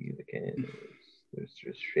spooky the can is. There's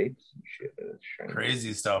just shapes and shit. It's shiny.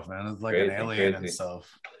 Crazy stuff, man. It's like Crazy, an alien and crazy.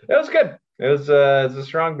 stuff. It was good. It was it's a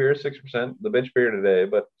strong beer, 6%. The bitch beer today,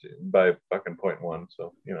 but by fucking 0.1.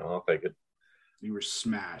 So, I'll take it. You were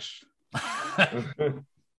smashed.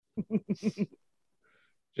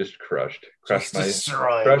 Just crushed. Just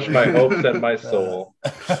destroyed. Crushed my hopes and my soul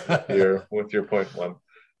here with your 0.1.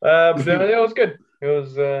 But it was good. It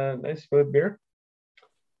was a nice smooth beer.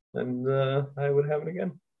 And I would have it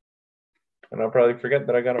again. And I'll probably forget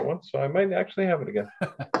that I got it once, so I might actually have it again.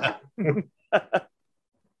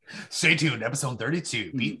 Stay tuned. Episode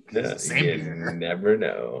 32. Pete, Yeah, same you beer. never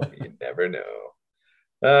know. You never know.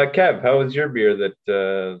 Kev, how was your beer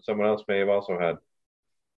that someone else may have also had?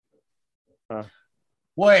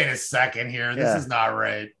 Wait a second here. This Yeah. is not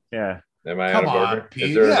right. Yeah. Am I Come out of on, order? Pete.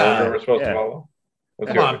 Is there an Yeah. order we're supposed Yeah. to follow? What's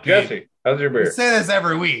Come yours? on, Pete. Jesse, how's your We beer? say this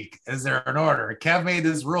every week. Is there an order? Kev made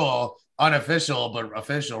this rule. unofficial but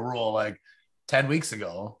official rule like 10 weeks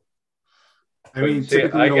ago. I mean, See,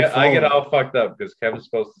 typically I we don't get follow. all fucked up because Kevin's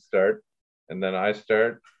supposed to start, and then I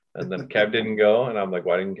start, and then Kev didn't go, and I'm like,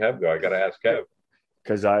 why didn't Kev go? I gotta ask Kev.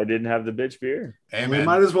 Because I didn't have the bitch beer. Hey, They man.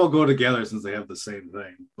 might as well go together since they have the same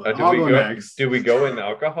thing. But Do I'll we go go? next. Do we go in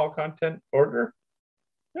alcohol content order?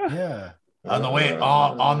 Yeah. On the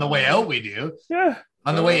way out, we do. Yeah.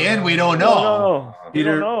 On the way in, we don't know. No.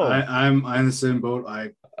 Peter, know. I'm in the same boat.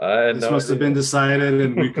 This No must have idea. been decided,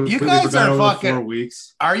 and we completely guys forgot are over fucking- 4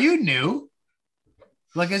 weeks. Are you new?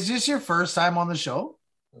 Like, is this your first time on the show?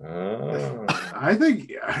 Oh. I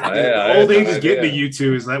think I old had age no is getting to idea. you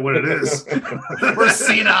two. Is that what it is? We're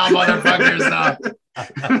senile motherfuckers now.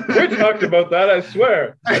 We talked about that, I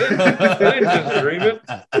swear. I didn't just dream it.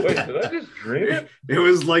 Wait, did I just dream it? It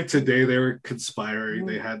was like today they were conspiring.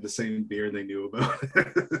 They had the same beer and they knew about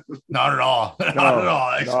it. Not at all. Not No, at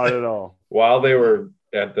all. Not Actually. at all. While they were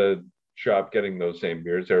at the shop getting those same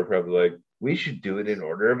beers, they were probably like, we should do it in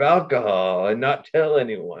order of alcohol and not tell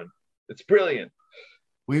anyone. It's brilliant.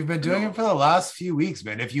 We've been doing it for the last few weeks,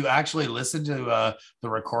 man. If you actually listen to the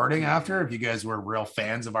recording after, if you guys were real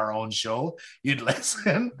fans of our own show, you'd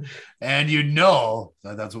listen and you'd know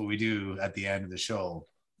that that's what we do at the end of the show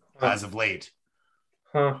as of late.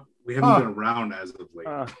 Huh. We haven't been around as of late.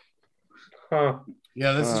 Huh.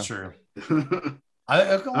 Yeah, this is true.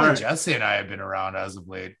 I All right. Jesse and I have been around as of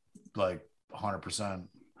late, like 100%.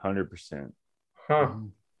 100%. Huh.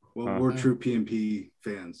 Well, we're true PMP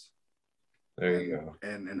fans There you go.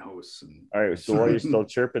 and hosts. And All right. So while you're still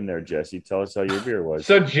chirping there, Jesse, tell us how your beer was.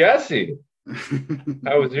 So, Jesse,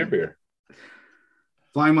 how was your beer?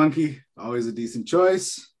 Flying Monkey, always a decent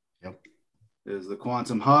choice. Yep. Is the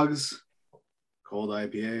Quantum Hugs cold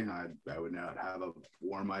IPA. I would not have a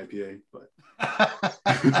warm IPA, but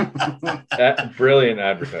Brilliant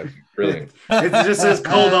advertising. Brilliant. it just says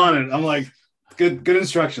cold on it. I'm like, good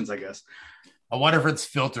instructions, I guess. I wonder if it's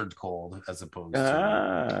filtered cold as opposed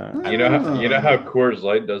to. You know how Coors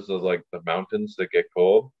Light does the mountains that get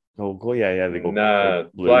cold? Oh, cool. Yeah. They go Nah,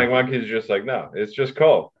 blue. Flying Monkey's just like, no, it's just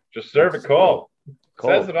cold. Just serve it cold.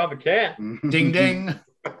 Cold. Says it on the can. Ding ding.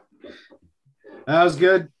 That was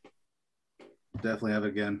good. Definitely have it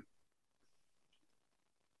again.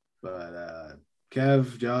 But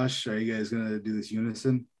Kev, Josh, are you guys gonna do this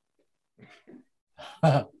unison?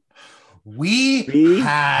 We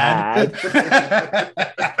had.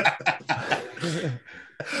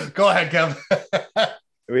 Go ahead, Kev.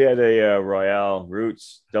 We had a Royale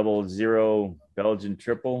Roots 00 Belgian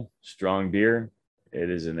triple strong beer. It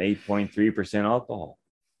is an 8.3% alcohol.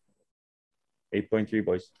 8.3,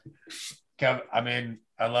 boys. Kev, I mean,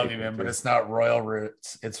 I love you, man, but it's not Royal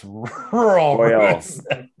Roots. It's Rural Royal. Roots.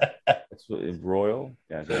 That's what, Royal?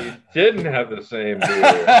 Yeah. Didn't have the same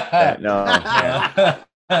beer. No.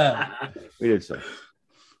 We did so.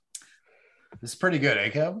 It's pretty good, eh,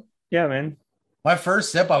 Kev? Yeah, man. My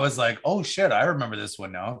first sip, I was like, oh shit, I remember this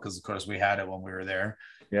one now, because of course we had it when we were there.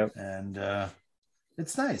 Yep. And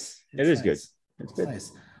it's nice. It is good. It's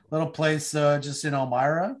nice. Little place just in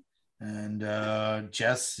Elmira. And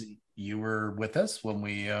Jess, you were with us when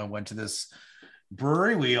we went to this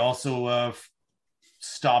brewery. We also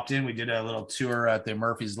stopped in. We did a little tour at the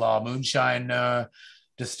Murphy's Law Moonshine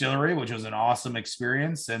Distillery, which was an awesome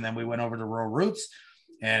experience. And then we went over to Rural Roots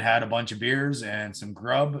and had a bunch of beers and some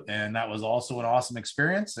grub. And that was also an awesome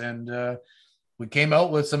experience. And we came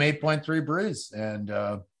out with some 8.3 brews. And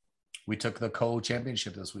we took the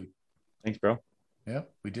co-championship this week. Thanks, bro. Yeah,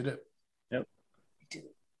 we did it. Yep.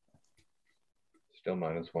 Still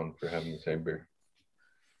 -1 for having the same beer.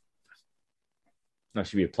 No, it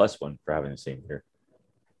should be a +1 for having the same beer.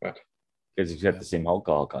 What? Because it's got the same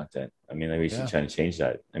alcohol content. I mean, we should try to change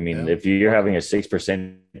that. I mean, Yeah. if you're having a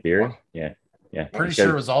 6% beer, What? yeah. Pretty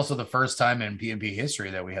sure it was also the first time in PMP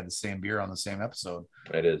history that we had the same beer on the same episode.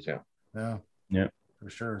 It is, yeah. Yeah, for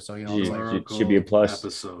sure. So it's like, Should be a plus.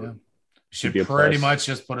 Episode. Yeah. should be a pretty plus. much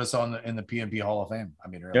just put us in the PMP Hall of Fame. I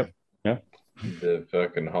mean, really. Yep. The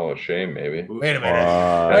fucking Hall of Shame, maybe. Wait a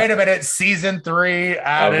minute. Wait a minute. Season 3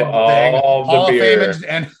 added Of all the Hall of beer. Fame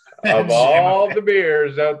and Of shame. all the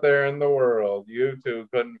beers out there in the world, you two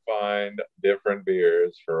couldn't find different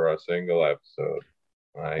beers for a single episode.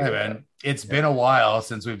 My Hey, God. man, it's been a while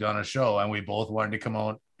since we've done a show, and we both wanted to come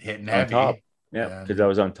out hitting On heavy. top. Yeah, And- because I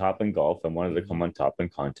was on top in golf. I wanted to come on top in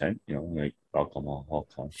content. Like I'll come on all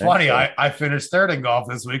content. Funny, So, I finished third in golf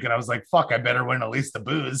this week, and I was like, "Fuck, I better win at least the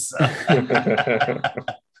booze."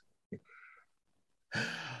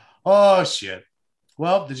 Oh shit!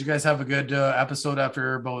 Well, did you guys have a good episode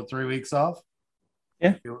after about 3 weeks off?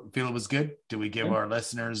 Yeah. Feel it was good. Did we give Yeah. our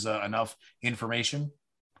listeners enough information?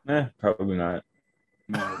 probably not.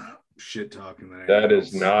 No, shit talking than That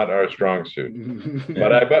is not our strong suit.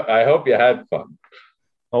 But I hope you had fun.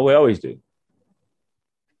 Oh, we always do.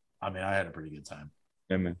 I mean, I had a pretty good time.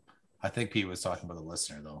 Yeah, man. I think Pete was talking about the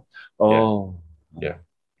listener, though. Oh. Yeah.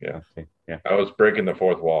 Okay. Yeah. I was breaking the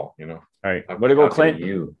fourth wall, you know. All right. Way to go, Clint.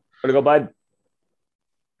 You. Way to go, bud.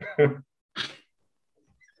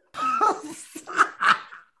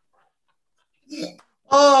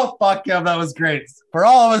 Oh, fuck yeah, that was great. For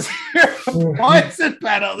all of us here, points and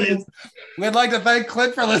penalties, we'd like to thank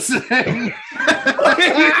Clint for listening.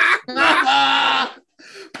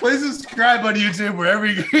 Please subscribe on YouTube, wherever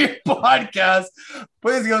you get your podcast.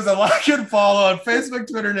 Please give us a like and follow on Facebook,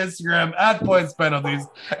 Twitter, and Instagram at Points Penalties.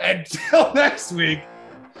 Until next week,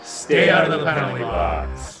 stay out of the penalty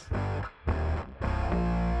box.